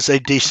cream was a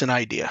decent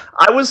idea.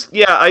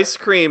 Ice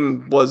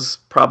cream was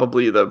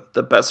probably the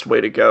best way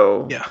to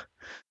go. Yeah.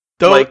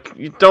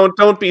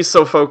 Don't be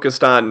so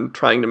focused on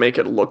trying to make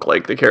it look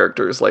like the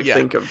characters.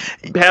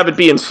 Have it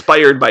be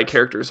inspired by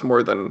characters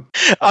more than.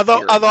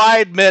 Although I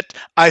admit,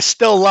 I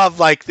still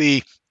love I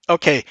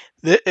don't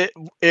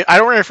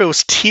remember if it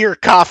was tea or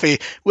coffee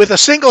with a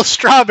single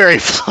strawberry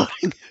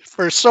floating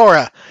for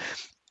Sora.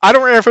 I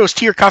don't remember if it was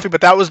tea or coffee,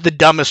 but that was the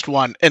dumbest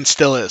one, and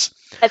still is.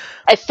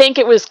 I think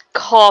it was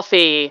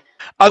coffee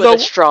with a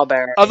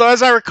strawberry. Although,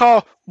 as I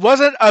recall,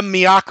 wasn't a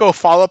Miyako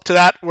follow-up to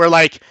that where,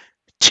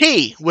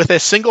 tea with a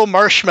single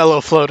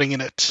marshmallow floating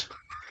in it?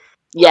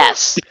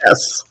 Yes.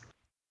 Yes.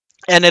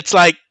 And it's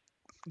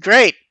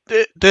great.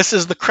 This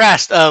is the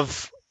crest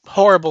of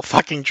horrible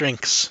fucking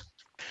drinks.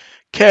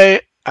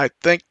 Okay, I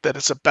think that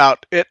is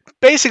about it.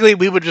 Basically,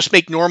 we would just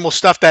make normal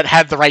stuff that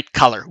had the right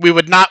color. We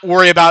would not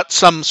worry about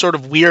some sort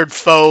of weird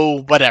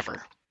faux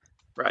whatever.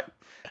 Right.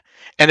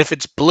 And if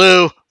it's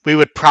blue, we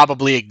would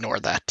probably ignore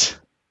that.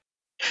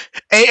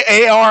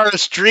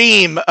 AR's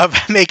dream of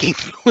making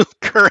blue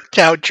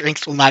Curacao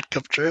drinks will not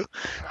come true.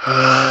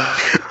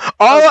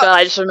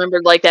 I just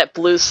remembered that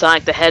blue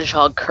Sonic the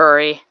Hedgehog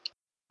curry.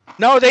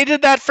 No, they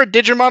did that for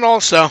Digimon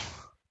also.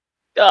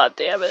 God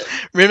damn it!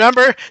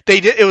 Remember,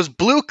 it was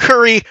blue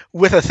curry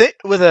with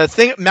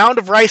a mound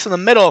of rice in the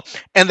middle,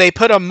 and they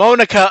put a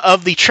Monica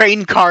of the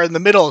train car in the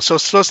middle, so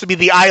it's supposed to be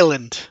the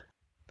island.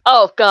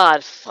 Oh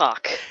God,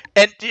 fuck!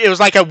 And it was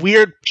a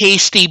weird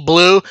pasty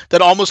blue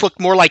that almost looked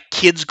more like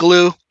kids'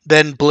 glue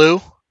than blue.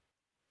 Do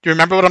you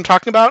remember what I'm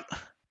talking about?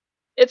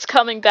 It's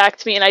coming back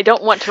to me, and I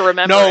don't want to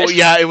remember. No,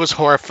 yeah, it was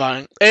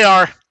horrifying.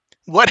 AR,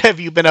 what have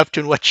you been up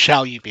to, and what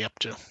shall you be up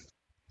to?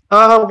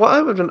 What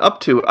I've been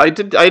up to, I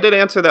did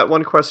answer that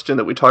one question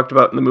that we talked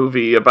about in the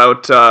movie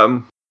about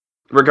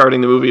regarding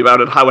the movie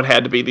about how it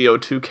had to be the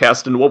O2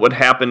 cast and what would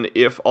happen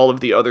if all of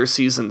the other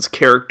seasons'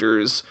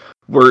 characters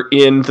were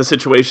in the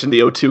situation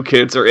the O2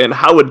 kids are in.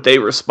 How would they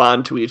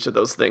respond to each of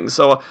those things?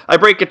 So I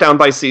break it down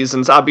by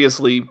seasons.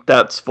 Obviously,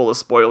 that's full of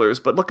spoilers,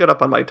 but look it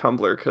up on my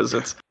Tumblr because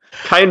it's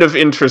kind of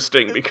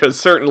interesting because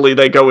certainly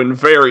they go in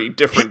very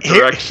different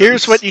directions.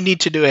 Here's what you need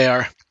to do,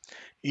 AR.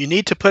 You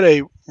need to put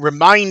a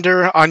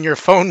reminder on your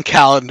phone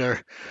calendar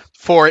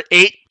for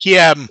 8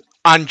 p.m.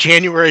 on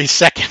January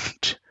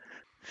 2nd.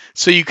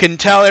 So you can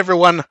tell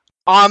everyone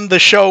on the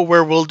show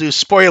where we'll do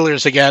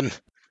spoilers again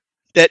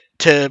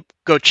to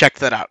go check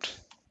that out.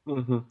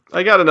 Mm-hmm.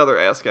 I got another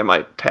ask I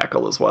might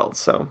tackle as well,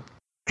 so.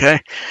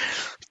 Okay.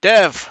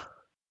 Dev,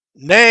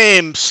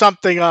 name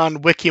something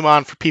on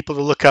Wikimon for people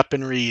to look up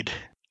and read.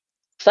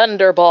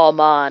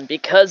 Thunderballmon,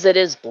 because it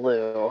is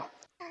blue.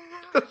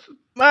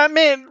 I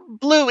mean,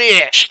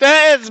 bluish.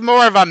 That is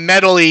more of a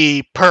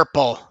metally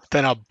purple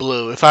than a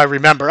blue, if I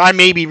remember. I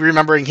may be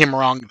remembering him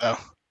wrong, though.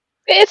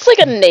 It's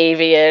a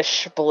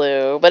navy-ish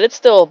blue, but it's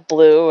still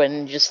blue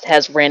and just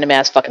has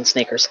random-ass fucking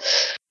sneakers.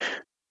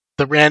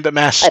 The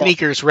random-ass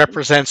sneakers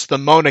represents the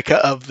Monica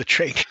of the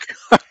train.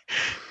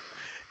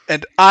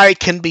 And I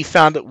can be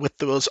found with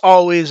those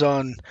always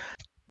on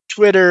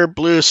Twitter,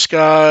 Blue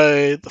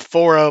Sky, the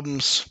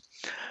forums.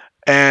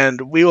 And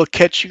we will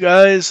catch you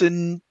guys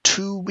in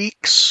 2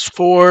 weeks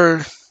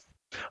for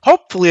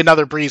hopefully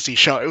another breezy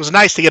show. It was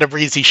nice to get a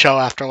breezy show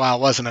after a while,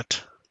 wasn't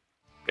it?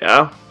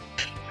 Yeah.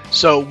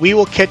 So we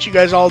will catch you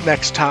guys all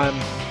next time.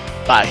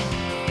 Bye.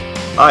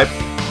 Bye.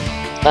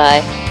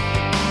 Bye.